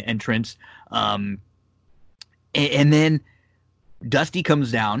WrestleMania entrance. And then Dusty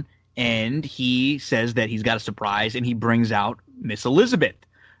comes down, and he says that he's got a surprise, and he brings out Miss Elizabeth.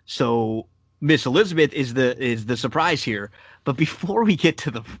 So Miss Elizabeth is the surprise here. But before we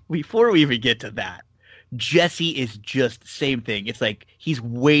even get to that, Jesse is just same thing. It's like he's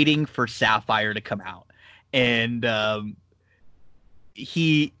waiting for Sapphire to come out, and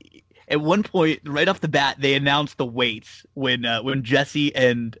he at one point right off the bat they announced the weights when Jesse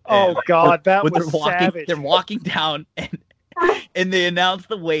and that was savage. They're walking down and they announced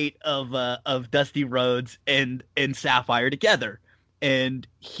the weight of Dusty Rhodes and Sapphire together. And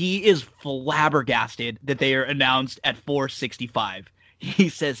he is flabbergasted that they are announced at 465. He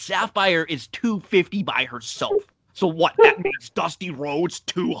says Sapphire is 250 by herself. So what? That means Dusty Rhodes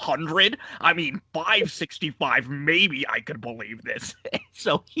 200? I mean, 565, maybe I could believe this.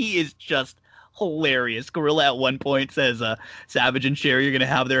 So he is just hilarious. Gorilla at one point says Savage and Sherry are going to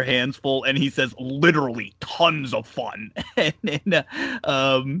have their hands full, and he says literally tons of fun. and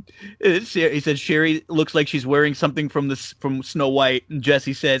he says Sherry looks like she's wearing something from Snow White, and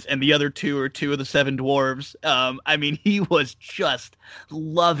Jesse says, and the other two are two of the seven dwarves. I mean, he was just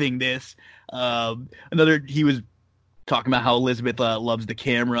loving this. He was talking about how Elizabeth loves the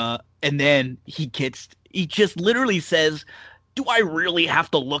camera, and then he just literally says, "Do I really have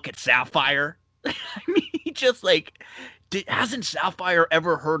to look at Sapphire?" I mean, he just like, hasn't Sapphire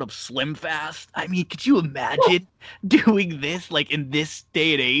ever heard of Slim Fast? I mean, could you imagine doing this like in this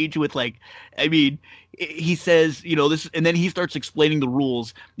day and age with like, I mean, he says, this, and then he starts explaining the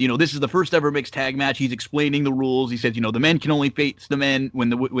rules. This is the first ever mixed tag match. He's explaining the rules. He says, the men can only face the men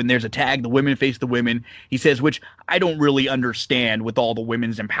when there's a tag. The women face the women. He says, which I don't really understand with all the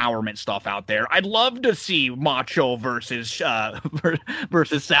women's empowerment stuff out there. I'd love to see Macho versus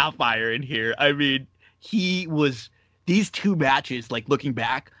Sapphire in here. I mean, these two matches, like looking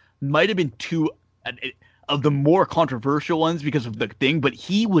back, might have been two of the more controversial ones because of the thing, but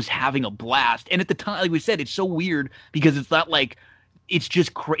he was having a blast. And at the time, like we said, it's so weird because it's not like, it's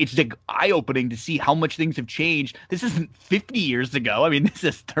just it's like eye-opening to see how much things have changed. This isn't 50 years ago. I mean, this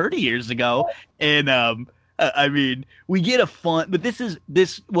is 30 years ago. And I I mean, we get a fun, but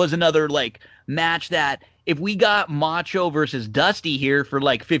this was another like match that if we got Macho versus Dusty here for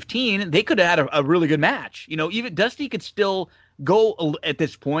like 15, they could have had a really good match. You know, even Dusty could still go at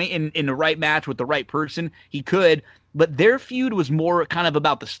this point in the right match with the right person. He could, but their feud was more kind of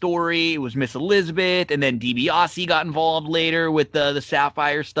about the story. It was Miss Elizabeth, and then DiBiase got involved later with the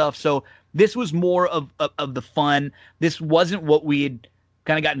Sapphire stuff. So this was more of the fun. This wasn't what we had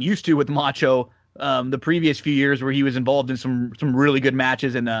kind of gotten used to with Macho the previous few years, where he was involved in some really good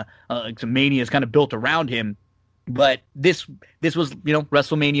matches and some manias kind of built around him. But this was, you know,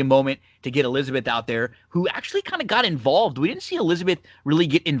 WrestleMania moment to get Elizabeth out there, who actually kind of got involved. We didn't see Elizabeth really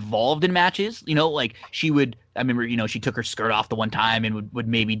get involved in matches. You know, like I remember, you know, she took her skirt off the one time and would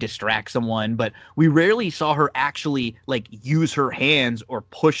maybe distract someone, but we rarely saw her actually like use her hands or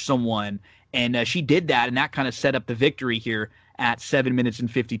push someone. And she did that, and that kind of set up the victory here at 7 minutes and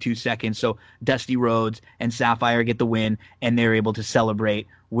 52 seconds. So Dusty Rhodes and Sapphire get the win, and they're able to celebrate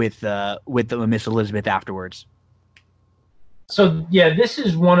with the Miss Elizabeth afterwards. So, yeah, this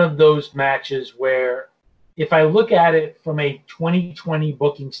is one of those matches where if I look at it from a 2020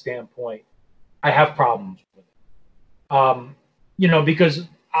 booking standpoint, I have problems with it. You know, because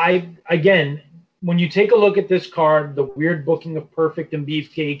when you take a look at this card, the weird booking of Perfect and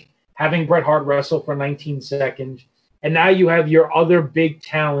Beefcake, having Bret Hart wrestle for 19 seconds, and now you have your other big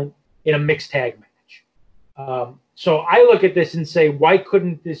talent in a mixed tag match. So I look at this and say, why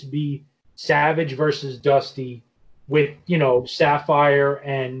couldn't this be Savage versus Dusty with, you know, Sapphire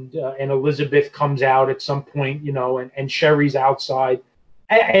and Elizabeth comes out at some point, you know, and Sherry's outside.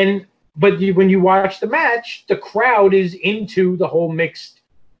 But when you watch the match, the crowd is into the whole mixed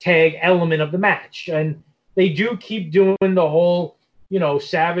tag element of the match. And they do keep doing the whole, you know,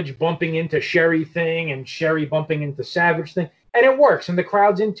 Savage bumping into Sherry thing and Sherry bumping into Savage thing. And it works, and the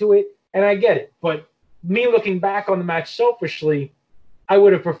crowd's into it, and I get it. But me looking back on the match selfishly, I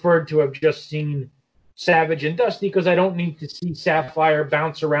would have preferred to have just seen Savage and Dusty, because I don't need to see Sapphire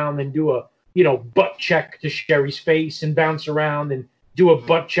bounce around and do a, you know, butt check to Sherry's face and bounce around and do a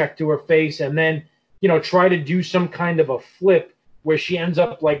butt check to her face and then, you know, try to do some kind of a flip where she ends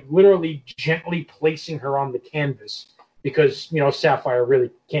up like literally gently placing her on the canvas because, you know, Sapphire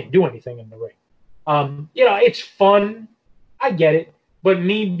really can't do anything in the ring. You know, it's fun. I get it. But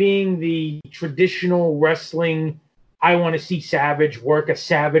me being the traditional wrestling, I want to see Savage work a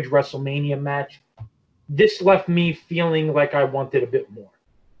Savage WrestleMania match, this left me feeling like I wanted a bit more.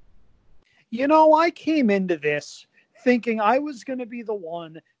 You know, I came into this thinking I was going to be the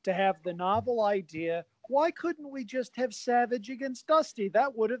one to have the novel idea, why couldn't we just have Savage against Dusty?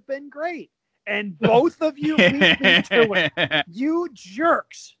 That would have been great. And both of you beat me to it. You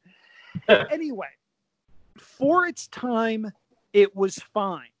jerks. Anyway, for its time, it was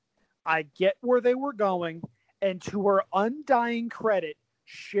fine. I get where they were going. And to her undying credit,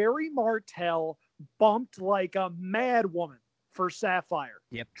 Sherry Martel bumped like a mad woman for Sapphire,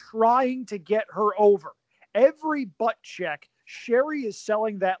 trying to get her over. Every butt check, Sherry is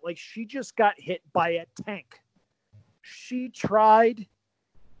selling that like she just got hit by a tank. She tried.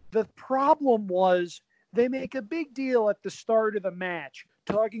 The problem was they make a big deal at the start of the match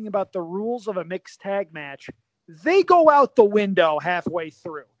talking about the rules of a mixed tag match. They go out the window halfway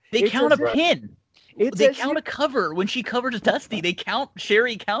through. They count a pin. They count a cover. When she covers Dusty, they count.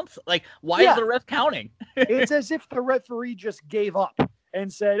 Sherry counts. Like, why is the ref counting? It's as if the referee just gave up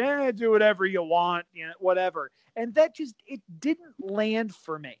and said, do whatever you want, you know, whatever. And that just, it didn't land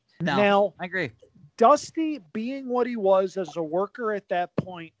for me. No, now, I agree. Dusty being what he was as a worker at that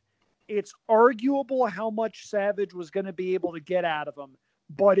point, it's arguable how much Savage was going to be able to get out of him.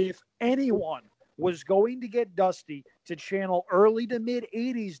 But if anyone was going to get Dusty to channel early to mid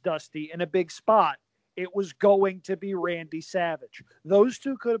 80s Dusty in a big spot, it was going to be Randy Savage. Those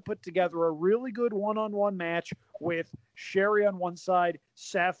two could have put together a really good one-on-one match with Sherry on one side,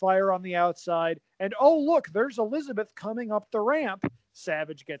 Sapphire on the outside, and oh, look, there's Elizabeth coming up the ramp.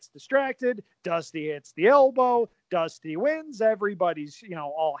 Savage gets distracted. Dusty hits the elbow. Dusty wins. Everybody's, you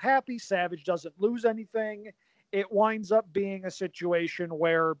know, all happy. Savage doesn't lose anything. It winds up being a situation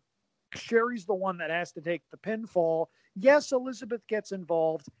where Sherry's the one that has to take the pinfall. Yes, Elizabeth gets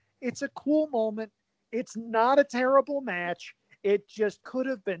involved. It's a cool moment. It's not a terrible match. It just could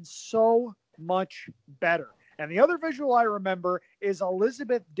have been so much better. And the other visual I remember is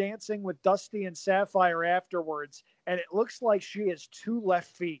Elizabeth dancing with Dusty and Sapphire afterwards, and it looks like she has two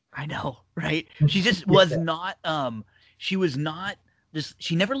left feet. I know, right? She just was not,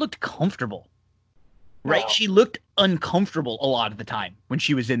 she never looked comfortable, right? No. She looked uncomfortable a lot of the time when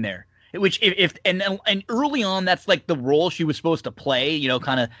she was in there. Which if and early on, that's like the role she was supposed to play,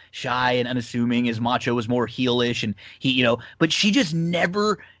 kind of shy and unassuming, as Macho was more heelish, and he, but she just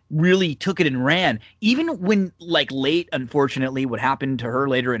never really took it and ran. Even when like late, unfortunately, what happened to her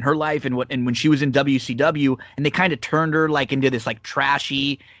later in her life, and when she was in WCW, and they kind of turned her like into this like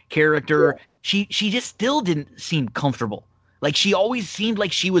trashy character, she just still didn't seem comfortable. Like she always seemed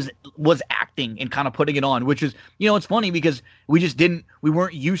like she was acting and kind of putting it on, which is, it's funny because we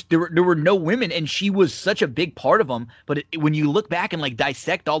weren't used, there were no women, and she was such a big part of them. But when you look back and like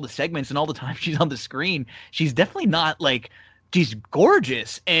dissect all the segments and all the time she's on the screen, she's definitely not like, she's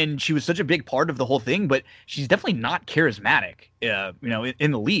gorgeous and she was such a big part of the whole thing, but she's definitely not charismatic,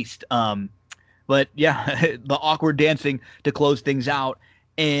 in the least. But yeah, the awkward dancing to close things out.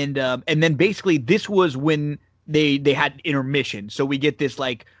 And then basically this was when they had intermission. So we get this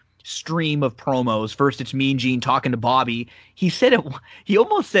like stream of promos. First it's Mean Gene talking to Bobby. He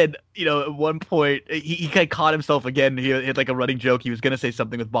almost said, at one point he kind of caught himself again. He had like a running joke. He was going to say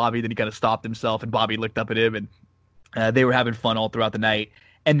something with Bobby, then he kind of stopped himself, and Bobby looked up at him, and they were having fun all throughout the night.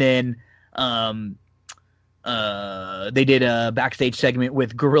 And then they did a backstage segment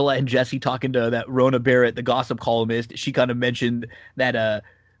with Gorilla and Jesse talking to that Rona Barrett, the gossip columnist. She kind of mentioned that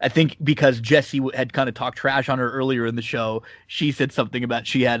I think because Jesse had kind of talked trash on her earlier in the show, she said something about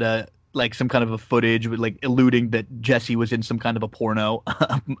she had like some kind of a footage with like alluding that Jesse was in some kind of a porno.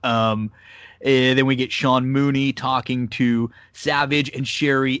 And then we get Sean Mooney talking to Savage and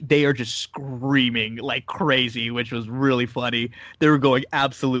Sherry. They are just screaming like crazy, which was really funny. They were going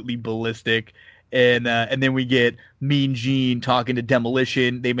absolutely ballistic. And then we get Mean Gene talking to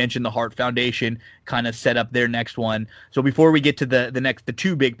Demolition. They mentioned the Hart Foundation, kind of set up their next one. So before we get to the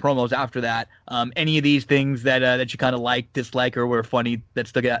two big promos after that, any of these things that you kind of like, dislike, or were funny that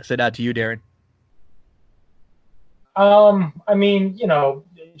stood out to you, Darren? I mean,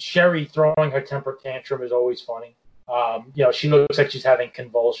 Sherry throwing her temper tantrum is always funny. She looks like she's having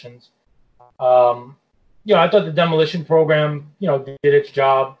convulsions. I thought the Demolition program, did its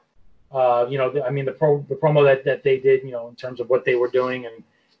job. The promo that they did, in terms of what they were doing and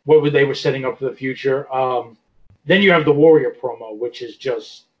what they were setting up for the future. Then you have the Warrior promo, which is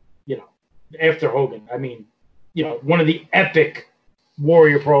just, after Hogan. I mean, one of the epic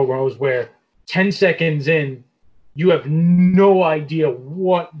Warrior promos where 10 seconds in, you have no idea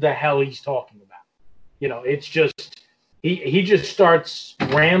what the hell he's talking about. It's just, he just starts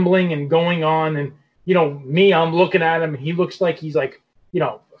rambling and going on. And, I'm looking at him, and he looks like he's like,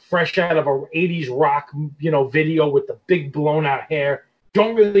 fresh out of a 80s rock, video with the big blown out hair.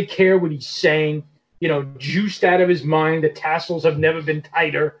 Don't really care what he's saying. Juiced out of his mind. The tassels have never been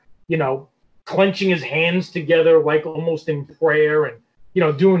tighter. Clenching his hands together like almost in prayer,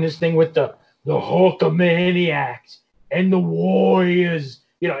 and, doing his thing with the Hulkamaniacs and the Warriors.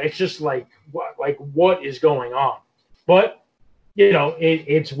 It's just like what is going on? But,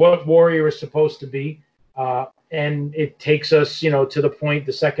 it's what Warrior is supposed to be. And it takes us, to the point,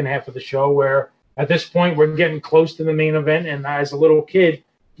 the second half of the show, where at this point we're getting close to the main event. And as a little kid,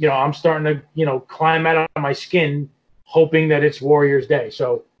 I'm starting to, climb out of my skin, hoping that it's Warriors Day.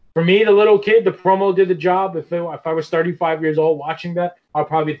 So for me, the little kid, the promo did the job. If I was 35 years old watching that, I'll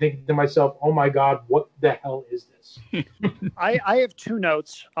probably think to myself, oh my God, what the hell is this? I have two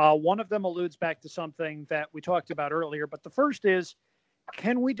notes. One of them alludes back to something that we talked about earlier, but the first is,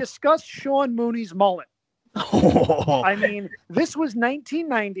 can we discuss Sean Mooney's mullet? I mean, this was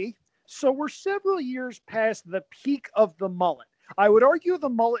 1990, so we're several years past the peak of the mullet. I would argue the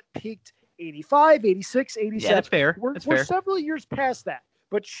mullet peaked 85, 86, 87. Yeah, that's fair. We're several years past that.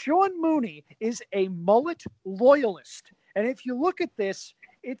 But Sean Mooney is a mullet loyalist. And if you look at this,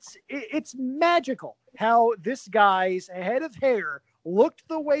 it's magical how this guy's head of hair looked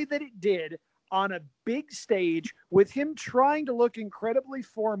the way that it did on a big stage, with him trying to look incredibly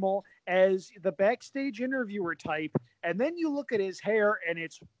formal as the backstage interviewer type. And then you look at his hair and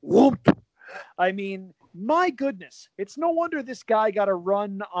it's whoop. I mean, my goodness, it's no wonder this guy got a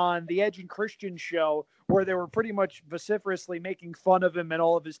run on the Edge and Christian show where they were pretty much vociferously making fun of him and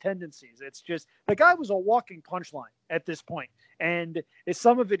all of his tendencies. It's just, the guy was a walking punchline at this point, and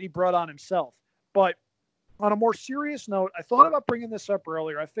some of it he brought on himself. But on a more serious note, I thought about bringing this up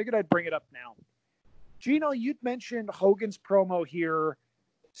earlier. I figured I'd bring it up now. Gino, you'd mentioned Hogan's promo here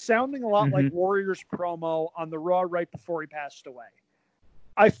sounding a lot like Warrior's promo on the Raw right before he passed away.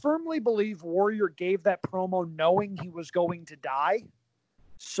 I firmly believe Warrior gave that promo knowing he was going to die.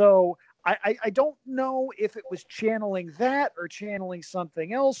 So I don't know if it was channeling that or channeling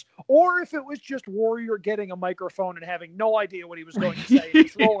something else, or if it was just Warrior getting a microphone and having no idea what he was going to say and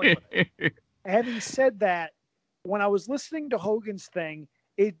just rolling with it. Having said that, when I was listening to Hogan's thing,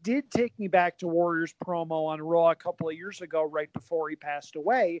 it did take me back to Warriors promo on Raw a couple of years ago, right before he passed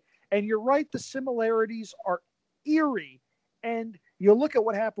away. And you're right, the similarities are eerie. And you look at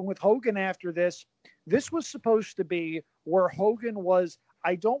what happened with Hogan after this. This was supposed to be where Hogan was,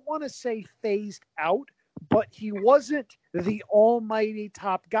 I don't want to say phased out, but he wasn't the almighty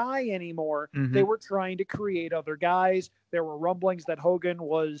top guy anymore. Mm-hmm. They were trying to create other guys. There were rumblings that Hogan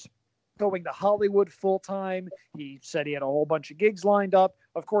was going to Hollywood full-time. He said he had a whole bunch of gigs lined up.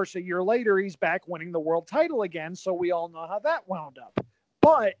 Of course, a year later, he's back winning the world title again, so we all know how that wound up.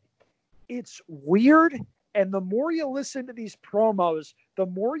 But it's weird, and the more you listen to these promos, the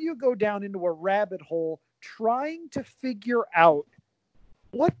more you go down into a rabbit hole trying to figure out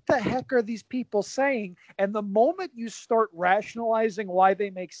what the heck are these people saying? And the moment you start rationalizing why they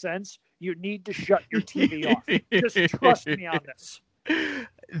make sense, you need to shut your TV off. Just trust me on this.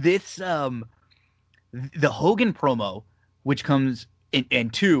 This, the Hogan promo, which comes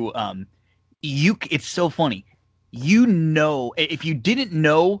and two, it's so funny. You know, if you didn't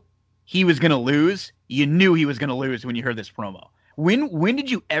know he was going to lose, you knew he was going to lose when you heard this promo. When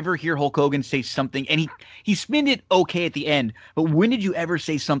did you ever hear Hulk Hogan say something, and he spinned it okay at the end, but when did you ever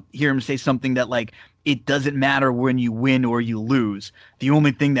hear him say something that, like, it doesn't matter when you win or you lose. The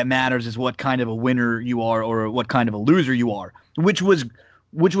only thing that matters is what kind of a winner you are or what kind of a loser you are, which was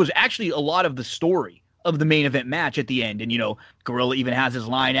actually a lot of the story of the main event match at the end. And, you know, Gorilla even has his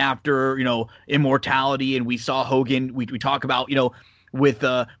line after, you know, immortality, and we saw Hogan, we talk about, you know, with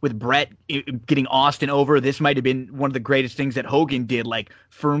Brett getting Austin over. This might have been one of the greatest things that Hogan did, like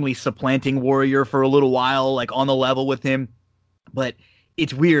firmly supplanting Warrior for a little while, like on the level with him. But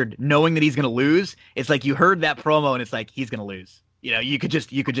it's weird knowing that he's going to lose. It's like you heard that promo and it's like, he's going to lose. You know, you could just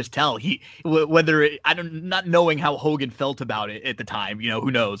tell not knowing how Hogan felt about it at the time, you know,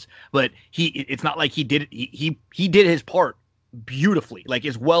 who knows, but it's not like he did his part beautifully, like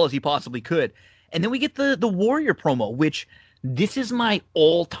as well as he possibly could. And then we get the Warrior promo, which this is my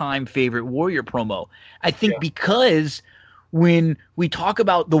all-time favorite Warrior promo. I think because when we talk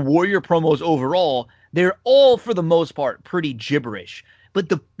about the Warrior promos overall, they're all, for the most part, pretty gibberish. But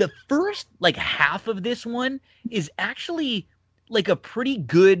the first, like, half of this one is actually, like, a pretty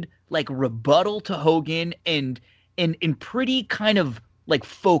good, like, rebuttal to Hogan and pretty kind of, like,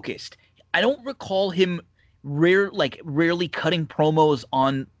 focused. I don't recall him rarely cutting promos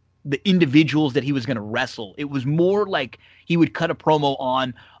on the individuals that he was going to wrestle. It was more like he would cut a promo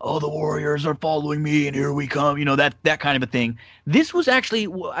on, oh, the Warriors are following me and here we come, you know, that kind of a thing. This was actually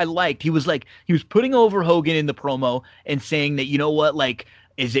what I liked. He was putting over Hogan in the promo and saying that, you know what, like,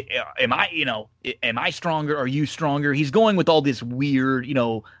 am I stronger? Are you stronger? He's going with all this weird, you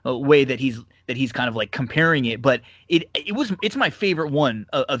know, way that he's kind of like comparing it, but it's my favorite one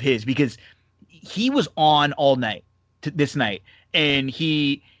of his because he was on all night this night, and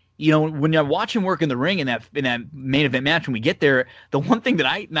he, you know, when I watch him work in the ring in that main event match, when we get there, the one thing that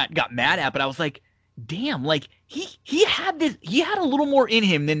I not got mad at, but I was like, damn, like he had a little more in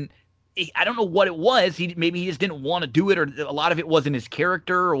him than, I don't know what it was. Maybe he just didn't want to do it, or a lot of it wasn't his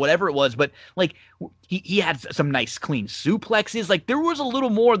character or whatever it was. But like he had some nice clean suplexes. Like there was a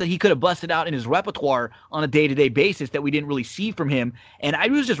little more that he could have busted out in his repertoire on a day-to-day basis that we didn't really see from him. And I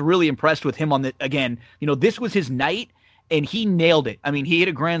was just really impressed with him on the, again, you know, this was his night. And he nailed it. I mean, he hit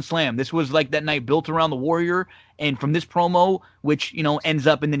a grand slam. This was like that night built around the Warrior. And from this promo, which, you know, ends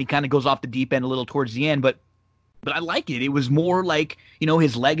up, and then he kind of goes off the deep end a little towards the end. But I like it. It was more like, you know,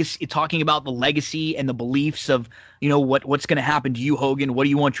 his legacy, talking about the legacy and the beliefs of, you know, what's going to happen to you, Hogan. What do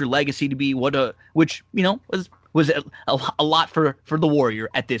you want your legacy to be? Which, you know, was a lot for the Warrior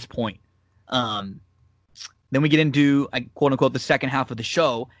at this point. Then we get into, quote unquote, the second half of the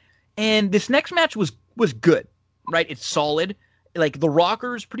show. And this next match was good. Right, it's solid. Like the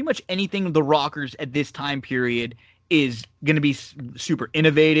Rockers, pretty much anything the Rockers at this time period is going to be super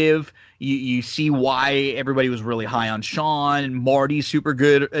innovative. You see why everybody was really high on Shawn, and Marty's super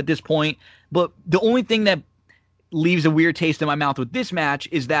good at this point. But the only thing that leaves a weird taste in my mouth with this match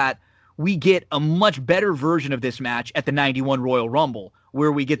is that we get a much better version of this match at the 91 Royal Rumble,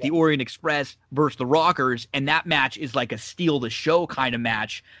 where we get the Orient Express versus the Rockers, and that match is like a steal the show kind of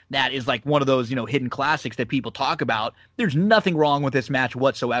match that is like one of those, you know, hidden classics that people talk about. There's nothing wrong with this match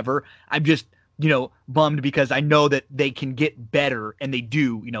whatsoever. I'm just, you know, bummed because I know that they can get better, and they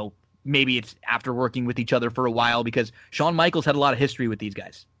do, you know, maybe it's after working with each other for a while, because Shawn Michaels had a lot of history with these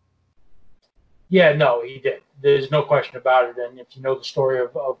guys. Yeah, no, he did. There's no question about it. And if you know the story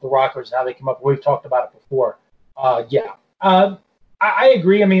of the Rockers and how they came up, we've talked about it before. I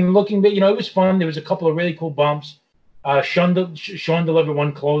agree. I mean, looking at, you know, it was fun. There was a couple of really cool bumps. Shawn delivered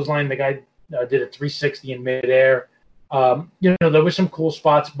one clothesline. The guy did a 360 in midair. There were some cool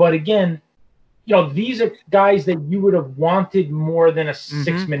spots, but again, these are guys that you would have wanted more than a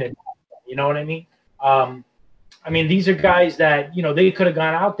 6-minute. You know what I mean? These are guys that, they could have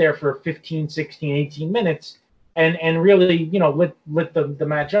gone out there for 15, 16, 18 minutes and really, lit the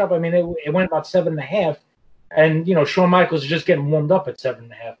match up. It went about 7.5, and, Shawn Michaels is just getting warmed up at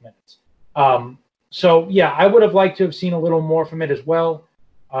 7.5 minutes. So, yeah, I would have liked to have seen a little more from it as well.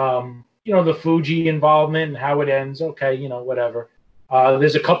 The Fuji involvement and how it ends. Okay, whatever.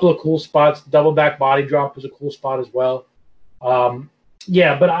 There's a couple of cool spots. Double back body drop was a cool spot as well.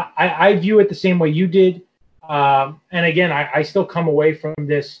 But I view it the same way you did. And again, I still come away from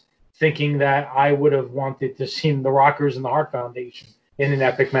this thinking that I would have wanted to see the Rockers and the Hart Foundation in an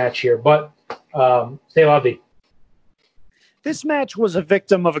epic match here. But stay lovely. This match was a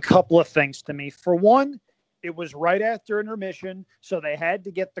victim of a couple of things to me. For one, it was right after intermission, so they had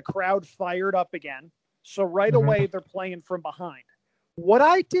to get the crowd fired up again. So right away, they're playing from behind. What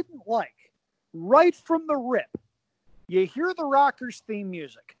I didn't like, right from the rip, you hear the Rockers theme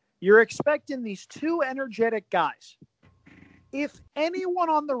music. You're expecting these two energetic guys. If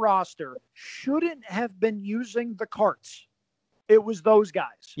anyone on the roster shouldn't have been using the carts, it was those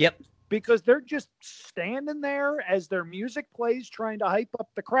guys. Yep. Because they're just standing there as their music plays, trying to hype up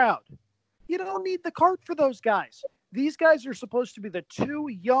the crowd. You don't need the cart for those guys. These guys are supposed to be the two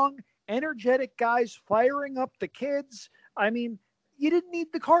young, energetic guys firing up the kids. You didn't need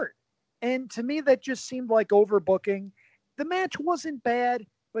the cart. And to me, that just seemed like overbooking. The match wasn't bad,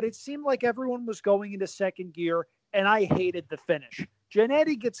 but it seemed like everyone was going into second gear, and I hated the finish.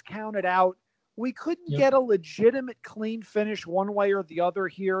 Jannetty gets counted out. We couldn't get a legitimate clean finish one way or the other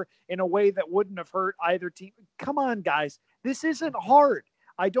here in a way that wouldn't have hurt either team. Come on, guys. This isn't hard.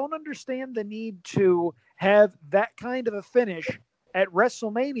 I don't understand the need to have that kind of a finish at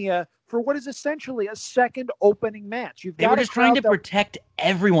WrestleMania for what is essentially a second opening match. They were just trying to protect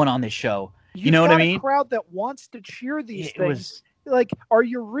everyone on this show. You know what I mean? A crowd that wants to cheer these things. Are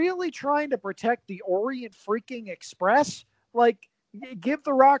you really trying to protect the Orient freaking Express? Give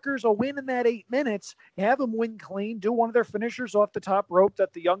the Rockers a win in that 8 minutes, have them win clean, do one of their finishers off the top rope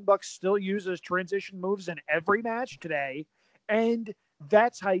that the Young Bucks still use as transition moves in every match today, and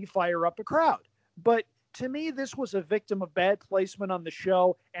that's how you fire up a crowd. But to me, this was a victim of bad placement on the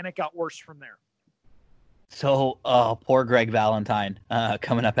show, and it got worse from there. So, poor Greg Valentine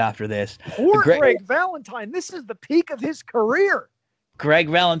coming up after this. Poor Greg Valentine. This is the peak of his career. Greg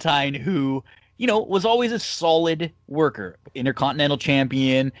Valentine, who, was always a solid worker, Intercontinental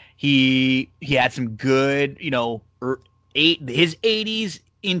Champion. He had some good, his 80s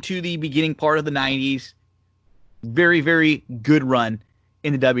into the beginning part of the 90s. Very, very good run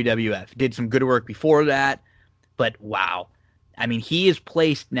in the WWF. Did some good work before that, but wow. He is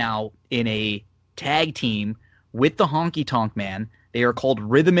placed now in a tag team with the Honky Tonk Man. They are called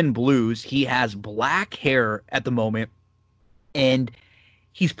Rhythm and Blues. He has black hair at the moment, and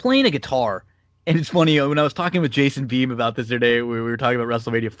he's playing a guitar. And it's funny, when I was talking with Jason Beam about this today, we were talking about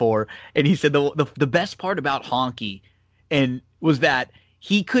WrestleMania 4, and he said the best part about Honky was that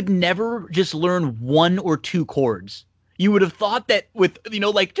he could never just learn one or two chords. You would have thought that with,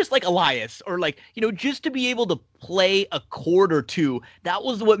 just like Elias, or just to be able to play a chord or two, that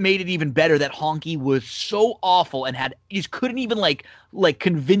was what made it even better, that Honky was so awful and just couldn't even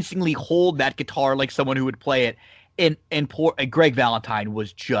convincingly hold that guitar like someone who would play it. And poor Greg Valentine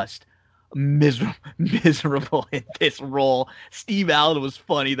was just miserable in this role. Steve Allen was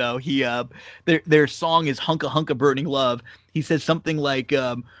funny though. He their song is Hunka Hunka Burning Love. He says something like,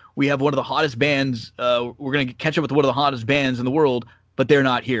 we have one of the hottest bands, we're going to catch up with one of the hottest bands in the world, but they're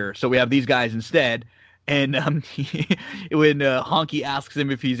not here, so we have these guys instead. And when Honky asks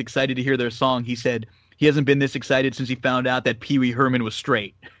him if he's excited to hear their song, he said he hasn't been this excited since he found out that Pee Wee Herman was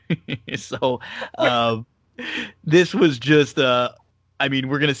straight. So this was just we're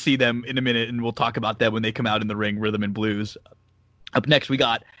going to see them in a minute, and we'll talk about that when they come out in the ring, Rhythm and Blues. Up next, we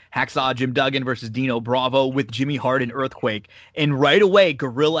got Hacksaw Jim Duggan versus Dino Bravo with Jimmy Hart and Earthquake. And right away,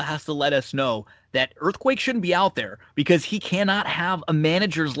 Gorilla has to let us know that Earthquake shouldn't be out there because he cannot have a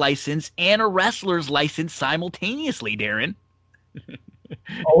manager's license and a wrestler's license simultaneously, Darren.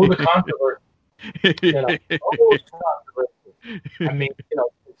 Oh, the controversy. Always controversy.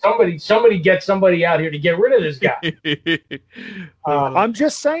 Somebody get somebody out here to get rid of this guy. I'm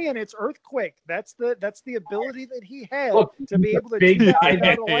just saying, it's Earthquake. That's the ability that he had to be able to big do guy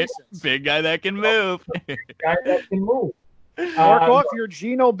that without a license. Big guy that can move. Big guy that can move. Mark off your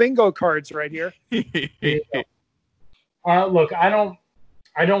Gino bingo cards right here. Look, I don't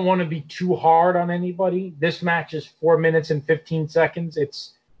want to be too hard on anybody. This match is 4 minutes and 15 seconds.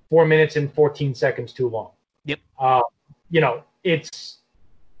 It's 4 minutes and 14 seconds too long. Yep. we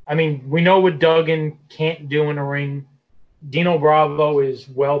know what Duggan can't do in a ring. Dino Bravo is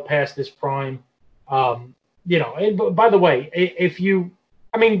well past his prime. By the way,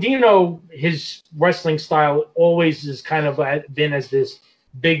 Dino, his wrestling style always has kind of been as this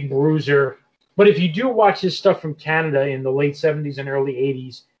big bruiser. But if you do watch his stuff from Canada in the late 70s and early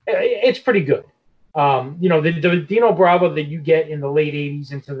 80s, it's pretty good. The Dino Bravo that you get in the late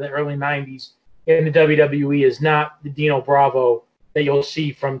 80s into the early 90s in the WWE is not the Dino Bravo that you'll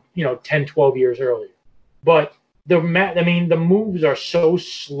see from 10, 12 years earlier. But the moves are so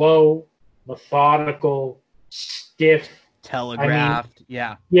slow, methodical, stiff, telegraphed.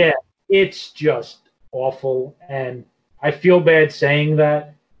 Yeah, it's just awful, and I feel bad saying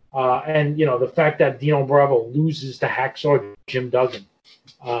that. And the fact that Dino Bravo loses to Hacksaw Jim Duggan,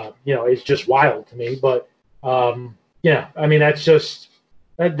 it's just wild to me. But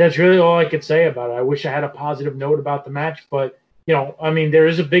that's really all I could say about it. I wish I had a positive note about the match, but there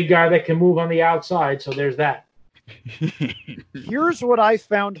is a big guy that can move on the outside, so there's that. Here's what I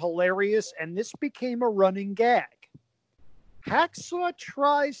found hilarious, and this became a running gag. Hacksaw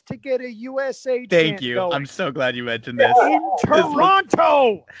tries to get a USA Thank you. Going I'm so glad you mentioned this. in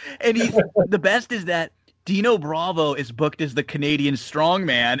Toronto. And the best is that Dino Bravo is booked as the Canadian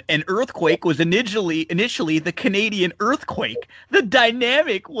strongman, and Earthquake was initially the Canadian Earthquake. The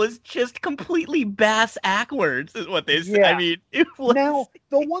dynamic was just completely bass-ackwards, is what they said. Yeah. I mean, it was... Now,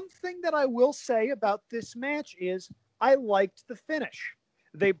 the one thing that I will say about this match is I liked the finish.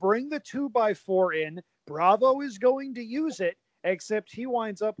 They bring the 2x4 in. Bravo is going to use it, except he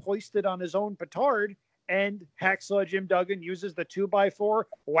winds up hoisted on his own petard, and Hacksaw Jim Duggan uses the 2x4,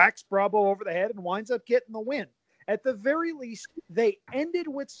 whacks Bravo over the head, and winds up getting the win. At the very least, they ended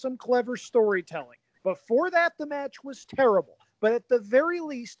with some clever storytelling. Before that, the match was terrible. But at the very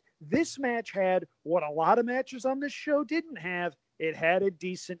least, this match had what a lot of matches on this show didn't have. It had a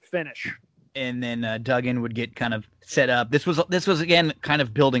decent finish. And then Duggan would get kind of set up. This was again kind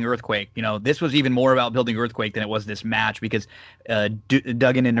of building Earthquake. This was even more about building Earthquake than it was this match, because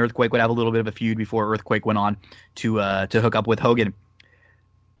Duggan and Earthquake would have a little bit of a feud before Earthquake went on to hook up with Hogan.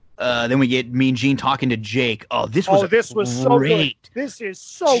 Then we get Mean Gene talking to Jake. This was so good. This is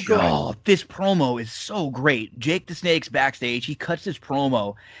so good. Oh, this promo is so great. Jake the Snake's backstage. He cuts his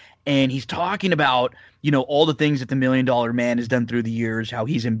promo, and he's talking about, all the things that the $1 Million Man has done through the years, how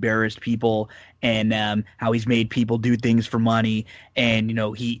he's embarrassed people, and how he's made people do things for money. And,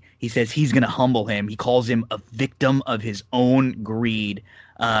 he says he's going to humble him. He calls him a victim of his own greed.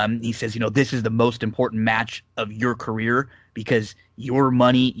 He says, this is the most important match of your career because your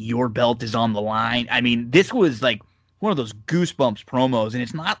money, your belt is on the line. I mean, this was like one of those goosebumps promos, and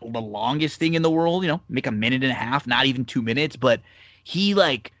it's not the longest thing in the world, make a minute and a half, not even 2 minutes, but he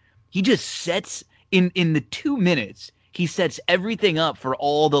just sets in the 2 minutes, he sets everything up for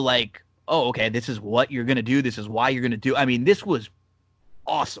all the okay, this is what you're going to do. This is why you're going to do. I mean, this was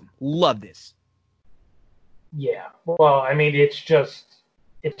awesome. Love this. Yeah. Well, it's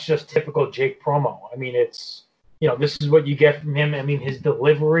just typical Jake promo. It's, this is what you get from him. His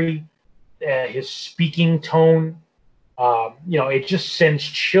delivery, his speaking tone, it just sends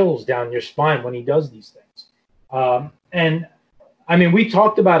chills down your spine when he does these things. And we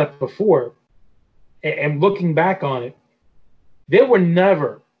talked about it before, and looking back on it, there were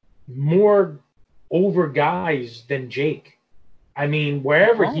never more over guys than Jake.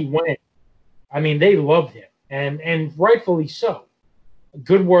 Wherever he went, they loved him, and rightfully so.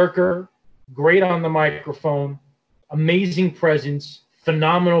 Good worker, great on the microphone, amazing presence,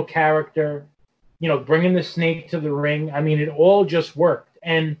 phenomenal character, bringing the Snake to the ring. It all just worked.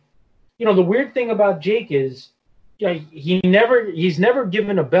 And, the weird thing about Jake is, he's never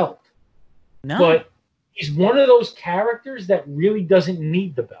given a belt. No. But he's one of those characters that really doesn't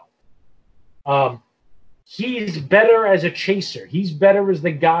need the belt. He's better as a chaser. He's better as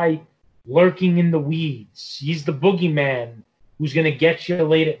the guy lurking in the weeds. He's the boogeyman who's going to get you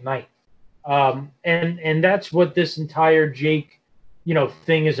late at night. And that's what this entire Jake,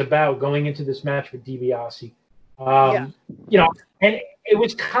 thing is about going into this match with DiBiase. And it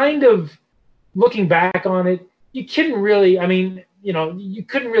was kind of, looking back on it, you couldn't really, you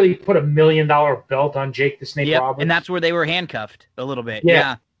couldn't really put $1 million belt on Jake the Snake Roberts. And that's where they were handcuffed a little bit.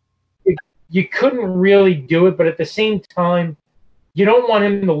 Yeah. You couldn't really do it, but at the same time, you don't want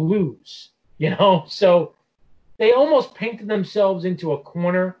him to lose, So they almost painted themselves into a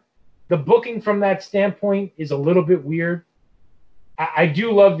corner. The booking from that standpoint is a little bit weird. I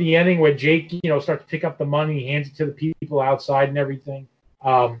do love the ending where Jake, starts to pick up the money, hands it to the people outside and everything.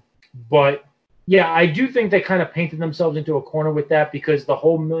 But yeah, I do think they kind of painted themselves into a corner with that, because the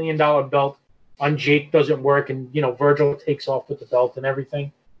whole $1 million belt on Jake doesn't work, and Virgil takes off with the belt and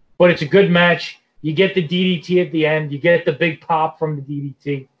everything. But it's a good match. You get the DDT at the end. You get the big pop from the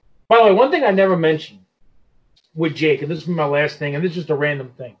DDT. By the way, one thing I never mentioned with Jake, and this is my last thing, and this is just a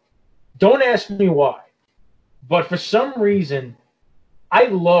random thing. Don't ask me why, but for some reason, I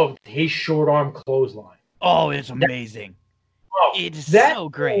loved his short arm clothesline. Oh, it's amazing. It's so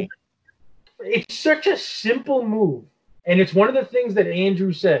great. It's such a simple move, and it's one of the things that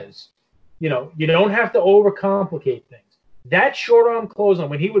Andrew says. You don't have to overcomplicate things. That short arm clothesline,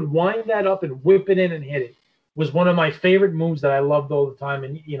 when he would wind that up and whip it in and hit it, was one of my favorite moves that I loved all the time.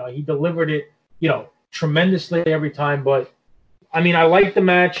 And, he delivered it, tremendously every time. But, I mean, I like the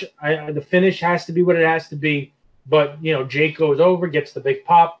match. The finish has to be what it has to be. But, Jake goes over, gets the big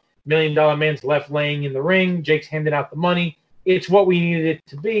pop. $1 Million Man's left laying in the ring. Jake's handing out the money. It's what we needed it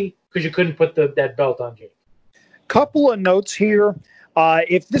to be because you couldn't put that belt on Jake. Couple of notes here.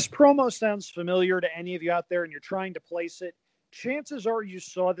 If this promo sounds familiar to any of you out there and you're trying to place it, chances are you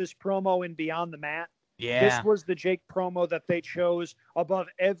saw this promo in Beyond the Mat. Yeah. This was the Jake promo that they chose above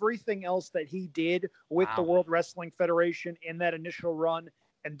everything else that he did with the World Wrestling Federation in that initial run.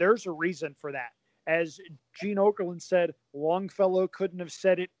 And there's a reason for that. As Gene Okerlund said, Longfellow couldn't have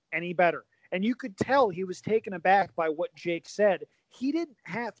said it any better. And you could tell he was taken aback by what Jake said. He didn't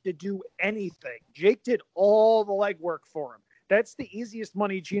have to do anything. Jake did all the legwork for him. That's the easiest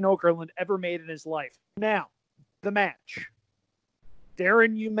money Gene Okerlund ever made in his life. Now, the match.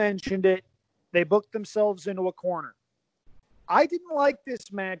 Darren, you mentioned it. They booked themselves into a corner. I didn't like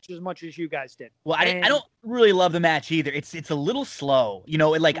this match as much as you guys did. Well, I don't really love the match either. It's a little slow.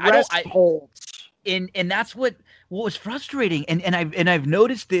 Holds. And that's what was frustrating. And I've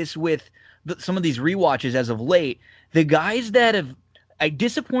noticed this with some of these rewatches as of late. The guys that have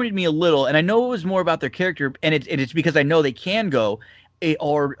disappointed me a little, and I know it was more about their character, and it's because I know they can go.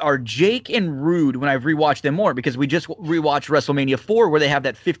 Are Jake and Rude when I've rewatched them more, because we just rewatched WrestleMania 4 where they have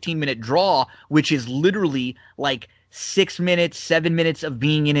that 15-minute draw, which is literally like 6 minutes, 7 minutes of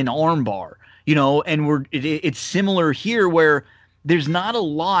being in an armbar, and it's similar here where there's not a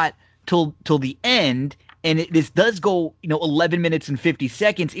lot till the end, and this does go 11 minutes and 50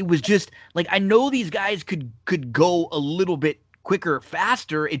 seconds. It was just like, I know these guys could go a little bit quicker,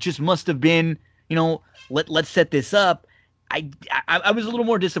 faster. It just must have been, let's set this up. I was a little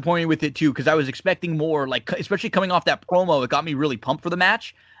more disappointed with it too, because I was expecting more, like, especially coming off that promo. It got me really pumped for the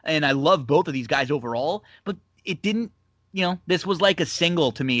match, and I love both of these guys overall, but it didn't, this was like a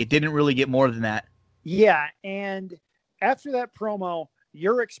single to me. It didn't really get more than that. Yeah, and after that promo,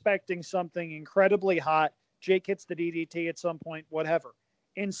 you're expecting something incredibly hot. Jake hits the DDT at some point, whatever.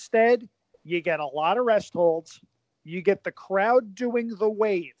 Instead, you get a lot of rest holds. You get the crowd doing the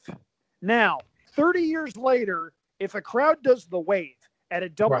wave. Now, 30 years later, if a crowd does the wave at a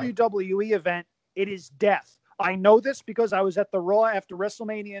WWE event, it is death. I know this because I was at the Raw after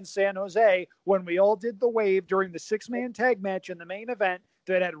WrestleMania in San Jose when we all did the wave during the 6-man tag match in the main event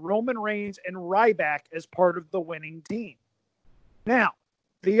that had Roman Reigns and Ryback as part of the winning team. Now,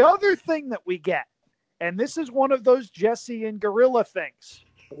 the other thing that we get, and this is one of those Jesse and Gorilla things,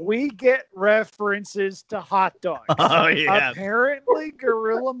 we get references to hot dogs. Oh, yeah. Apparently,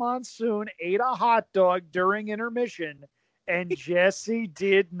 Gorilla Monsoon ate a hot dog during intermission, and Jesse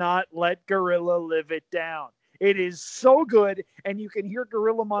did not let Gorilla live it down. It is so good, and you can hear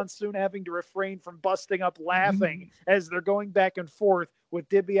Gorilla Monsoon having to refrain from busting up laughing as they're going back and forth with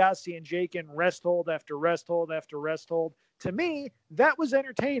DiBiase and Jake in rest hold after rest hold after rest hold. To me, that was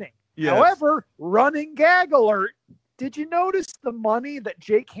entertaining. Yes. However, running gag alert, did you notice the money that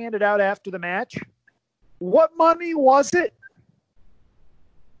Jake handed out after the match? What money was it?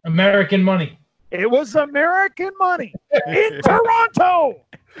 American money. It was American money in Toronto.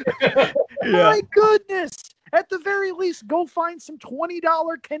 My goodness. At the very least, go find some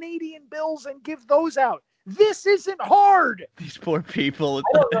 $20 Canadian bills and give those out. This isn't hard. These poor people.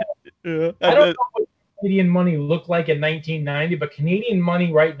 I don't know what Canadian money looked like in 1990, but Canadian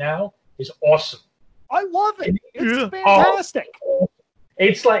money right now is awesome. I love it. It's fantastic.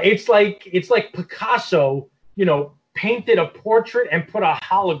 It's like Picasso, painted a portrait and put a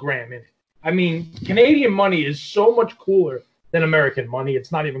hologram in it. I mean, Canadian money is so much cooler than American money.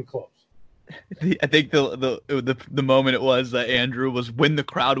 It's not even close. I think the moment it was Andrew was when the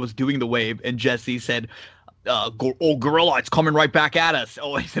crowd was doing the wave and Jesse said, Gorilla, it's coming right back at us.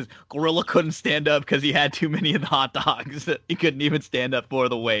 Oh, he says Gorilla couldn't stand up because he had too many of the hot dogs. He couldn't even stand up for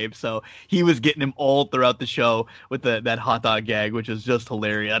the wave. So he was getting him all throughout the show with that hot dog gag, which is just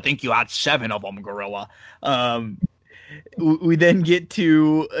hilarious. I think you had 7 of them, Gorilla. We then get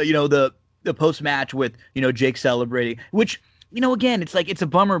to, the post-match with, Jake celebrating, which again, it's like it's a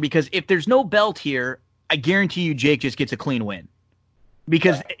bummer because if there's no belt here, I guarantee you Jake just gets a clean win.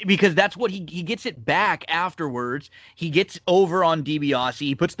 Because that's what he gets it back afterwards. He gets over on DiBiase.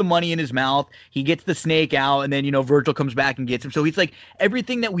 He puts the money in his mouth. He gets the snake out, and then Virgil comes back and gets him. So he's like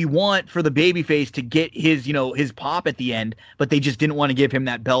everything that we want for the babyface to get his his pop at the end, but they just didn't want to give him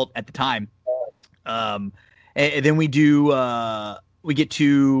that belt at the time. And then we get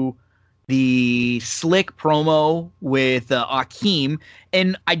to the Slick promo with Akeem,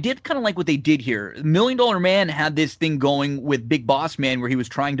 and I did kind of like what they did here. $1 Million Man had this thing going with Big Boss Man where he was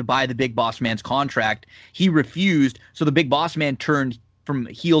trying to buy the Big Boss Man's contract. He refused, so the Big Boss Man turned from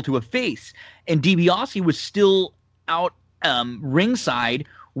heel to a face, and DiBiase was still out ringside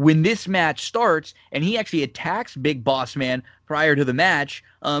when this match starts, and he actually attacks Big Boss Man prior to the match.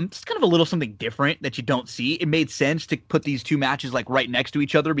 It's kind of a little something different that you don't see. It made sense to put these two matches like right next to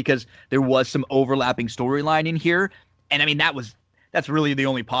each other because there was some overlapping storyline in here. And I mean, that's really the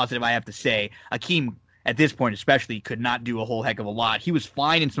only positive I have to say. Akeem, at this point especially, could not do a whole heck of a lot. He was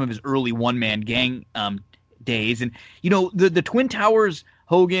fine in some of his early one-man gang days. And, the Twin Towers,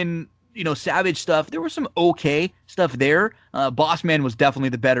 Hogan, Savage stuff, there was some okay stuff there. Boss Man was definitely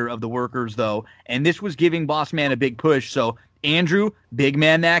the better of the workers, though. And this was giving Boss Man a big push. So, Andrew, big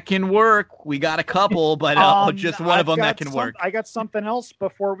man that can work. We got a couple, but just one of them that can work. I got something else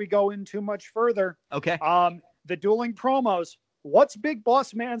before we go in too much further. Okay. The dueling promos. What's Big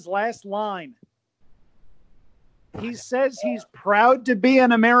Boss Man's last line? He says he's proud to be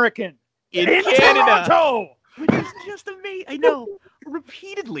an American. In Canada. Toronto! Which is just amazing. I know.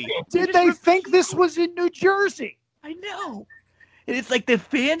 Repeatedly. Did they think this was in New Jersey? I know. And it's like the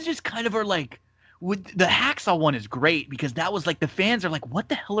fans just kind of are like, with the Hacksaw one is great because that was like the fans are like, what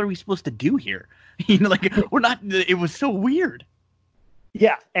the hell are we supposed to do here? We're not. It was so weird.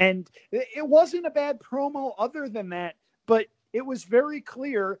 Yeah, and it wasn't a bad promo other than that, but it was very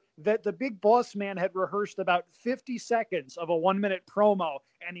clear that the Big Boss Man had rehearsed about 50 seconds of a 1-minute promo,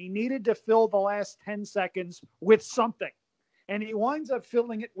 and he needed to fill the last 10 seconds with something. And he winds up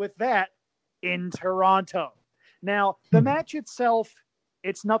filling it with that in Toronto. Now, the match itself,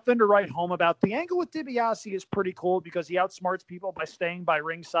 it's nothing to write home about. The angle with DiBiase is pretty cool because he outsmarts people by staying by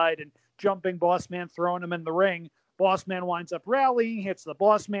ringside and jumping Boss Man, throwing him in the ring. Boss Man winds up rallying, hits the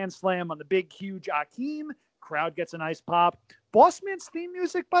Boss Man slam on the big, huge Akeem. Crowd gets a nice pop. Boss Man's theme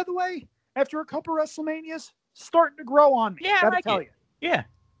music, by the way, after a couple WrestleManias, starting to grow on me. Yeah, Gotta I like tell it. you. Yeah.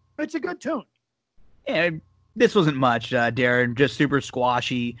 It's a good tune. Yeah, this wasn't much, Darren. Just super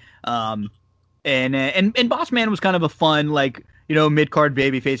squashy. And Boss Man was kind of a fun, mid-card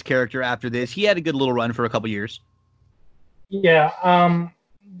babyface character after this. He had a good little run for a couple years. Yeah.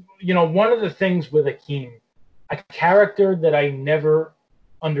 One of the things with Akeem, a character that I never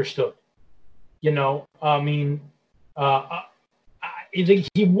understood. He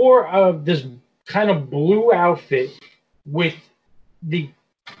wore this kind of blue outfit with the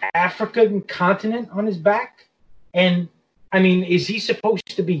African continent on his back. And, is he supposed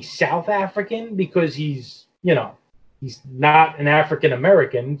to be South African because he's not an African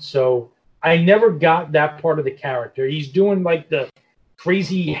American? So I never got that part of the character. He's doing like the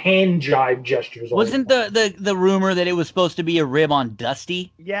crazy hand jive gestures. Wasn't the rumor that it was supposed to be a rib on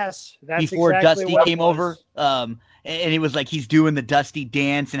Dusty? Yes, that's before exactly Dusty what came it was. over. And it was like he's doing the Dusty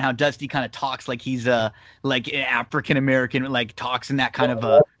dance and how Dusty kind of talks like he's like an African American, like talks in that kind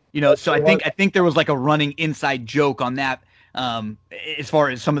of So I think there was like a running inside joke on that, as far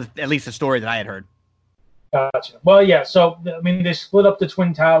as at least the story that I had heard. Gotcha. Well, yeah. So they split up the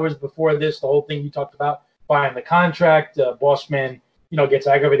Twin Towers before this. The whole thing you talked about buying the contract. Boss Man, gets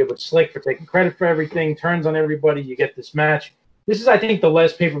aggravated with Slick for taking credit for everything. Turns on everybody. You get this match. This is, I think, the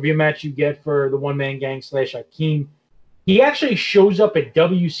last pay-per-view match you get for the one-man gang / Akeem. He actually shows up at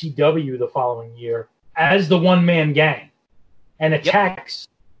WCW the following year as the one-man gang and attacks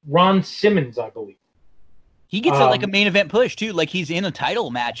Ron Simmons, I believe. He gets a main event push, too. Like, he's in a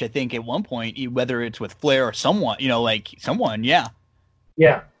title match, I think, at one point, whether it's with Flair or someone, someone, yeah.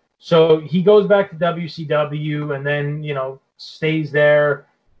 Yeah. So he goes back to WCW and then, stays there.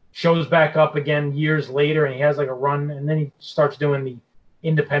 Shows back up again years later, and he has like a run, and then he starts doing the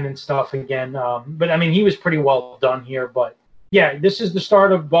independent stuff again. But he was pretty well done here. But yeah, this is the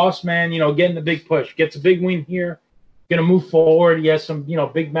start of Boss Man, getting the big push, gets a big win here, gonna move forward. He has some,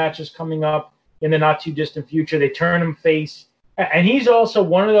 big matches coming up in the not too distant future. They turn him face, and he's also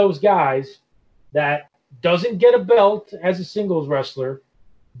one of those guys that doesn't get a belt as a singles wrestler,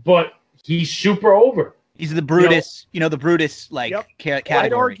 but he's super over. He's the Brutus, the Brutus category.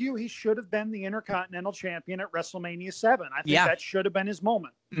 I'd argue he should have been the Intercontinental Champion at WrestleMania 7. I think that should have been his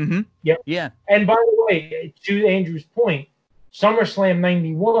moment. Mm-hmm. Yeah. Yeah. And by the way, to Andrew's point, SummerSlam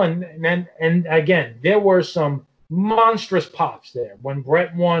 91, and again, there were some monstrous pops there when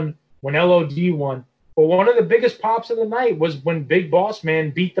Bret won, when LOD won. But one of the biggest pops of the night was when Big Boss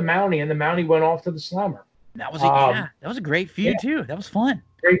Man beat the Mountie, and the Mountie went off to the Slammer. That was that was a great feud too. That was fun.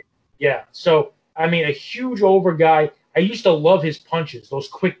 Great, yeah. So I mean, a huge over guy. I used to love his punches, those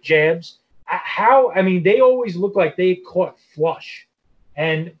quick jabs. They always look like they caught flush.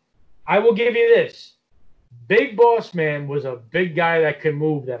 And I will give you this. Big Boss Man was a big guy that could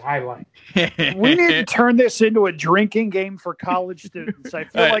move that I liked. We need to turn this into a drinking game for college students. I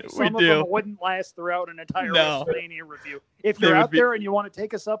feel like some of them wouldn't last throughout an entire WrestleMania review. If you're out there and you want to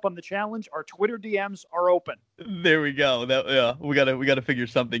take us up on the challenge, our Twitter DMs are open. There we go. We gotta figure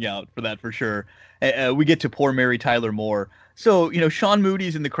something out for that for sure. We get to poor Mary Tyler Moore. So Sean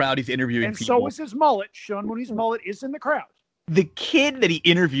Moody's in the crowd. He's interviewing and people. So is his mullet. Sean Moody's mullet is in the crowd. The kid that he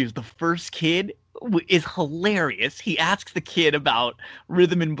interviews, the first kid, is hilarious. He asks the kid about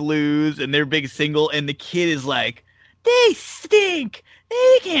rhythm and blues and their big single, and the kid is like, "They stink.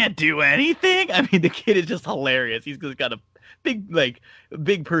 They can't do anything." I mean, the kid is just hilarious. He's just got a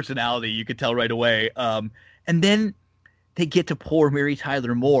big personality. You could tell right away. And then they get to poor Mary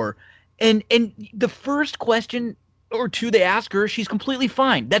Tyler Moore, and the first question or two they ask her, she's completely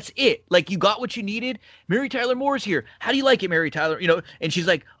fine. That's it. Like, you got what you needed. Mary Tyler Moore's here. How do you like it, Mary Tyler? And she's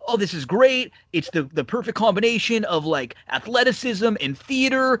like, "Oh, this is great. It's the perfect combination of like athleticism and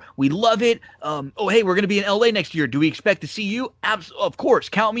theater. We love it. Oh, hey, we're going to be in LA next year. Do we expect to see you? Of course.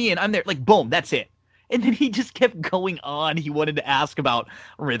 Count me in. I'm there." Like, boom, that's it. And then he just kept going on. He wanted to ask about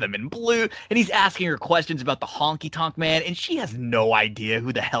rhythm and blues, and he's asking her questions about the Honky Tonk Man, and she has no idea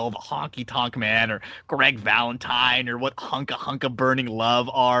who the hell the Honky Tonk Man or Greg Valentine or what Hunka Burning Love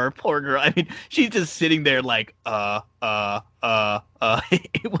are. Poor girl. I mean, she's just sitting there like, It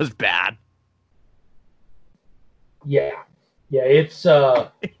was bad. Yeah, it's I'm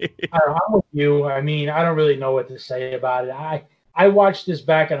with you. I mean, I don't really know what to say about it. I watched this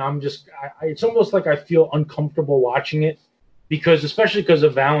back, and it's almost like I feel uncomfortable watching it especially because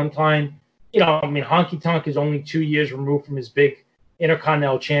of Valentine. Honky Tonk is only 2 years removed from his big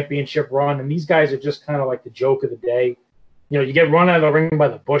Intercontinental Championship run, and these guys are just kind of like the joke of the day. You get run out of the ring by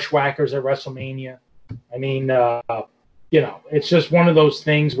the Bushwhackers at WrestleMania. I mean, it's just one of those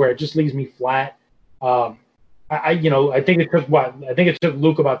things where it just leaves me flat. I think it took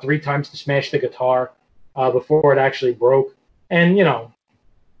Luke about 3 times to smash the guitar before it actually broke. And,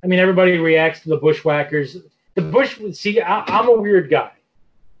 everybody reacts to the Bushwhackers. I'm a weird guy.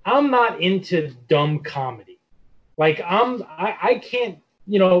 I'm not into dumb comedy. Like, I can't,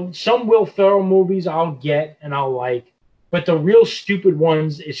 some Will Ferrell movies I'll get and I'll like, but the real stupid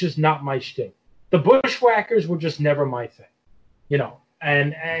ones, it's just not my shtick. The Bushwhackers were just never my thing,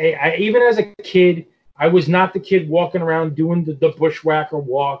 And I even as a kid, I was not the kid walking around doing the Bushwhacker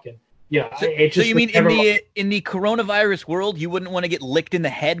walk and, so you mean in the coronavirus world, you wouldn't want to get licked in the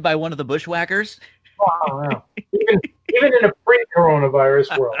head by one of the Bushwhackers? Oh, no. even in a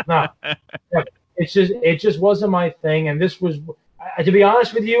pre-coronavirus world, no. It just wasn't my thing. And this was, to be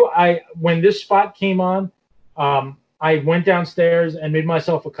honest with you, when this spot came on, I went downstairs and made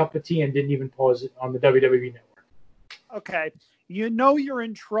myself a cup of tea and didn't even pause it on the WWE Network. Okay, you're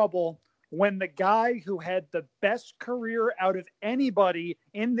in trouble when the guy who had the best career out of anybody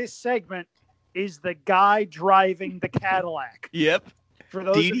in this segment is the guy driving the Cadillac. Yep. For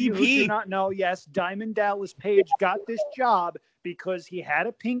those of you who do not know, yes, Diamond Dallas Page got this job because he had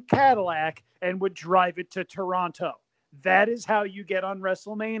a pink Cadillac and would drive it to Toronto. That is how you get on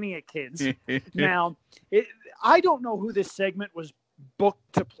WrestleMania, kids. Now, I don't know who this segment was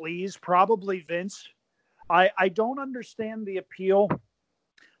booked to please. Probably Vince. I don't understand the appeal.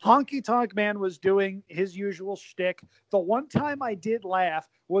 Honky Tonk Man was doing his usual shtick. The one time I did laugh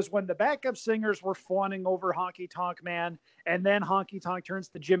was when the backup singers were fawning over Honky Tonk Man, and then Honky Tonk turns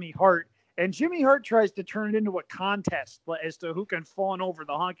to Jimmy Hart, and Jimmy Hart tries to turn it into a contest as to who can fawn over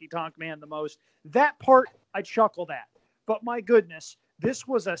the Honky Tonk Man the most. That part I chuckled at. But my goodness, this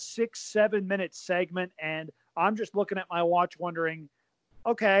was a 6-7 minute segment, and I'm just looking at my watch wondering,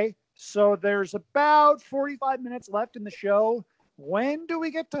 okay, so there's about 45 minutes left in the show. When do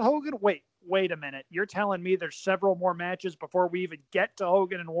we get to Hogan? Wait a minute. You're telling me there's several more matches before we even get to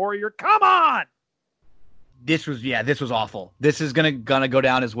Hogan and Warrior? Come on! This was awful. This is gonna go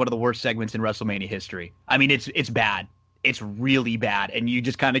down as one of the worst segments in WrestleMania history. I mean, it's bad. It's really bad. And you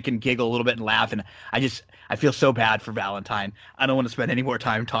just kind of can giggle a little bit and laugh. And I feel so bad for Valentine. I don't want to spend any more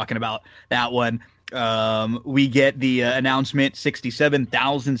time talking about that one. We get the announcement,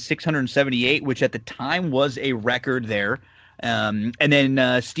 67,678, which at the time was a record there. And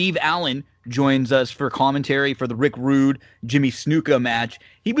then Steve Allen joins us for commentary for the Rick Rude Jimmy Snuka match.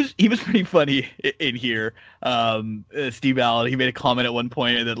 He was pretty funny in here. Steve Allen, he made a comment at one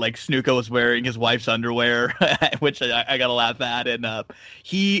point that like Snuka was wearing his wife's underwear, which I got to laugh at, and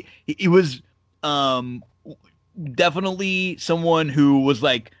he was definitely someone who was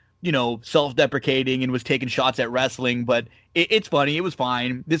like, self-deprecating and was taking shots at wrestling, but it's funny. It was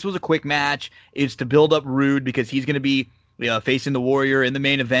fine. This was a quick match. It's to build up Rude because he's going to be facing the Warrior in the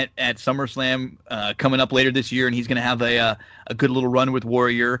main event at SummerSlam coming up later this year, and he's going to have a good little run with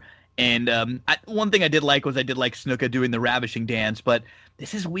Warrior. And one thing I did like Snuka doing the ravishing dance, but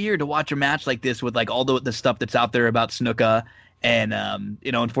this is weird to watch a match like this with like all the stuff that's out there about Snuka. And,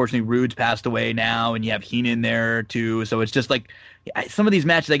 unfortunately, Rude's passed away now, and you have Heenan there too. So it's just like some of these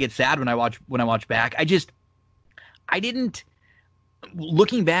matches I get sad when I watch back.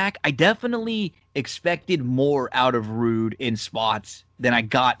 Looking back, I definitely expected more out of Rude in spots than I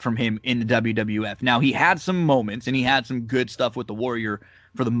got from him in the WWF. Now, he had some moments, and he had some good stuff with the Warrior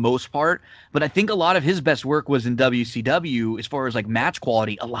for the most part, but I think a lot of his best work was in WCW as far as like match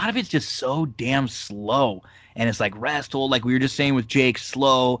quality. A lot of it's just so damn slow. And it's like restful, like we were just saying with Jake,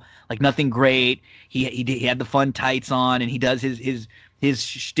 slow, like nothing great. He had the fun tights on, and he does his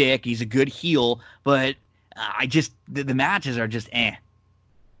shtick. He's a good heel, but the matches are just eh.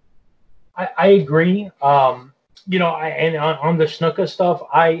 I agree. On the Snuka stuff,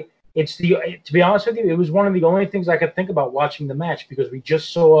 to be honest with you, it was one of the only things I could think about watching the match because we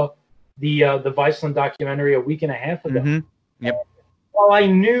just saw the Viceland documentary a week and a half ago. Mm-hmm. Yep. While I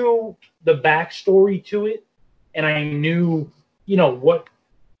knew the backstory to it, and I knew, what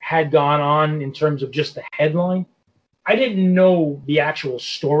had gone on in terms of just the headline, I didn't know the actual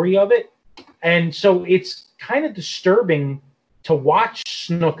story of it. And so it's kind of disturbing to watch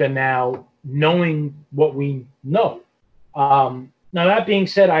Snuka now, knowing what we know. Now, that being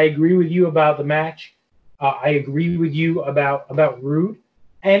said, I agree with you about the match. I agree with you about Rude.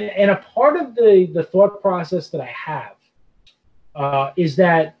 And a part of the thought process that I have is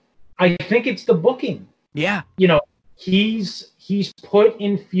that I think it's the booking. Yeah. He's put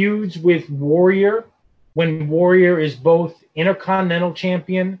in feuds with Warrior when Warrior is both Intercontinental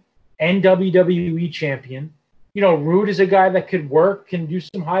Champion and WWE Champion. Rude is a guy that could work, can do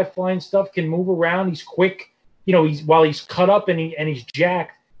some high-flying stuff, can move around. He's quick. While he's cut up and he's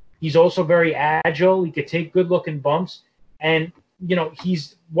jacked, he's also very agile. He could take good-looking bumps. And,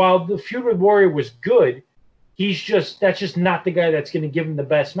 while the feud with Warrior was good, that's just not the guy that's going to give him the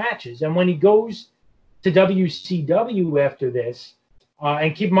best matches. And when he goes to WCW after this,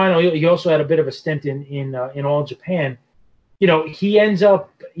 and keep in mind he also had a bit of a stint in All Japan. He ends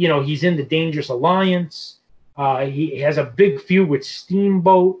up he's in the Dangerous Alliance. He has a big feud with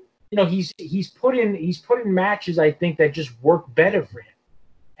Steamboat. He's put in matches I think that just work better for him,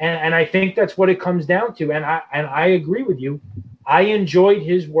 and I think that's what it comes down to. And I agree with you. I enjoyed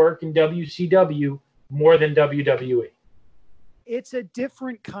his work in WCW more than WWE. It's a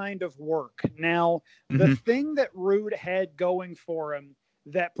different kind of work. Now, the thing that Rude had going for him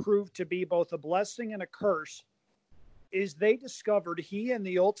that proved to be both a blessing and a curse is they discovered he and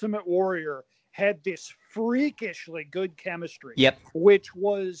the Ultimate Warrior had this freakishly good chemistry. Yep. Which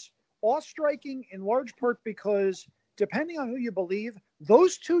was awe-striking in large part because, depending on who you believe,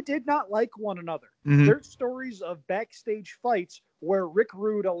 those two did not like one another. Mm-hmm. There's stories of backstage fights where Rick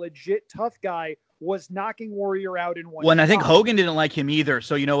Rude, a legit tough guy, was knocking Warrior out in one. Well, and I think Hogan didn't like him either.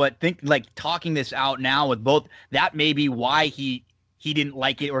 So you know what? Think like talking this out now with both, that may be why he didn't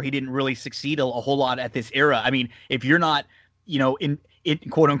like it, or he didn't really succeed a whole lot at this era. I mean, if you're not, in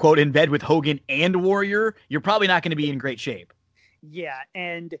quote unquote in bed with Hogan and Warrior, you're probably not going to be in great shape. Yeah,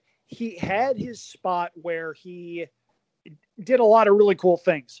 and he had his spot where he did a lot of really cool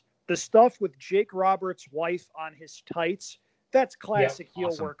things. The stuff with Jake Roberts' wife on his tights, that's classic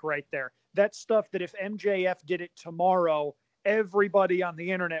heel work right there. That's stuff that if MJF did it tomorrow, everybody on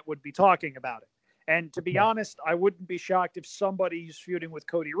the internet would be talking about it. And to be honest, I wouldn't be shocked if somebody who's feuding with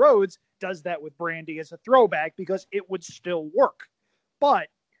Cody Rhodes does that with Brandy as a throwback, because it would still work. But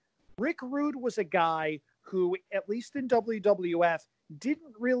Rick Rude was a guy who, at least in WWF,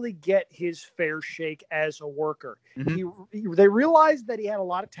 didn't really get his fair shake as a worker. Mm-hmm. They realized that he had a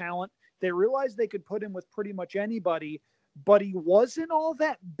lot of talent. They realized they could put him with pretty much anybody, but he wasn't all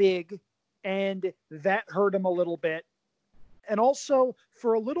that big, and that hurt him a little bit. And also,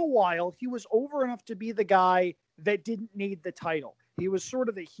 for a little while, he was over enough to be the guy that didn't need the title. He was sort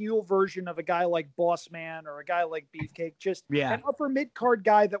of the heel version of a guy like Boss Man or a guy like Beefcake, just an upper mid-card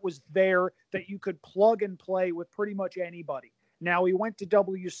guy that was there that you could plug and play with pretty much anybody. Now he went to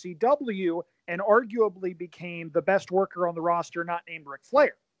WCW and arguably became the best worker on the roster, not named Ric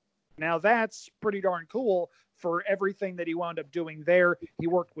Flair. Now that's pretty darn cool for everything that he wound up doing there. He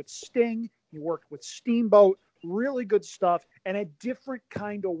worked with Sting, he worked with Steamboat, really good stuff, and a different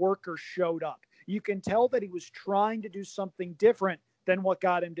kind of worker showed up. You can tell that he was trying to do something different than what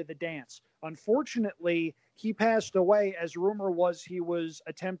got him to the dance. Unfortunately, he passed away, as rumor was he was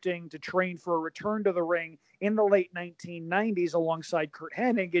attempting to train for a return to the ring in the late 1990s alongside Curt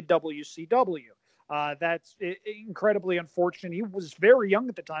Hennig at WCW. That's incredibly unfortunate. He was very young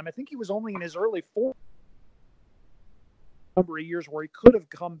at the time. I think he was only in his early 40s. Number of years where he could have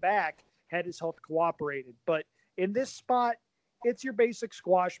come back had his health cooperated. But in this spot, it's your basic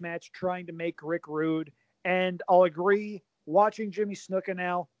squash match trying to make Rick Rude. And I'll agree, watching Jimmy Snuka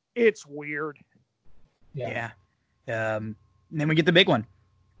now, it's weird. Yeah. And then we get the big one.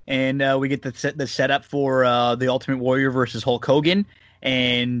 And we get the setup for the Ultimate Warrior versus Hulk Hogan.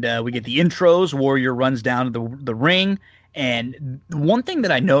 And we get the intros. Warrior runs down to the ring. And one thing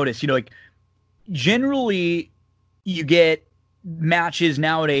that I noticed, like generally you get matches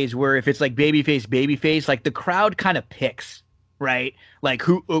nowadays where if it's like babyface, like the crowd kind of picks, right? Like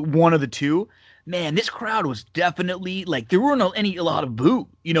who one of the two. Man, this crowd was definitely like there weren't a lot of boo.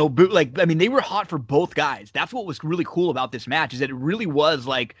 They were hot for both guys. That's what was really cool about this match is that it really was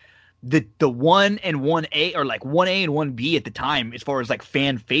like the 1 and 1A or like 1A and 1B at the time as far as like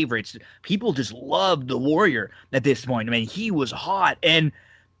fan favorites. People just loved the Warrior at this point. I mean, he was hot, and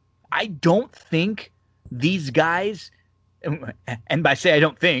I don't think these guys, and by say I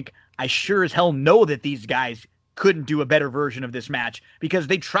don't think, I sure as hell know that these guys couldn't do a better version of this match because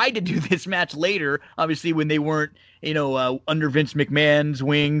they tried to do this match later, obviously when they weren't, under Vince McMahon's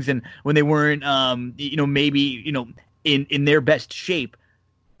wings and when they weren't, in their best shape.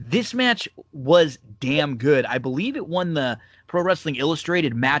 This match was damn good. I believe it won the Pro Wrestling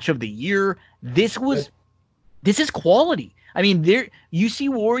Illustrated Match of the Year. This is quality. I mean, you see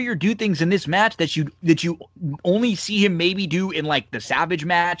Warrior do things in this match that you only see him maybe do in like the Savage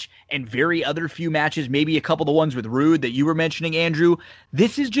match and very other few matches, maybe a couple of the ones with Rude that you were mentioning, Andrew.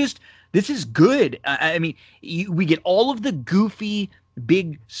 This is good. We get all of the goofy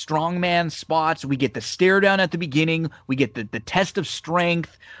big strongman spots. We get the stare down at the beginning. We get the test of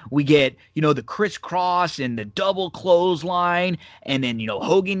strength. We get, the crisscross and the double clothesline. And then,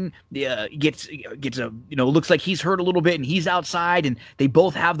 Hogan gets looks like he's hurt a little bit and he's outside, and they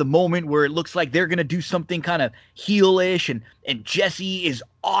both have the moment where it looks like they're going to do something kind of heelish, and Jesse is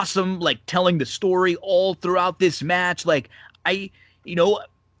awesome, like telling the story all throughout this match. Like we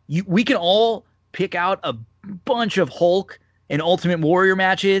can all pick out a bunch of Hulk and Ultimate Warrior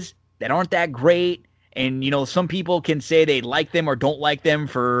matches that aren't that great. And, some people can say they like them or don't like them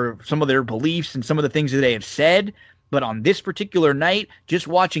for some of their beliefs and some of the things that they have said. But on this particular night, just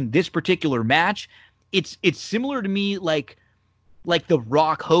watching this particular match, it's similar to me like the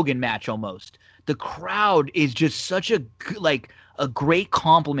Rock Hogan match almost. The crowd is just such a great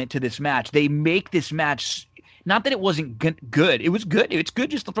compliment to this match. They make this match, not that it wasn't good. It was good. It's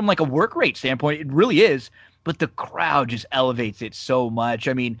good just from like a work rate standpoint. It really is. But the crowd just elevates it so much.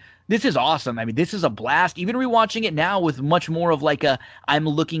 I mean, this is awesome. I mean, this is a blast. Even rewatching it now with much more of like I'm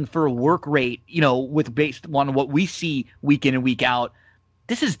looking for a work rate, with based on what we see week in and week out.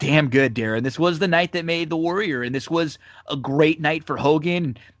 This is damn good, Darren. This was the night that made the Warrior, and this was a great night for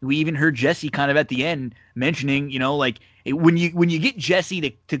Hogan. We even heard Jesse kind of at the end mentioning, when you get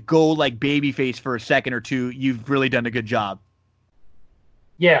Jesse to go like babyface for a second or two, you've really done a good job.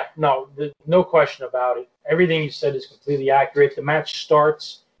 Yeah, no question about it. Everything you said is completely accurate. The match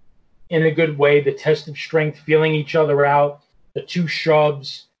starts in a good way. The test of strength, feeling each other out, the two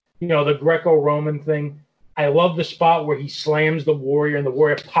shoves, the Greco-Roman thing. I love the spot where he slams the Warrior and the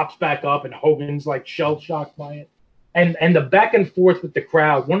Warrior pops back up and Hogan's like shell-shocked by it. And the back and forth with the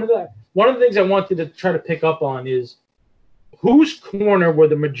crowd. One of the things I wanted to try to pick up on is whose corner were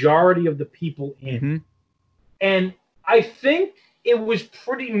the majority of the people in? Mm-hmm. And I think it was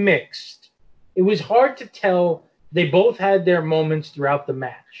pretty mixed. It was hard to tell. They both had their moments throughout the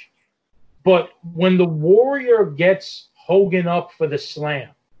match. But when the Warrior gets Hogan up for the slam,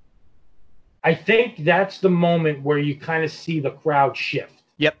 I think that's the moment where you kind of see the crowd shift.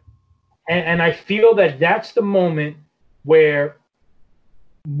 Yep. And I feel that that's the moment where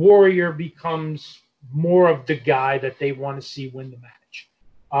Warrior becomes more of the guy that they want to see win the match.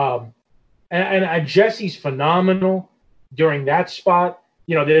 And Jesse's phenomenal during that spot.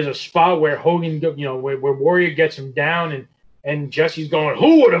 There's a spot where Hogan, where Warrior gets him down and Jesse's going,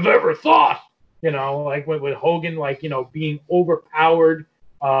 who would have ever thought? Like with Hogan, being overpowered.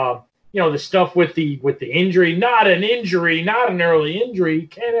 The stuff with the injury, not an injury, not an early injury,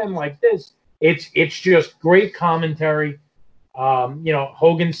 can't end like this. It's just great commentary.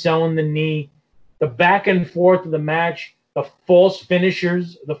 Hogan selling the knee, the back and forth of the match, the false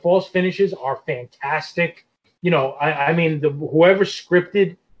finishes are fantastic. Whoever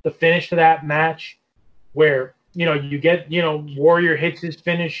scripted the finish to that match, where you get Warrior hits his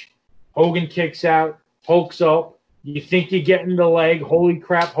finish, Hogan kicks out, Hulk's up. You think you're getting the leg. Holy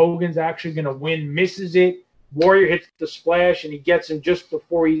crap, Hogan's actually going to win. Misses it. Warrior hits the splash, and he gets him just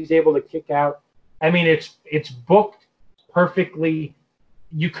before he's able to kick out. I mean, it's booked perfectly.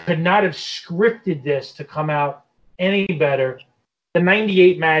 You could not have scripted this to come out any better. The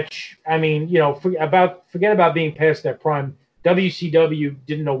 98 match, I mean, forget about being past their prime. WCW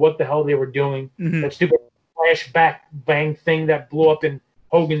didn't know what the hell they were doing. Mm-hmm. That stupid flashback bang thing that blew up in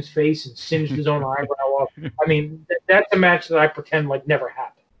Hogan's face and singed his own eyebrow off. I mean, that's a match that I pretend like never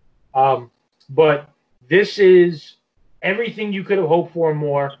happened. But this is everything you could have hoped for and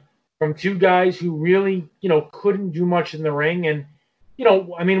more from two guys who really, couldn't do much in the ring. And,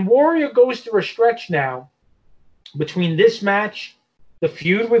 Warrior goes through a stretch now between this match, the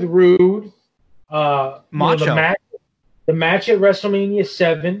feud with Rude, Macho. The match at WrestleMania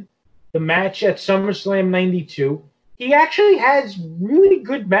 7, the match at SummerSlam 92. He actually has really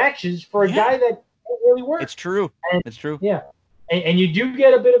good matches for a guy that don't really work. It's true. It's true. Yeah. And you do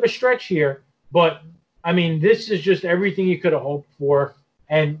get a bit of a stretch here, but, this is just everything you could have hoped for.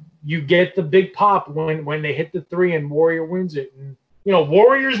 And you get the big pop when they hit the 3 and Warrior wins it. And,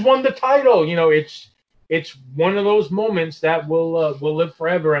 Warriors won the title. It's one of those moments that will live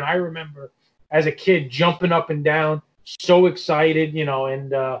forever. And I remember as a kid jumping up and down, so excited, it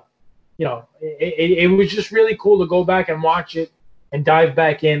was just really cool to go back and watch it and dive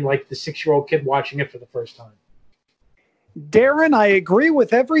back in like the 6-year-old kid watching it for the first time. Darren, I agree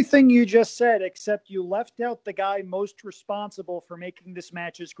with everything you just said, except you left out the guy most responsible for making this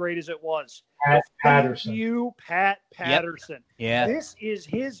match as great as it was. Pat Patterson. Thank you, Pat Patterson. Yep. Yeah. This is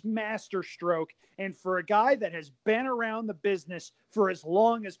his masterstroke. And for a guy that has been around the business for as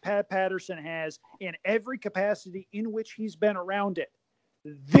long as Pat Patterson has, in every capacity in which he's been around it,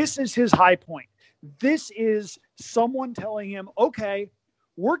 this is his high point. This is someone telling him, okay,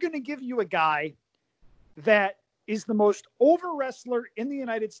 we're going to give you a guy that is the most over wrestler in the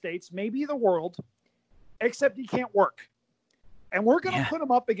United States, maybe the world, except he can't work. And we're going to put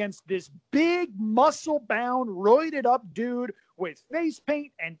him up against this big, muscle-bound, roided-up dude with face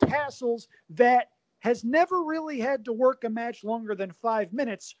paint and tassels that has never really had to work a match longer than 5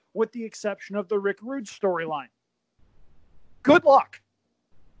 minutes, with the exception of the Rick Rude storyline. Good luck.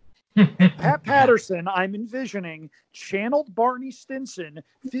 Pat Patterson, I'm envisioning, channeled Barney Stinson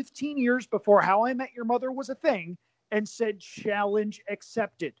 15 years before How I Met Your Mother was a thing and said, challenge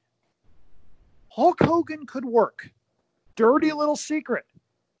accepted. Hulk Hogan could work. Dirty little secret.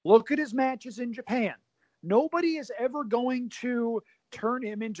 Look at his matches in Japan. Nobody is ever going to turn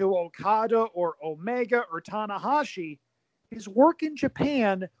him into Okada or Omega or Tanahashi. His work in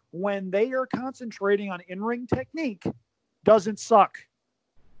Japan, when they are concentrating on in-ring technique, doesn't suck.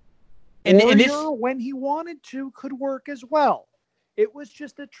 And this, when he wanted to, could work as well. It was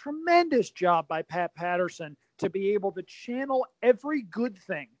just a tremendous job by Pat Patterson to be able to channel every good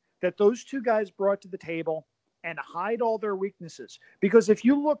thing that those two guys brought to the table and hide all their weaknesses. Because if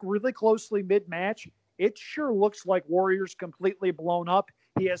you look really closely mid-match, it sure looks like Warrior's completely blown up.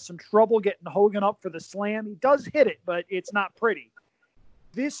 He has some trouble getting Hogan up for the slam. He does hit it, but it's not pretty.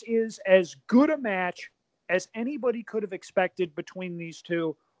 This is as good a match as anybody could have expected between these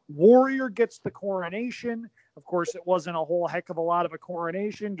two. Warrior gets the coronation. Of course, it wasn't a whole heck of a lot of a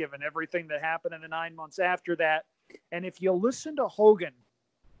coronation, given everything that happened in the 9 months after that. And if you listen to Hogan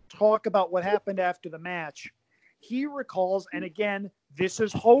talk about what happened after the match, he recalls, and again, this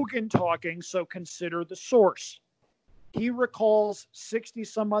is Hogan talking, so consider the source. He recalls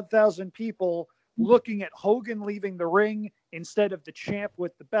 60-some-odd thousand people looking at Hogan leaving the ring instead of the champ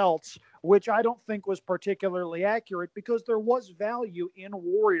with the belts, which I don't think was particularly accurate because there was value in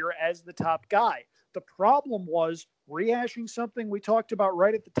Warrior as the top guy. The problem was, rehashing something we talked about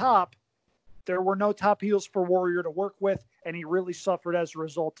right at the top, there were no top heels for Warrior to work with, and he really suffered as a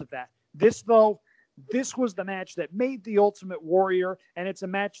result of that. This was the match that made the Ultimate Warrior, and it's a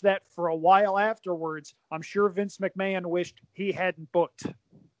match that for a while afterwards, I'm sure Vince McMahon wished he hadn't booked.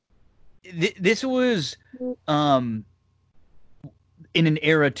 This was in an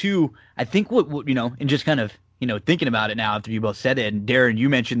era too. I think what and just kind of thinking about it now after you both said it, and Darren, you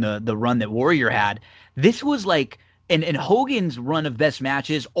mentioned the run that Warrior had. This was like And Hogan's run of best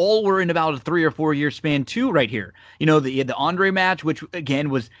matches all were in about a 3 or 4 year span too, right here. You know, the Andre match, which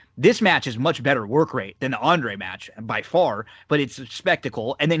again this match is much better work rate than the Andre match by far, but it's a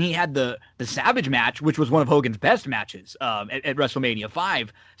spectacle. And then he had the Savage match, which was one of Hogan's best matches at WrestleMania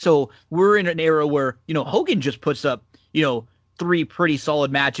 5. So we're in an era where, you know, Hogan just puts up, you know, 3 pretty solid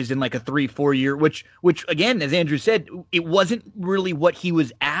matches in like a 3-4 year, which again, as Andrew said, it wasn't really what he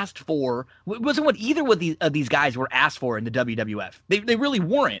was asked for. It wasn't what either of these guys were asked for in the WWF. They really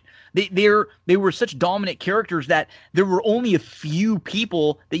weren't. They were such dominant characters that there were only a few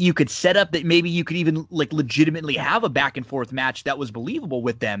people that you could set up that maybe you could even like legitimately have a back and forth match that was believable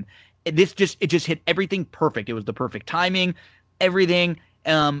with them. It just hit everything perfect. It was the perfect timing, everything.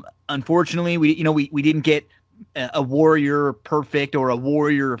 Unfortunately, we didn't get a Warrior Perfect or a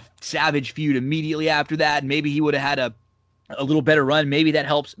Warrior Savage feud immediately after that. Maybe he would have had a little better run. Maybe that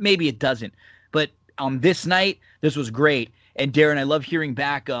helps. Maybe it doesn't. But on this night, this was great. And Darren, I love hearing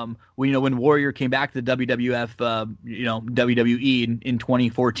back when Warrior came back to the WWF, WWE in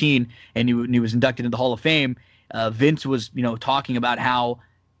 2014, and he was inducted into the Hall of Fame. Vince was talking about how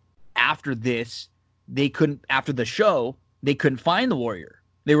after this after the show they couldn't find the Warrior.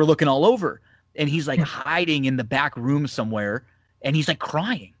 They were looking all over. And he's like hiding in the back room somewhere, and he's like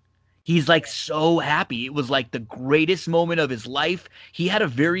crying. He's like so happy. It was like the greatest moment of his life. He had a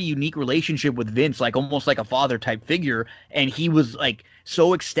very unique relationship with Vince, like almost like a father type figure. And he was like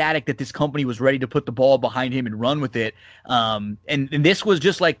so ecstatic that this company was ready to put the ball behind him and run with it. And this was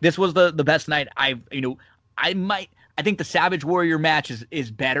just like, this was the best night I think the Savage Warrior match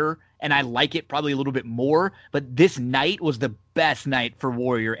is better, and I like it probably a little bit more, but this night was the best night for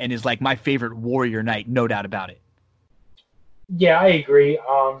Warrior and is like my favorite Warrior night, no doubt about it. Yeah, I agree.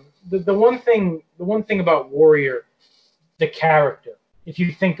 The one thing about Warrior, the character, if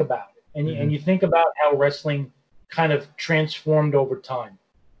you think about it, and you think about how wrestling kind of transformed over time,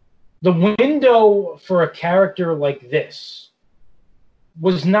 the window for a character like this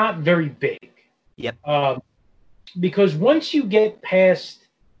was not very big. Yep. Because once you get past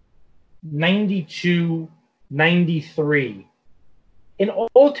 92, 93, an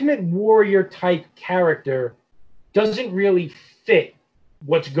Ultimate Warrior type character doesn't really fit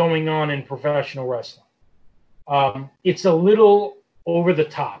what's going on in professional wrestling. It's a little over the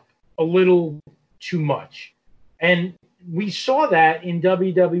top, a little too much. And we saw that in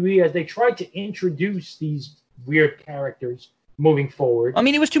WWE as they tried to introduce these weird characters moving forward. I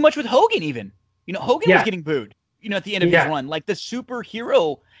mean, it was too much with Hogan even. Hogan was getting booed, at the end of his run. Like the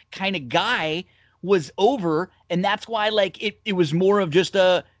superhero kind of guy was over, and that's why like it was more of just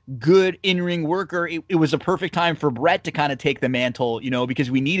a good in-ring worker. It was a perfect time for Brett to kind of take the mantle, because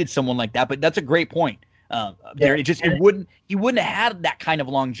we needed someone like that. But that's a great point. He wouldn't have had that kind of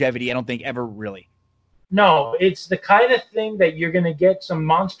longevity, I don't think, ever really. No, it's the kind of thing that you're going to get some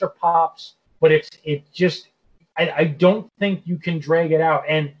monster pops, but I don't think you can drag it out.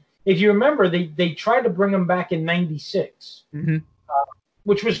 And if you remember, they tried to bring him back in 96,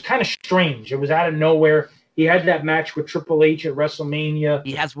 which was kind of strange. It was out of nowhere. He had that match with Triple H at WrestleMania.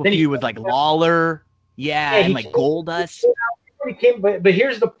 He has a feud with like Lawler, and like Goldust. But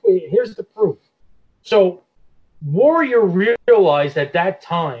here's the proof. So Warrior realized at that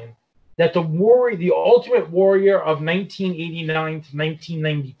time that the Ultimate Warrior of 1989 to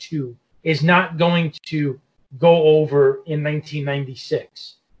 1992 is not going to go over in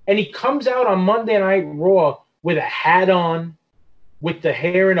 1996. And he comes out on Monday Night Raw with a hat on, with the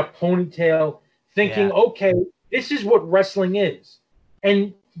hair in a ponytail, thinking, okay, this is what wrestling is.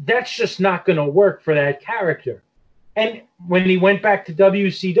 And that's just not going to work for that character. And when he went back to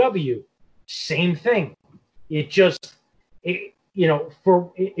WCW, same thing. It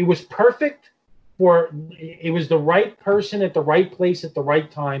was perfect it was the right person at the right place at the right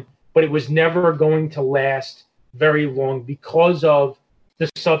time, but it was never going to last very long because of the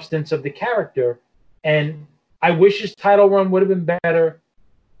substance of the character. And I wish his title run would have been better.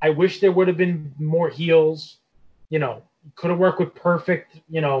 I wish there would have been more heels. Could have worked with Perfect,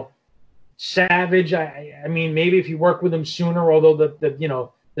 Savage. I mean, maybe if you work with him sooner, although the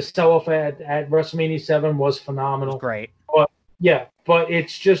sell-off at WrestleMania 7 was phenomenal. Great. But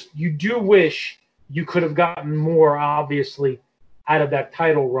it's just, you do wish you could have gotten more, obviously, out of that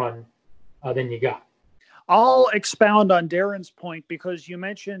title run than you got. I'll expound on Darren's point because you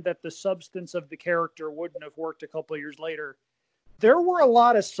mentioned that the substance of the character wouldn't have worked a couple of years later. There were a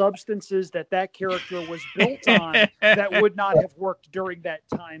lot of substances that character was built on that would not have worked during that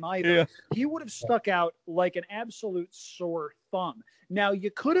time either. Yeah. He would have stuck out like an absolute sore thumb. Now,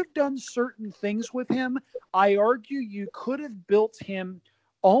 you could have done certain things with him. I argue you could have built him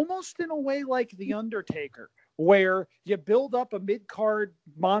almost in a way like The Undertaker, where you build up a mid-card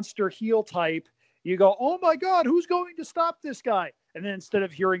monster heel type. You go, oh my God, who's going to stop this guy? And then instead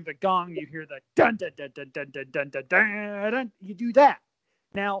of hearing the gong, you hear the dun dun dun dun dun dun dun dun dun. Dun. You do that.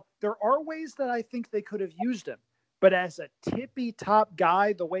 Now, there are ways that I think they could have used him, but as a tippy top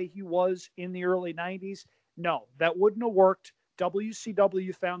guy, the way he was in the early 90s, no, that wouldn't have worked.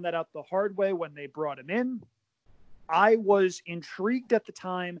 WCW found that out the hard way when they brought him in. I was intrigued at the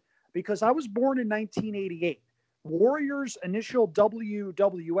time because I was born in 1988. Warrior's initial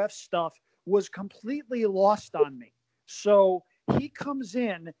WWF stuff was completely lost on me. So he comes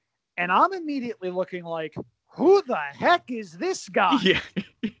in, and I'm immediately looking like, who the heck is this guy? Yeah.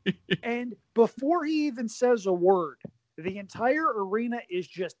 And before he even says a word, the entire arena is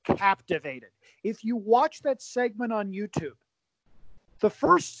just captivated. If you watch that segment on YouTube, the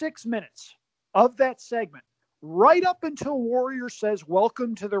first 6 minutes of that segment, right up until Warrior says,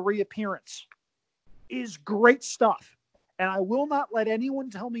 welcome to the reappearance, is great stuff. And I will not let anyone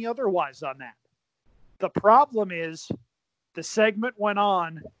tell me otherwise on that. The problem is the segment went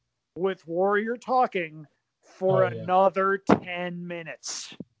on with Warrior talking for another 10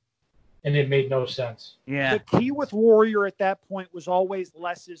 minutes. And it made no sense. Yeah. The key with Warrior at that point was always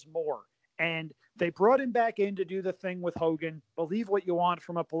less is more. And they brought him back in to do the thing with Hogan. Believe what you want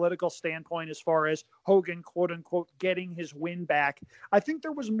from a political standpoint as far as Hogan, quote unquote, getting his win back. I think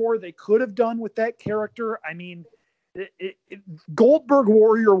there was more they could have done with that character. I mean, Goldberg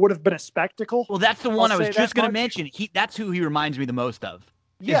Warrior would have been a spectacle. Well, that's the one I was just going to mention. That's who he reminds me the most of.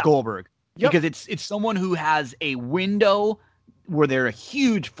 Is Goldberg. Yep. Because it's someone who has a window where they're a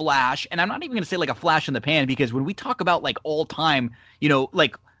huge flash, and I'm not even going to say like a flash in the pan, because when we talk about like all time,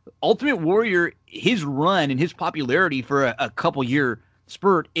 like Ultimate Warrior, his run and his popularity for a couple year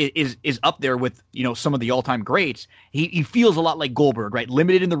spurt is up there with some of the all time greats. He feels a lot like Goldberg, right?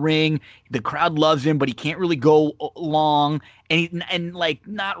 Limited in the ring, the crowd loves him, but he can't really go long, and like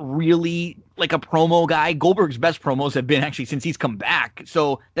not really like a promo guy. Goldberg's best promos have been actually since he's come back.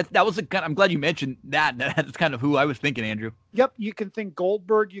 So that was I'm glad you mentioned that. That's kind of who I was thinking, Andrew. Yep, you can think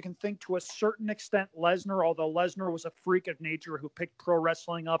Goldberg. You can think to a certain extent Lesnar, although Lesnar was a freak of nature who picked pro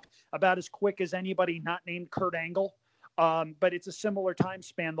wrestling up about as quick as anybody not named Kurt Angle. But it's a similar time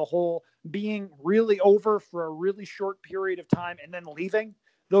span, the whole being really over for a really short period of time and then leaving.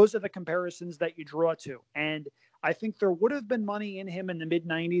 Those are the comparisons that you draw to. And I think there would have been money in him in the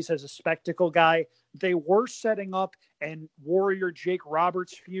mid-90s as a spectacle guy. They were setting up an Warrior Jake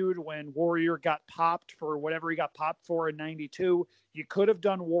Roberts feud when Warrior got popped for whatever he got popped for in 92. You could have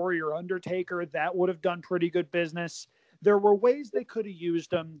done Warrior Undertaker. That would have done pretty good business. There were ways they could have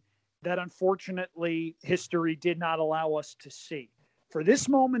used him that unfortunately history did not allow us to see. For this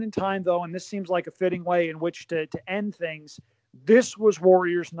moment in time, though, and this seems like a fitting way in which to end things, this was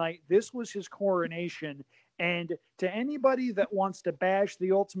Warrior's night. This was his coronation. And to anybody that wants to bash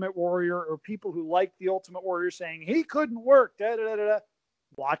the Ultimate Warrior or people who like the Ultimate Warrior saying he couldn't work,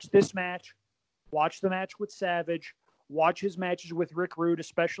 watch this match. Watch the match with Savage. Watch his matches with Rick Rude,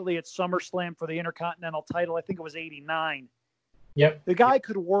 especially at SummerSlam for the Intercontinental title. I think it was 89. Yep. The guy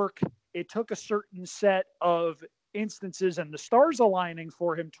could work. It took a certain set of instances and the stars aligning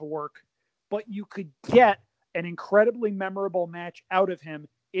for him to work, but you could get an incredibly memorable match out of him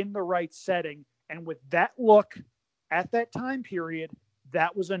in the right setting. And with that look at that time period,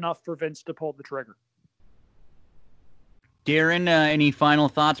 that was enough for Vince to pull the trigger. Darren, any final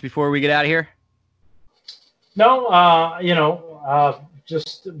thoughts before we get out of here? No,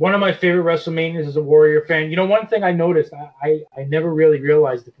 just one of my favorite WrestleManias as a Warrior fan. One thing I noticed, I never really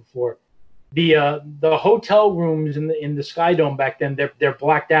realized it before. The hotel rooms in the Sky Dome back then, they're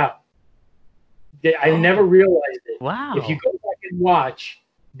blacked out. I never realized it. Wow. If you go back and watch,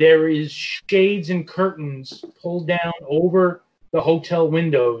 there is shades and curtains pulled down over the hotel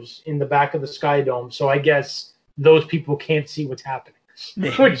windows in the back of the Sky Dome. So I guess those people can't see what's happening.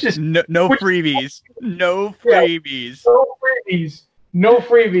 Which is no freebies. No freebies. Yeah, no freebies. No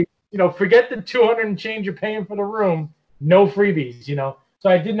freebies. Forget the 200 and change you're paying for the room. No freebies, So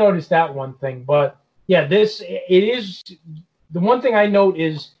I did notice that one thing. But yeah, it is the one thing I note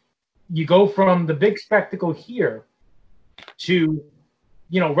is you go from the big spectacle here to,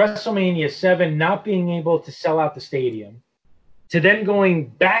 WrestleMania 7 not being able to sell out the stadium, to then going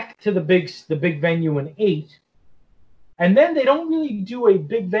back to the big venue in 8. And then they don't really do a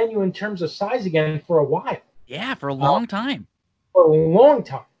big venue in terms of size again for a while. Yeah, for a long time. For a long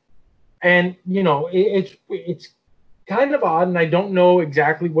time. And, it's kind of odd, and I don't know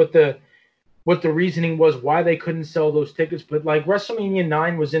exactly what the reasoning was, why they couldn't sell those tickets. But, like, WrestleMania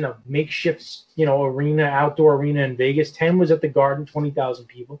 9 was in a makeshift, outdoor arena in Vegas. 10 was at the Garden, 20,000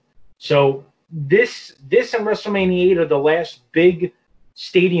 people. So this and WrestleMania 8 are the last big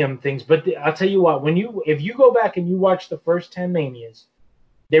stadium things. But I'll tell you what, if you go back and you watch the first 10 Manias,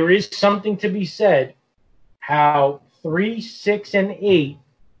 there is something to be said how 3, 6, and 8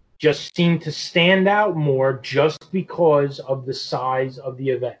 just seem to stand out more just because of the size of the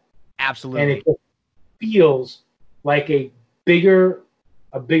event. Absolutely. And it just feels like a bigger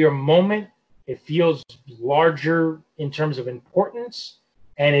moment. It feels larger in terms of importance,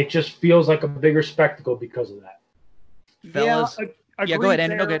 and it just feels like a bigger spectacle because of that. Fellas, agreed go ahead,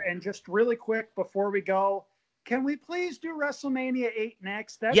 Andy. there. Okay. And just really quick before we go, can we please do WrestleMania 8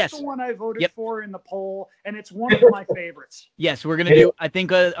 next? That's the one I voted for in the poll, and it's one of my favorites. Yes, we're going to do, I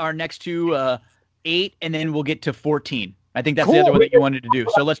think, our next two, 8, and then we'll get to 14. I think that's the other one that you wanted to do.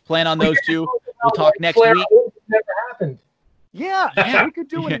 So let's plan on those two. We'll talk next week. Never happened. Yeah, we could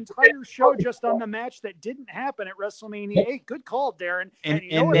do an entire show just on the match that didn't happen at WrestleMania 8. Good call, Darren. And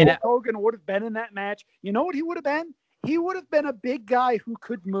you know what Hulk Hogan would have been in that match? You know what he would have been? He would have been a big guy who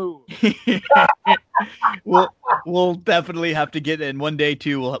could move. We'll definitely have to get in one day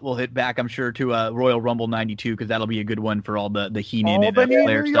too. We'll hit back, I'm sure, to Royal Rumble '92 because that'll be a good one for all the Heenan and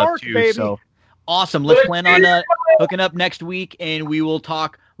Flair stuff too. Baby. So awesome. Let's plan on hooking up next week, and we will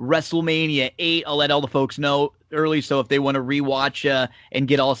talk WrestleMania 8. I'll let all the folks know early, so if they want to rewatch and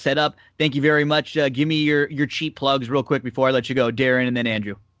get all set up. Thank you very much. Give me your cheap plugs real quick before I let you go, Darren, and then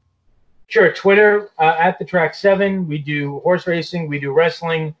Andrew. Sure. Twitter, at the Track 7. We do horse racing. We do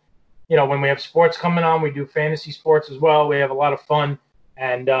wrestling. You know, when we have sports coming on, we do fantasy sports as well. We have a lot of fun.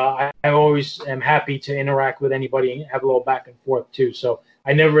 And I always am happy to interact with anybody and have a little back and forth, too. So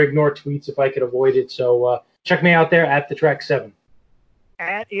I never ignore tweets if I could avoid it. So check me out there at the Track 7.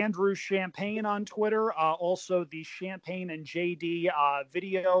 At Andrew Champagne on Twitter. Also, the Champagne and JD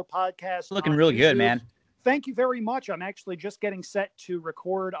video podcast. Looking really good, man. Thank you very much. I'm actually just getting set to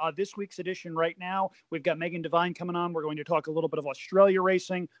record this week's edition right now. We've got Megan Devine coming on. We're going to talk a little bit of Australia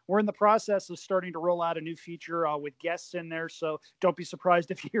racing. We're in the process of starting to roll out a new feature with guests in there, so don't be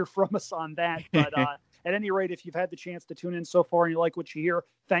surprised if you hear from us on that. But at any rate, if you've had the chance to tune in so far and you like what you hear,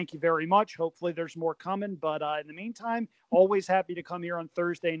 thank you very much. Hopefully there's more coming. But in the meantime, always happy to come here on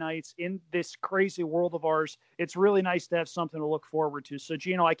Thursday nights in this crazy world of ours. It's really nice to have something to look forward to. So,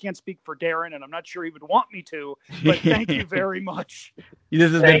 Gino, I can't speak for Darren, and I'm not sure he would want me to, but thank you very much.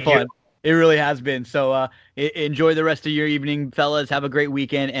 This has been fun. It really has been. So enjoy the rest of your evening, fellas. Have a great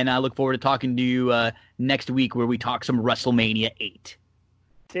weekend, and I look forward to talking to you next week where we talk some WrestleMania 8.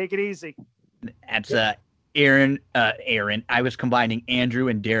 Take it easy. That's Aaron. I was combining Andrew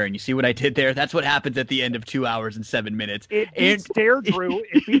and Darren. You see what I did there? That's what happens at the end of 2 hours and 7 minutes. It beats Deirdre.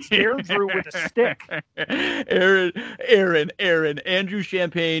 It beats Deirdre with a stick. Aaron, Andrew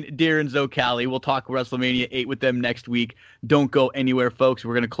Champagne, Darren Zocali. We'll talk WrestleMania 8 with them next week. Don't go anywhere, folks.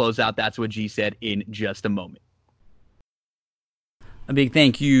 We're going to close out That's What G Said in just a moment. A big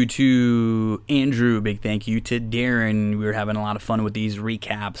thank you to Andrew. A big thank you to Darren. We were having a lot of fun with these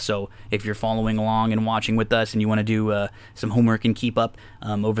recaps. So if you're following along and watching with us and you want to do some homework and keep up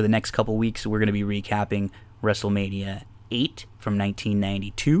over the next couple weeks, we're going to be recapping WrestleMania 8 from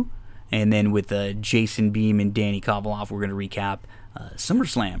 1992. And then with Jason Beam and Danny Kovaloff, we're going to recap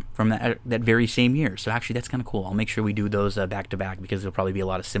SummerSlam from that very same year. So actually, that's kind of cool. I'll make sure we do those back-to-back because there'll probably be a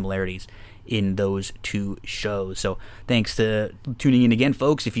lot of similarities in those two shows. So thanks to tuning in again,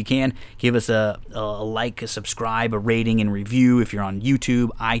 folks. If you can, give us a like, a subscribe, a rating, and review. If you're on YouTube,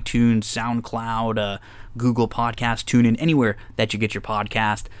 iTunes, SoundCloud, Google Podcasts, TuneIn, anywhere that you get your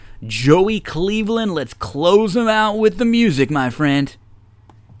podcast. Joey Cleveland, let's close him out with the music, my friend.